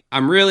night.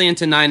 I'm really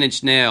into Nine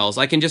Inch Nails.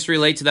 I can just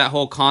relate to that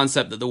whole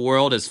concept that the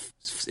world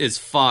is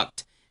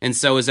fucked, and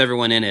so is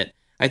everyone in it.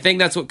 I think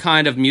that's what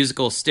kind of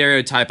musical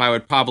stereotype I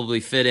would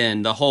probably fit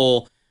in. The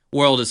whole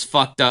world is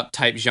fucked up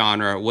type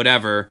genre,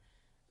 whatever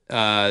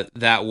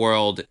that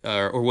world,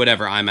 or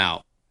whatever, I'm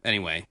out.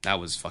 Anyway, that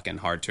was fucking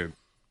hard to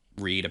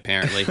read,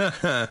 apparently.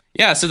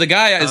 Yeah, so the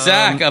guy,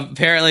 Zach,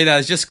 apparently that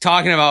was just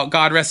talking about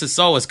God rest his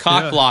soul, was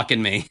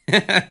cock-blocking me.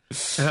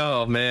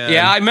 Oh, man.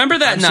 Yeah, I remember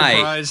that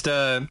night. I'm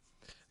surprised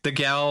the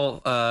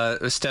gal,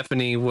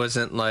 Stephanie,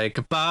 wasn't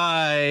like,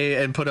 bye,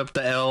 and put up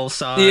the L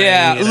sign.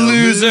 Yeah,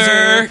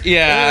 loser.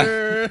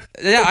 Yeah.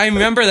 Yeah, I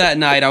remember that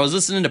night. I was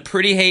listening to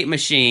Pretty Hate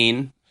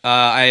Machine.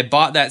 I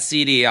bought that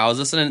CD. I was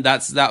listening.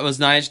 That was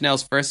Nine Inch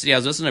Nails' first CD. I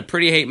was listening to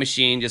Pretty Hate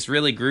Machine, just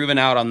really grooving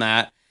out on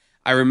that.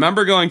 I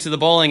remember going to the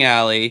bowling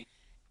alley,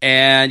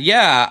 and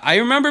yeah, I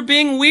remember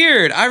being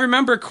weird. I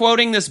remember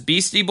quoting this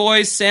Beastie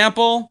Boys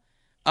sample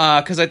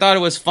because I thought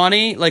it was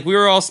funny. Like, we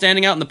were all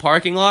standing out in the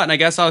parking lot, and I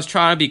guess I was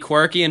trying to be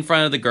quirky in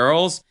front of the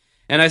girls,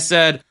 and I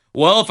said,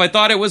 well, if I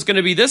thought it was going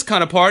to be this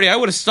kind of party, I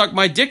would have stuck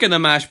my dick in the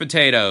mashed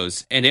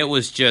potatoes. And it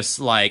was just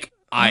like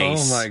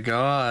ice. Oh my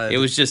God. It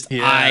was just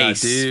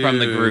ice from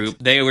the group.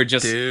 They were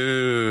just,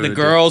 Dude. the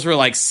girls were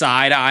like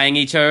side-eyeing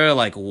each other,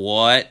 like,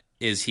 what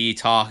is he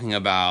talking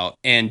about?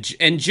 And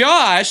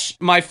Josh,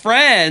 my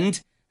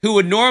friend, who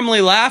would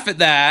normally laugh at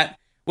that,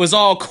 was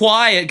all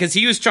quiet because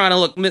he was trying to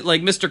look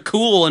like Mr.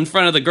 Cool in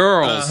front of the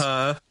girls.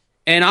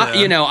 And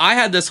I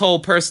had this whole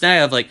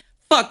personality of like,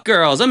 fuck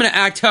girls, I'm going to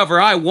act however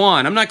I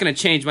want. I'm not going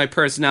to change my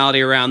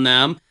personality around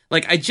them.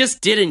 Like, I just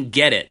didn't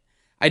get it.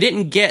 I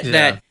didn't get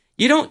that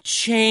you don't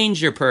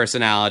change your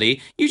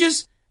personality. You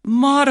just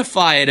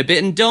modify it a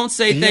bit and don't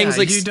say things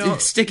like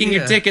sticking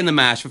your dick in the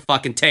mashed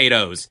fucking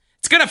potatoes.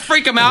 It's going to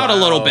freak them out a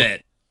little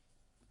bit.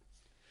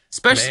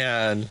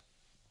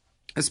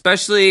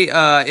 Especially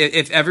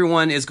if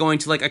everyone is going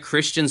to like a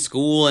Christian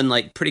school and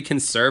like pretty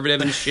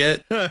conservative and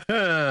shit.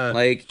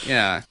 Like,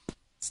 yeah,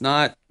 it's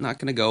not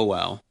going to go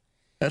well.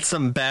 That's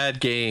some bad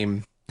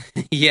game.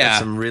 Yeah. That's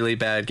some really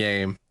bad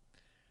game.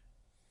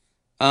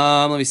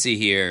 Let me see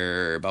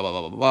here. Blah, blah,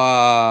 blah, blah,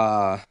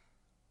 blah.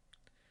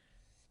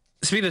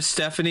 Speaking of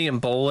Stephanie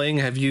and bowling,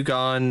 have you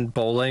gone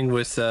bowling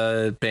with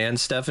band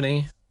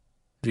Stephanie?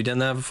 Have you done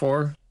that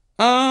before?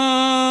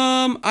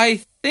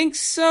 I think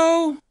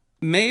so.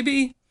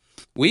 Maybe.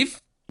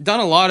 We've done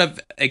a lot of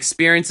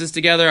experiences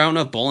together. I don't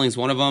know if bowling's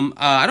one of them.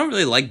 I don't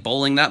really like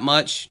bowling that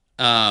much.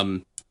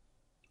 I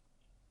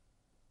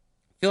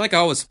feel like I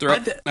always throw.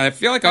 I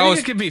think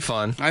it could be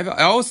fun. I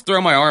always throw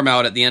my arm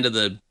out at the end of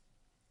the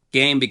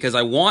game because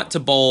I want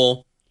to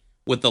bowl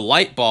with the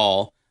light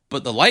ball,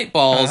 but the light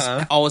balls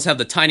always have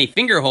the tiny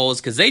finger holes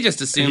because they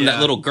just assume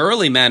that little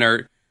girly men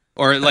are,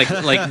 or like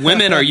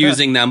women are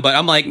using them. But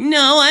I'm like,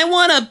 no, I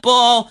want a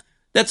ball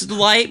that's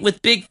light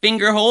with big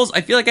finger holes.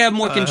 I feel like I have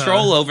more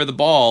control over the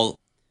ball.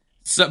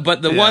 So,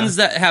 but the ones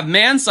that have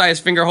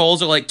man-sized finger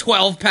holes are like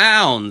 12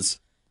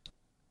 pounds,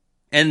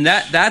 and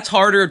that's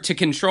harder to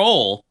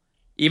control.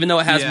 Even though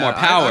it has more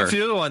power. I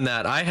feel on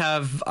that. I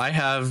have,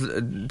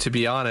 to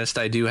be honest,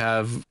 I do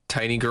have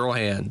tiny girl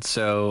hands,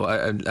 so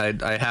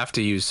I have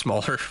to use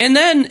smaller. And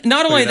then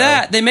not only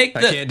that, they make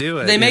I can't do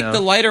it, they make the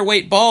lighter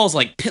weight balls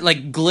like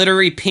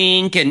glittery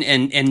pink and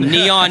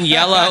neon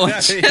yellow.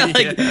 And shit.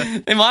 Like,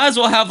 they might as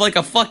well have like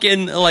a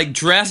fucking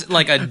dress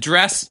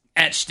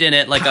etched in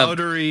it, like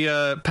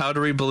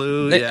powdery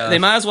blue. They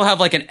might as well have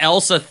like an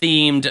Elsa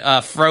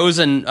themed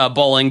Frozen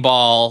bowling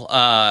ball.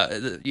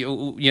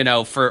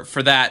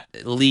 For that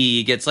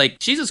league. It's like,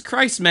 Jesus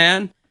Christ,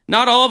 man!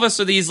 Not all of us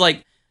are these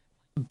like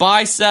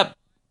bicep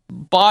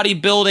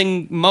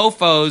bodybuilding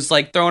mofos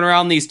like throwing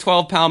around these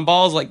 12-pound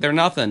balls like they're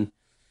nothing.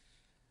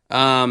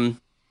 Yeah,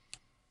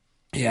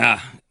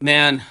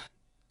 man.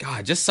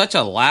 God, just such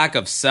a lack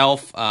of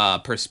self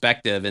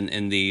perspective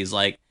in these,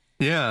 like.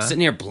 Yeah. Sitting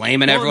here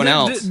blaming everyone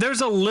else.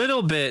 There's a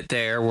little bit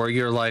there where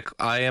you're like,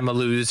 I am a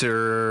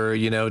loser,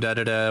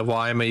 da-da-da.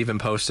 Why am I even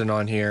posting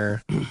on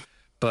here?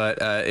 But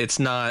it's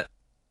not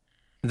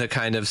the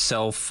kind of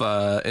self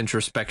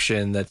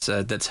introspection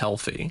that's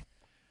healthy.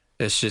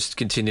 It's just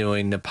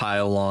continuing to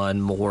pile on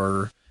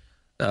more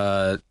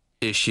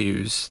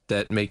issues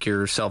that make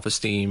your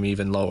self-esteem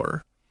even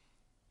lower.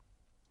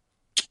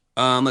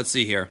 Let's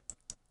see here.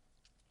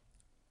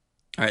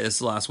 All right, this is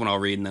the last one I'll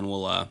read, and then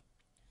we'll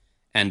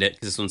end it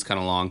because this one's kind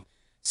of long.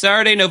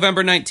 Saturday,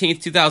 November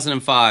 19th,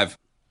 2005.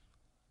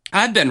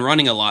 I've been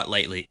running a lot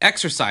lately,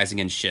 exercising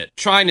and shit,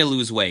 trying to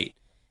lose weight.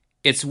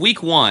 It's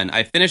week 1.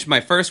 I finished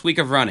my first week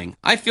of running.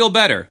 I feel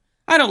better.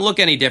 I don't look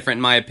any different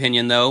in my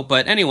opinion, though,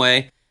 but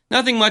anyway,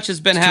 nothing much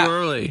has been happening. Too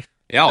early.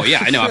 Oh,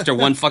 yeah, I know, after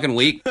one fucking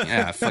week.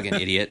 Yeah, fucking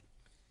idiot.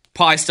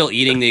 Probably still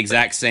eating the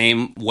exact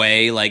same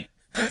way, like,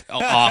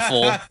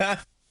 awful.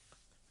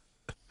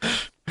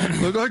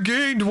 Look, I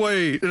gained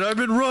weight, and I've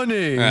been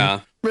running. Yeah.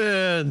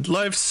 Man,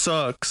 life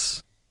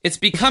sucks. It's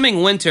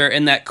becoming winter,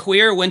 and that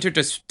queer winter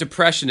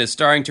depression is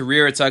starting to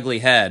rear its ugly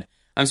head.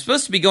 I'm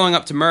supposed to be going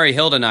up to Murray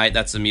Hill tonight,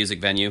 that's the music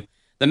venue.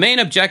 The main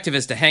objective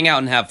is to hang out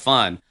and have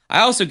fun.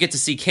 I also get to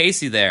see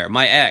Casey there,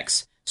 my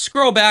ex.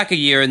 Scroll back a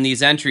year in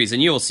these entries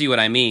and you will see what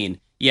I mean.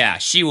 Yeah,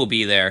 she will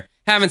be there.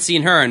 Haven't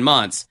seen her in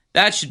months.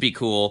 That should be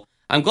cool.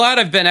 I'm glad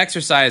I've been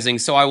exercising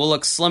so I will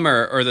look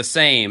slimmer or the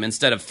same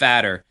instead of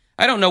fatter.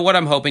 I don't know what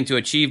I'm hoping to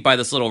achieve by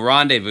this little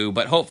rendezvous,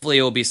 but hopefully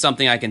it will be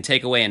something I can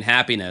take away in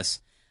happiness.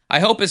 I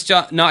hope it's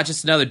not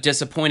just another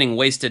disappointing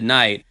wasted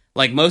night,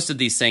 like most of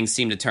these things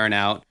seem to turn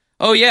out.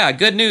 Oh yeah,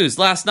 good news.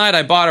 Last night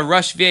I bought a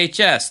Rush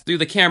VHS through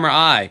the camera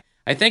eye.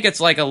 I think it's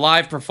like a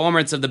live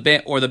performance of the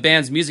band or the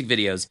band's music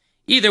videos.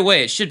 Either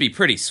way, it should be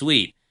pretty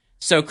sweet.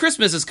 So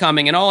Christmas is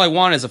coming and all I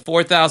want is a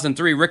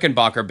 4003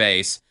 Rickenbacker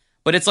bass.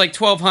 But it's like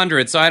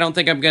 $1,200, so I don't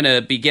think I'm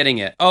gonna be getting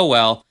it. Oh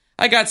well.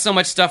 I got so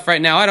much stuff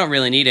right now, I don't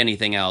really need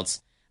anything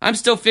else. I'm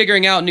still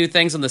figuring out new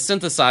things on the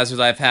synthesizers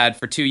I've had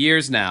for 2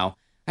 years now.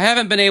 I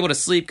haven't been able to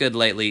sleep good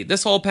lately.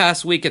 This whole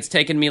past week it's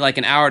taken me like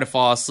an hour to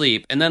fall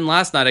asleep, and then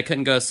last night I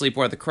couldn't go to sleep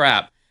worth a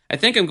crap. I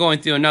think I'm going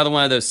through another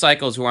one of those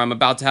cycles where I'm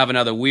about to have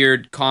another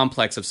weird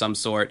complex of some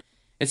sort.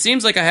 It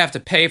seems like I have to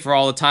pay for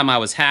all the time I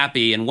was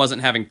happy and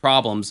wasn't having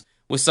problems,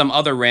 with some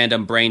other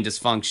random brain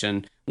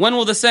dysfunction. When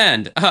will this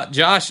end?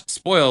 Josh,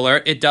 spoiler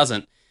alert, it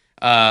doesn't.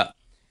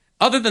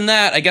 Other than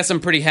that, I guess I'm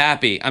pretty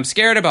happy. I'm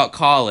scared about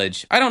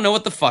college. I don't know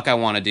what the fuck I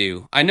want to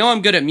do. I know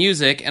I'm good at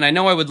music, and I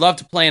know I would love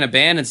to play in a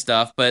band and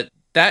stuff, but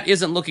that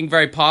isn't looking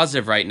very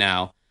positive right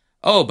now.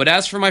 Oh, but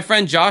as for my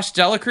friend Josh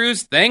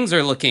Delacruz, things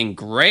are looking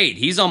great.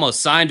 He's almost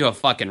signed to a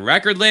fucking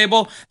record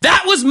label.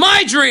 That was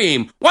my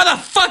dream! Why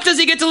the fuck does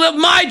he get to live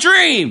my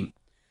dream?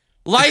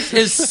 Life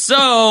is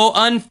so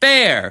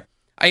unfair.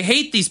 I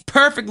hate these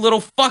perfect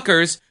little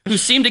fuckers who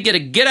seem to get a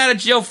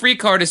get-out-of-jail-free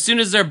card as soon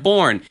as they're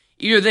born.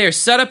 Either they are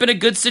set up in a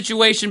good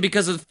situation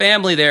because of the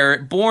family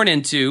they're born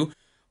into,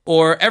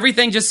 or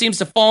everything just seems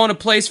to fall into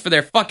place for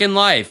their fucking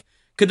life.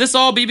 Could this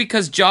all be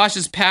because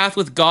Josh's path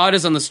with God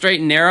is on the straight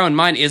and narrow and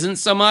mine isn't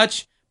so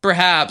much?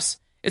 Perhaps.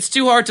 It's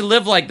too hard to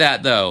live like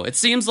that, though. It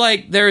seems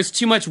like there is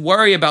too much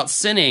worry about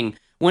sinning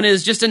when it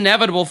is just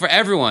inevitable for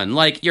everyone.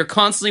 Like, you're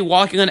constantly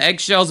walking on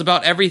eggshells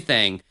about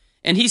everything.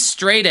 And he's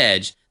straight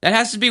edge. That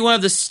has to be one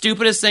of the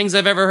stupidest things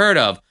I've ever heard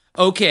of.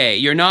 Okay,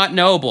 you're not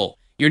noble.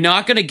 You're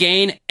not going to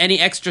gain any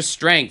extra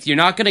strength. You're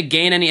not going to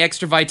gain any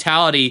extra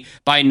vitality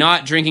by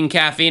not drinking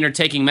caffeine or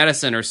taking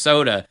medicine or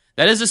soda.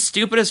 That is the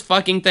stupidest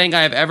fucking thing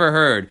I have ever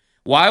heard.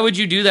 Why would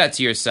you do that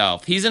to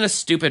yourself? He's in a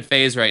stupid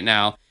phase right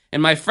now.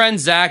 And my friend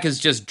Zach is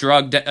just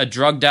a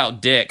drugged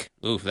out dick.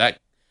 Oof,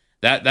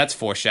 that's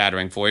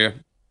foreshadowing for you.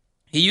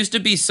 He used to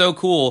be so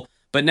cool,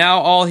 but now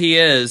all he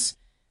is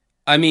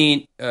a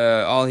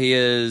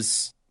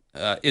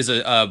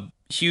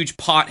huge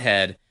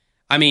pothead.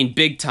 I mean,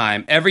 big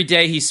time. Every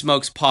day he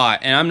smokes pot,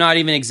 and I'm not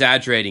even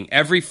exaggerating.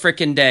 Every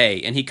frickin'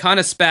 day. And he kind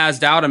of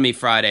spazzed out on me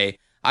Friday.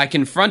 I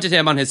confronted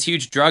him on his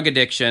huge drug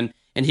addiction,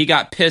 and he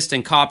got pissed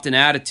and copped an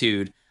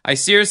attitude. I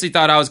seriously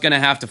thought I was going to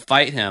have to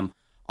fight him.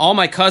 All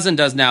my cousin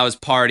does now is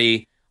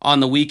party on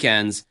the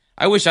weekends.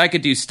 I wish I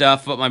could do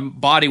stuff, but my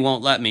body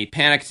won't let me.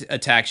 Panic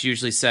attacks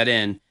usually set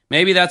in.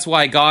 Maybe that's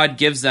why God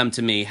gives them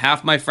to me.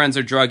 Half my friends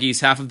are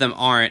druggies, half of them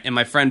aren't, and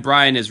my friend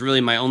Brian is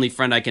really my only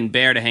friend I can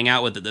bear to hang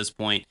out with at this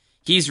point.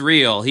 He's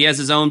real. He has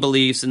his own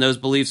beliefs, and those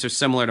beliefs are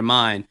similar to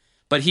mine.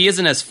 But he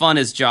isn't as fun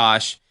as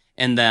Josh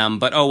and them,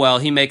 but oh well,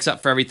 he makes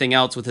up for everything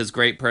else with his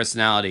great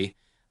personality.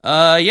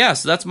 So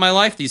that's my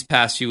life these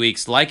past few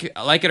weeks. Like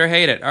it or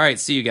hate it. All right,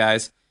 see you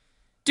guys.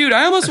 Dude,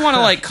 I almost want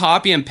to, like,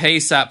 copy and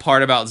paste that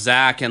part about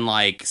Zach and,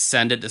 like,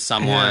 send it to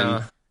someone.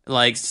 Yeah.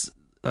 Like,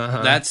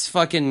 That's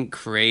fucking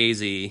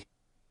crazy.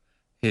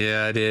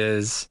 Yeah, it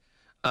is.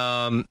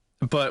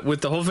 But with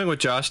the whole thing with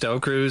Josh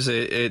Delacruz,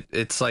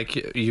 it's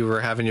like you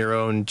were having your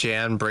own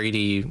Jan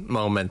Brady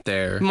moment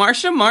there.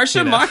 Marsha.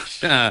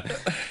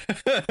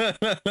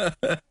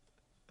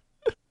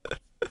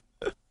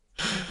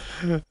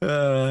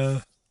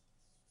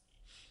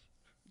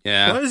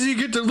 Yeah. Why does he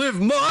get to live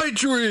my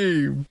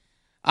dream?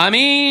 I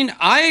mean,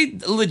 I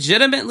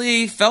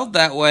legitimately felt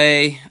that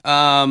way.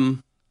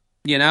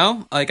 You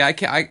know, like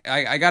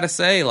I gotta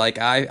say, like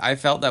I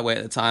felt that way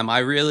at the time. I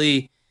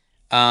really,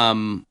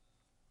 it's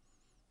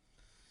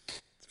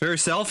very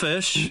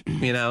selfish,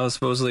 you know,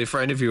 supposedly a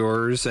friend of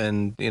yours,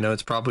 and, you know,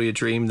 it's probably a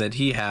dream that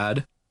he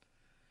had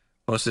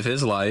most of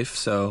his life,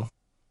 so,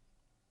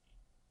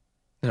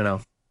 you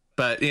know.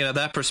 But, you know,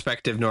 that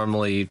perspective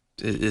normally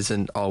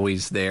isn't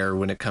always there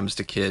when it comes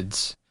to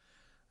kids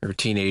or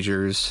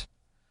teenagers.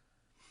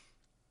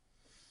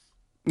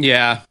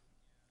 Yeah.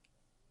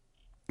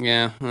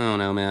 Yeah, I don't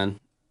know, man.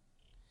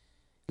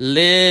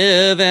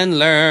 Live and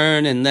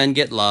learn and then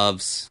get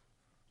loves.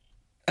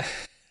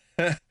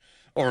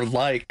 Or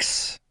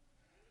likes.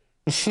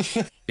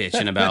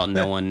 Bitching about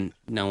no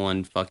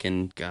one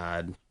fucking,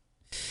 God.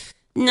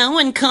 No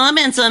one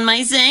comments on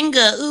my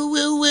Zanga. Ooh,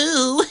 ooh,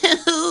 ooh,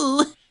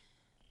 ooh.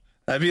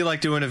 That'd be like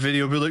doing a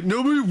video, be like,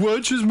 nobody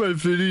watches my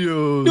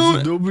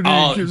videos.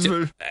 Nobody gives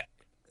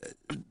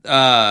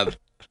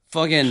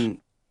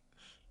fucking...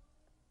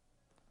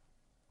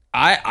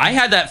 I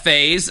had that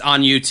phase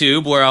on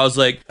YouTube where I was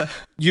like,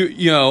 you're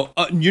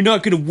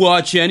not gonna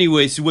watch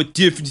anyway, so what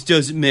difference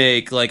does it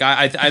make? Like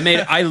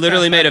I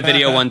literally made a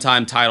video one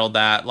time titled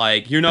that,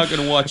 like, you're not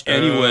gonna watch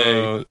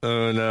anyway.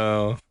 Oh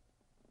no.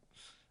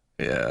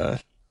 Yeah.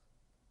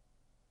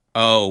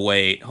 Oh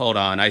wait, hold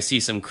on. I see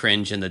some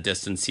cringe in the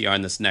distance here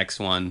on this next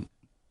one.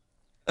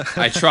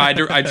 I tried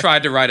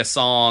to write a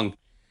song.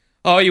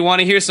 Oh, you want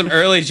to hear some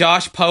early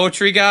Josh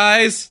poetry,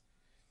 guys?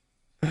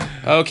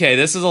 Okay,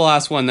 this is the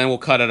last one, then we'll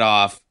cut it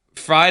off.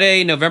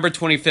 Friday, November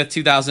 25th,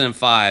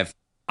 2005.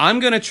 I'm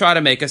going to try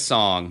to make a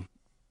song.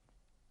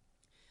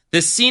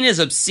 This scene is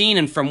obscene,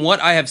 and from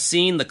what I have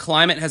seen, the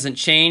climate hasn't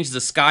changed,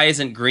 the sky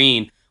isn't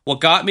green.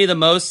 What got me the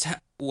most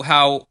was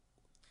how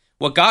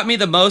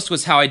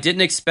I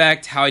didn't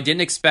expect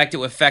it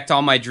would affect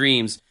all my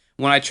dreams.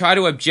 When I try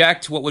to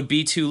object, what would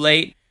be too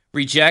late?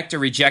 Reject or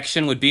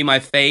rejection would be my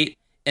fate.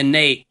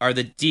 Innate are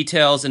the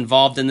details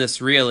involved in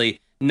this, really.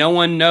 No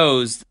one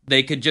knows.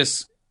 They could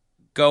just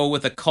go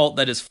with a cult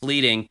that is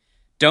fleeting.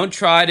 Don't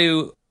try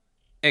to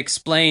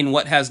explain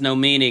what has no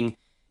meaning.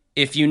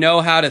 If you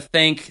know how to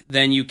think,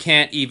 then you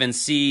can't even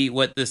see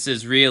what this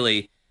is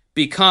really.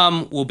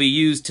 Become will be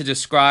used to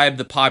describe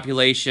the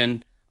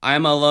population I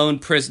am a lone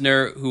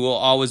prisoner who will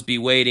always be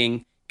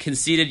waiting.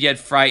 Conceited yet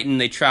frightened,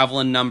 they travel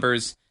in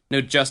numbers.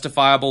 No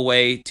justifiable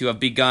way to have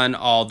begun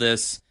all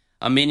this.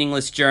 A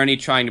meaningless journey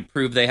trying to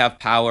prove they have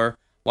power.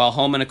 While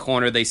home in a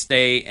corner they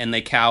stay and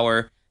they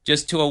cower.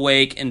 Just to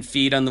awake and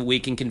feed on the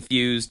weak and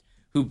confused.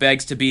 Who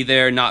begs to be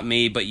there, not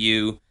me, but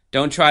you.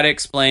 Don't try to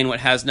explain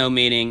what has no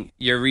meaning.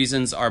 Your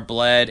reasons are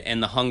bled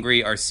and the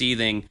hungry are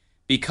seething.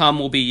 Become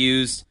will be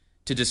used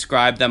to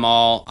describe them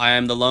all. I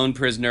am the lone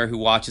prisoner who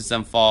watches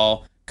them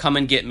fall. Come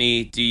and get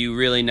me. Do you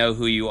really know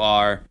who you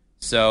are?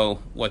 So,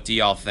 what do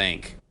y'all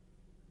think?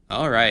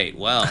 All right,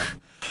 well.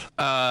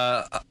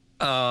 Huh?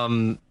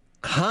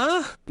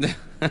 I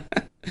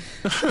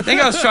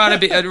think I was trying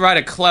to write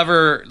a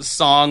clever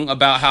song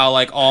about how,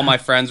 like, all my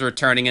friends were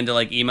turning into,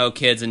 like, emo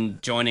kids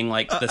and joining,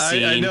 like, the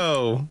scene. I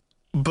know,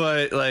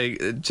 but,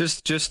 like,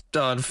 just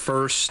on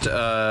first,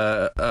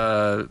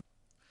 on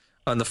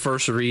the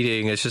first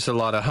reading, it's just a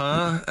lot of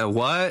huh and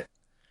what.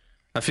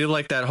 I feel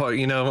like that whole,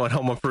 you know, on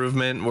Home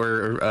Improvement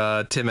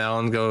where Tim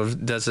Allen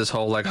does this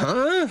whole like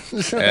huh.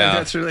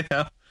 Yeah.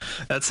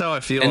 That's how I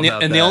feel. And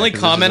about the that, only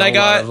comment I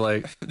got,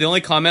 like, the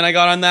only comment I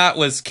got on that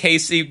was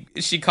Casey.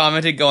 She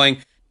commented going,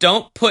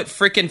 "Don't put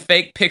freaking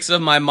fake pics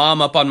of my mom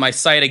up on my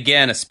site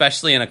again,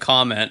 especially in a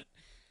comment."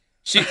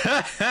 She's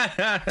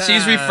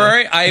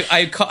referring.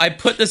 I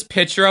put this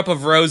picture up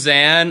of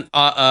Roseanne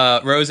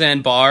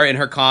Barr in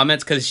her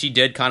comments because she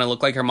did kind of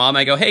look like her mom.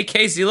 I go, "Hey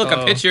Casey, look,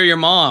 a picture of your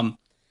mom."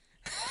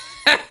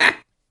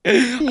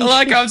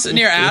 Like I'm sitting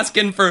here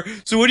asking for.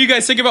 So what do you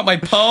guys think about my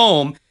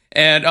poem?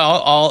 And the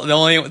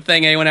only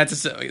thing anyone had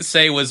to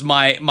say was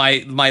my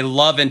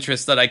love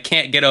interest that I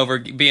can't get over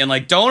being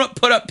like, "Don't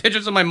put up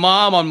pictures of my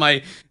mom on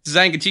my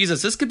Zanga."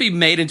 Jesus, this could be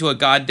made into a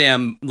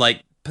goddamn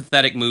like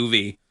pathetic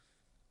movie.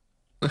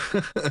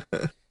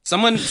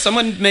 Someone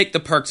make the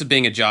perks of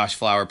being a Josh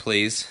Flower,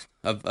 please,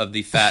 of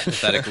the fat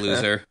pathetic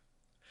loser.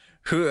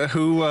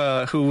 Who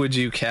would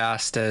you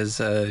cast as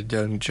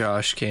young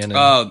Josh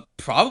Cannon?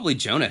 Probably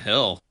Jonah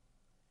Hill.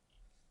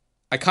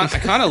 I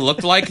kind of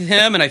looked like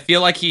him, and I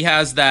feel like he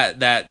has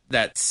that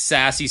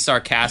sassy,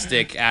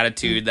 sarcastic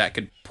attitude that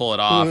could pull it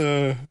off.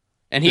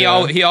 And he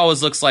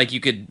always looks like you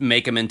could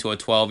make him into a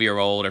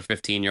 12-year-old or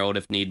 15-year-old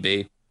if need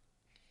be.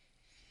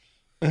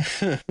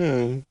 I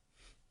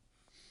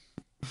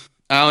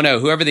don't know.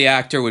 Whoever the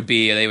actor would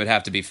be, they would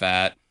have to be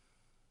fat.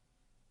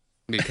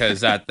 Because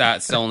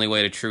that's the only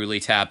way to truly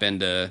tap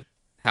into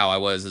how I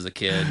was as a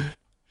kid.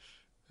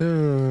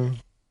 All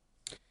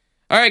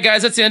right,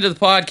 guys, that's the end of the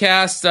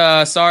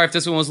podcast. Sorry if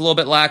this one was a little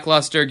bit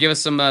lackluster. Give us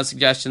some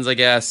suggestions, I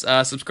guess.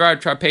 Subscribe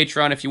to our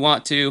Patreon if you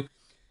want to.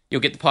 You'll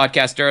get the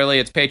podcast early.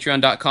 It's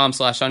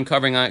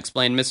patreon.com/uncovering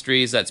unexplained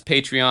mysteries. That's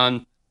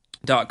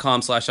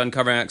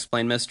patreon.com/uncovering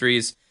unexplained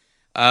mysteries.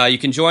 You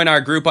can join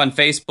our group on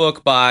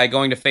Facebook by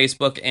going to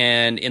Facebook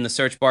and in the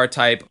search bar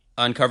type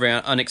Uncovering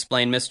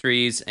Unexplained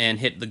Mysteries and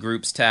hit the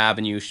groups tab,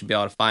 and you should be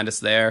able to find us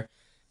there.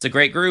 It's a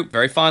great group,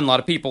 very fun, a lot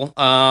of people.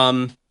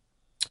 And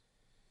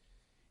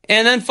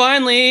then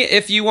finally,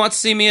 if you want to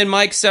see me and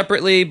Mike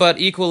separately but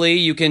equally,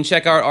 you can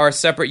check out our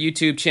separate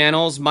YouTube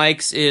channels.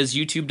 Mike's is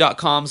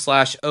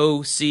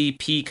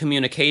youtube.com/OCP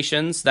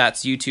Communications.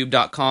 That's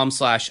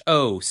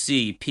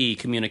youtube.com/OCP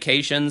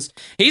Communications.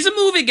 He's a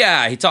movie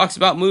guy. He talks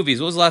about movies.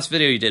 What was the last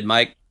video you did,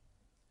 Mike?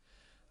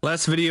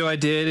 Last video I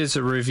did is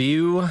a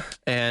review,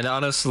 and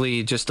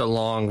honestly, just a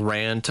long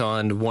rant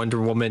on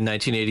Wonder Woman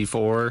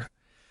 1984.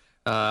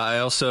 I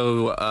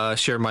also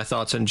shared my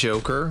thoughts on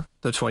Joker,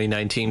 the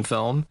 2019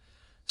 film.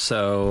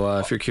 So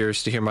if you're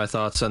curious to hear my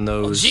thoughts on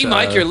those... Gee,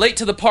 Mike, you're late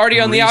to the party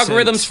on the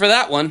algorithms for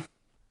that one.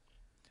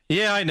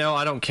 Yeah, I know.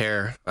 I don't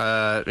care.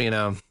 You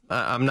know,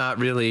 I'm not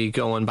really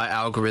going by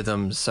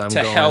algorithms. I'm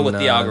to going, hell with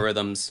the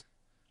algorithms.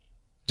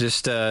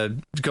 Just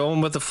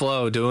going with the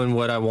flow, doing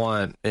what I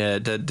want.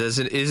 It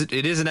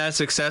isn't as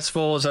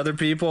successful as other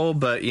people,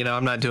 but you know,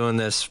 I'm not doing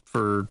this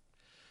for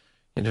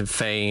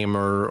fame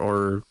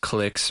or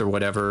clicks or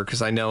whatever.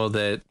 Because I know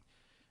that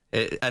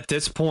at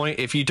this point,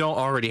 if you don't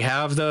already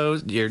have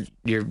those, you're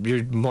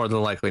more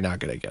than likely not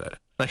gonna get it.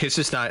 Like it's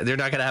just not. They're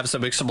not gonna have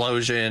some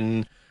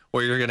explosion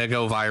where you're gonna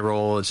go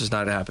viral. It's just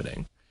not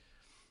happening.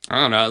 I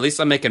don't know. At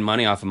least I'm making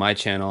money off of my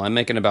channel. I'm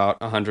making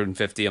about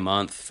 $150 a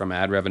month from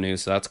ad revenue,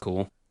 so that's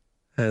cool.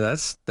 Hey,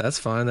 that's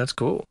fine. That's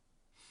cool.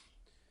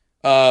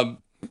 I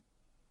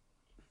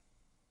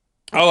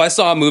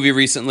saw a movie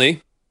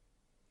recently.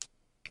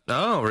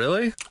 Oh,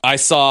 really? I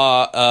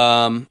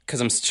saw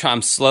because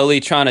I'm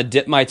slowly trying to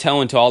dip my toe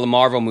into all the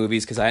Marvel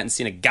movies because I hadn't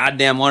seen a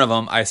goddamn one of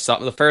them. I saw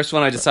the first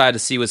one I decided to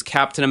see was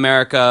Captain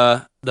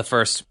America, the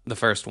first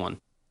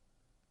one.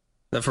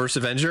 The first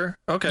Avenger?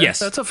 Okay. Yes.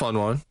 That's a fun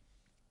one.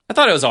 I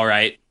thought it was all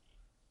right.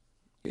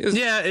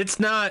 Yeah, it's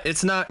not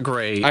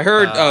great. I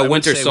heard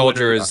Winter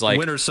Soldier is like...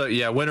 Winter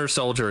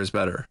Soldier is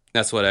better.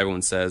 That's what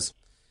everyone says.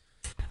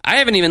 I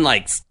haven't even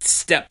like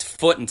stepped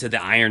foot into the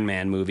Iron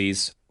Man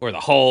movies or the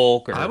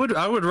Hulk. Or... I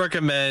would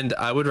recommend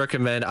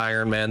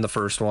Iron Man, the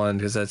first one,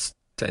 because that's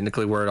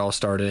technically where it all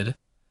started.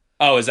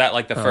 Oh, is that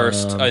like the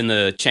first in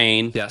the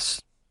chain?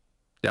 Yes.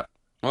 Yep.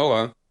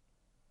 Oh,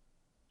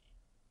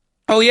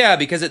 Oh yeah,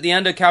 because at the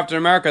end of Captain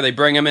America, they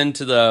bring him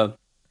into the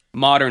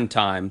modern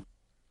time.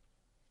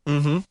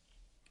 Mm-hmm.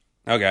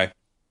 Okay.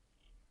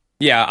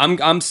 Yeah,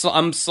 I'm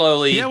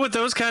slowly. Yeah, with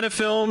those kind of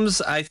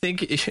films, I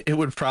think it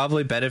would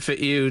probably benefit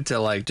you to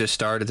like just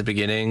start at the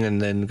beginning and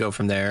then go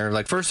from there.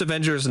 Like First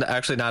Avengers is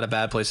actually not a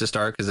bad place to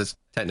start because it's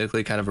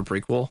technically kind of a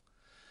prequel.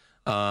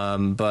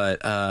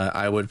 But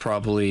I would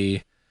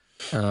probably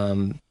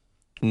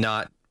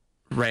not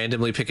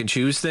randomly pick and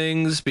choose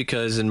things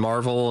because in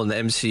Marvel and the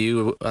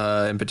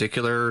MCU in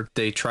particular,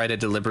 they try to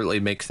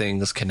deliberately make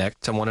things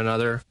connect to one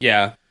another.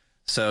 Yeah.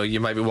 So you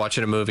might be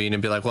watching a movie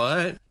and be like,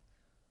 "What?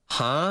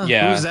 Huh?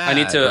 Yeah, Who's that?" I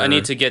need to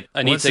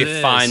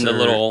find the Or-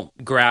 little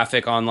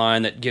graphic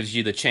online that gives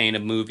you the chain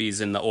of movies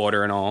in the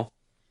order and all.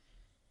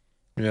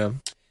 Yeah.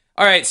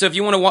 All right, so if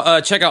you want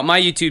to check out my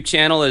YouTube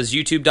channel, is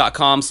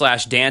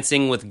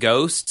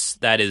youtube.com/dancingwithghosts.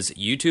 That is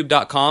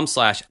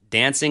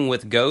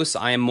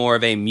youtube.com/dancingwithghosts. I am more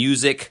of a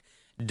music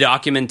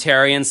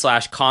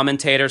documentarian /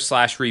 commentator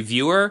 /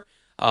 reviewer.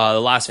 The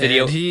last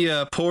video, And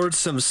he poured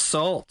some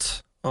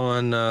salt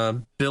on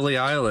Billie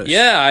Eilish.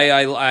 yeah,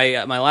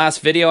 I my last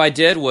video I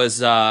did was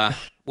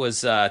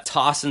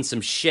tossing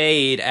some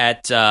shade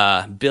at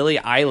Billie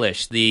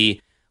Eilish, the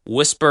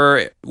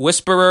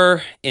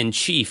whisperer in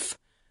chief,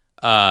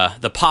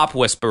 the pop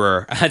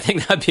whisperer. I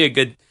think that'd be a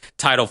good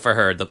title for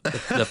her, the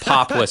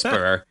pop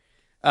whisperer.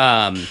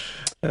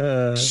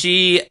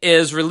 She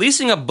is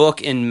releasing a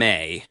book in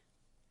May,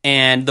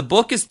 and the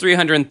book is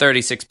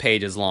 336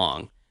 pages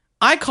long.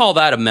 I call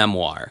that a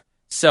memoir.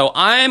 So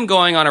I'm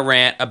going on a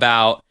rant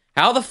about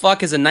how the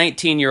fuck is a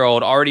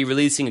 19-year-old already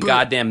releasing a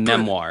goddamn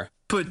memoir?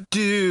 But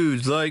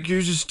dude, like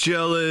you're just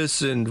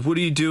jealous, and what are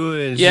you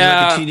doing? She's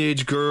Yeah. like a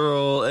teenage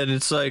girl, and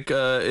it's like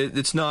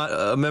it's not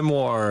a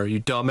memoir,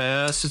 you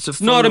dumbass. It's a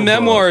Not a photo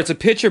memoir, book. it's a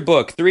picture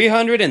book.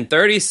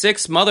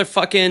 336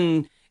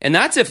 motherfucking... And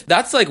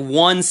that's like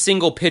one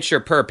single picture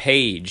per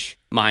page,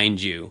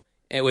 mind you.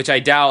 Which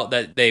I doubt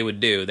that they would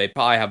do. They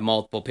probably have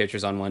multiple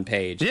pictures on one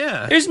page.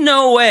 Yeah. There's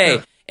no way.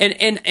 Yeah.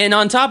 And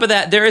on top of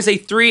that, there is a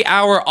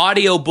 3-hour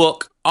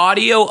audiobook,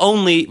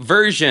 audio-only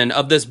version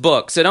of this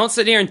book. So don't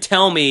sit here and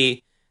tell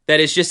me that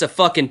it's just a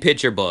fucking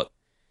picture book.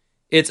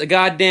 It's a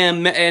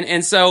goddamn...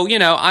 And so, you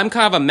know, I'm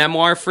kind of a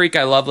memoir freak.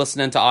 I love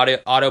listening to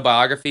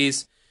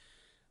autobiographies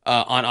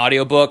on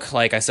audiobook.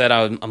 Like I said,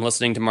 I'm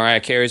listening to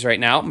Mariah Carey's right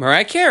now.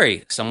 Mariah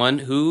Carey, someone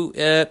who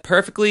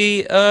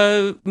perfectly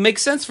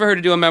makes sense for her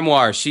to do a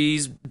memoir.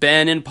 She's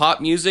been in pop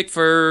music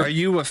for... Are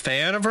you a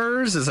fan of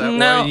hers? Is that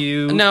No, why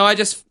you? no. I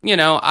just, you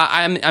know,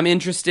 I'm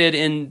interested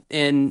in.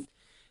 I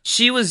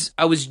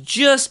was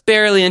just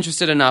barely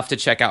interested enough to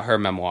check out her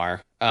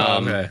memoir.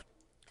 Okay.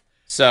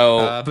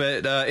 So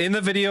But in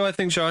the video, I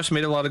think Josh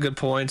made a lot of good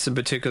points, in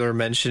particular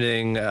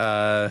mentioning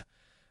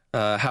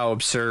how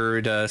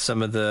absurd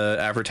some of the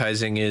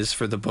advertising is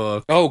for the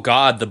book. oh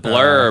god, the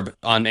blurb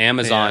on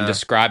Amazon yeah.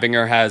 describing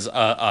her as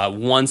a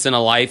once in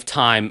a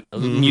lifetime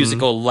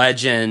musical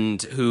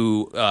legend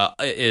who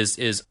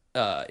is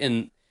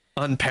in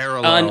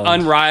Unparalleled.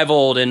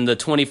 unrivaled in the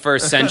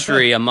 21st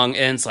century among,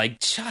 and it's like,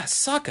 just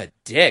suck a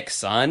dick,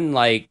 son.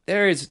 Like,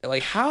 there's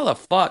like, how the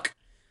fuck,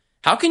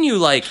 how can you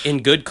like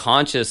in good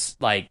conscience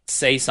like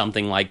say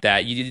something like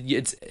that?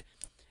 It's,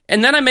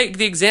 and then I make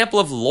the example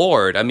of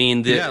Lorde. I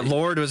mean, Yeah,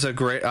 Lorde was a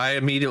great... I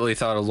immediately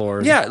thought of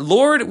Lorde. yeah,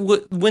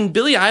 Lorde, when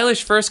Billie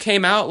Eilish first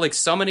came out, like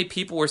so many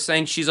people were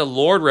saying she's a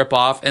Lorde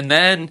ripoff, and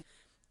then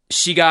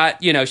she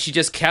got, you know, she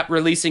just kept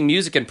releasing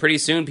music, and pretty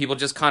soon people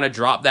just kind of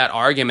dropped that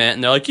argument,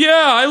 and they're like,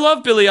 yeah, I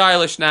love Billie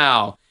Eilish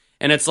now.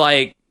 And it's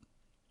like,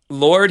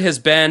 Lorde has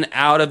been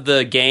out of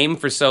the game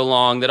for so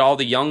long that all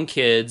the young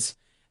kids,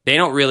 they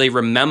don't really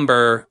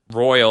remember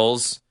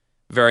Royals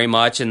very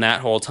much in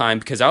that whole time,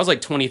 because that was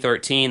like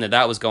 2013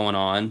 that was going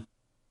on.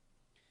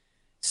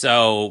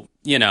 So,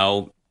 you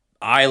know,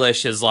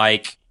 Eilish is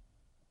like,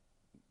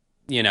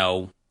 you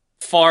know,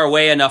 far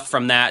away enough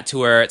from that to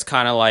where it's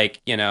kind of like,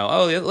 you know,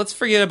 oh, let's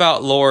forget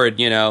about Lorde,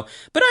 you know.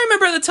 But I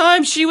remember at the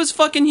time she was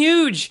fucking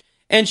huge,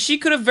 and she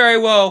could have very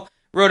well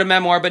wrote a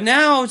memoir, but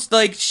now it's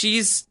like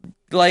she's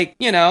like,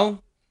 you know,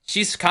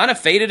 she's kind of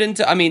faded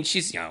into, I mean,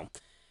 she's, you know,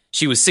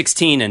 she was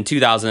 16 in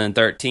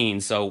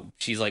 2013, so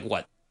she's like,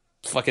 what,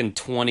 fucking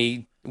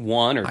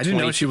 21 or 20. I didn't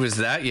know she was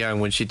that young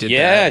when she did that.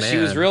 Yeah, she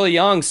man. was really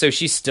young, so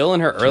she's still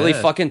in her early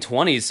Shit. fucking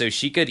 20s, so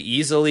she could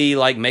easily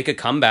like make a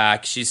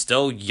comeback. She's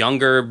still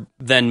younger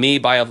than me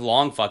by a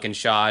long fucking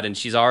shot, and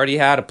she's already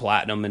had a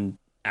platinum and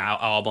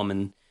album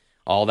and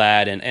all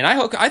that. And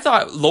I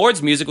thought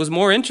Lorde's music was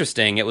more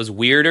interesting. It was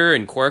weirder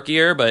and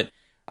quirkier, but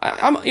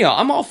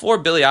I'm all for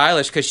Billie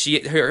Eilish because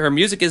her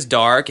music is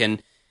dark,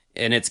 and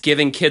it's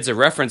giving kids a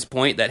reference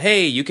point that,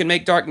 hey, you can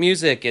make dark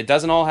music. It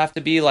doesn't all have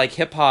to be like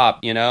hip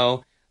hop, you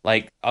know.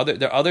 Like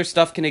other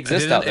stuff can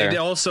exist out there. It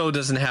also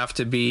doesn't have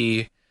to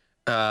be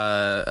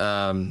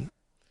hardcore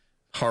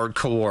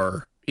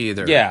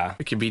either. Yeah.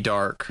 It can be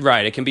dark.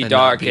 Right, it can be And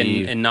dark not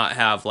be- and not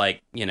have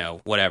like, you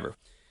know, whatever.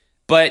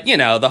 But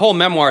the whole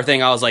memoir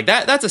thing, I was like,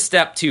 that's a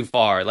step too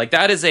far. Like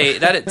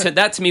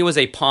that to me was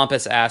a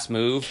pompous ass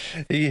move.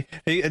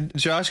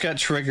 Josh got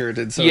triggered,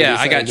 and so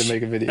yeah, decided to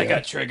make a video. I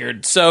got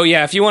triggered. So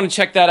yeah, if you want to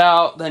check that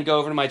out, then go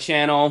over to my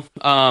channel.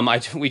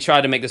 We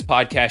tried to make this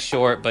podcast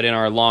short, but in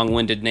our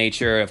long-winded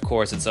nature, of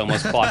course, it's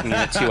almost clocking in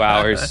at 2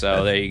 hours.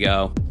 So there you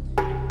go.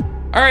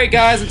 All right,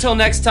 guys. Until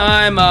next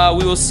time,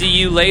 we will see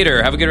you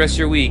later. Have a good rest of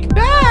your week.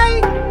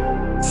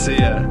 Bye. See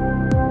ya.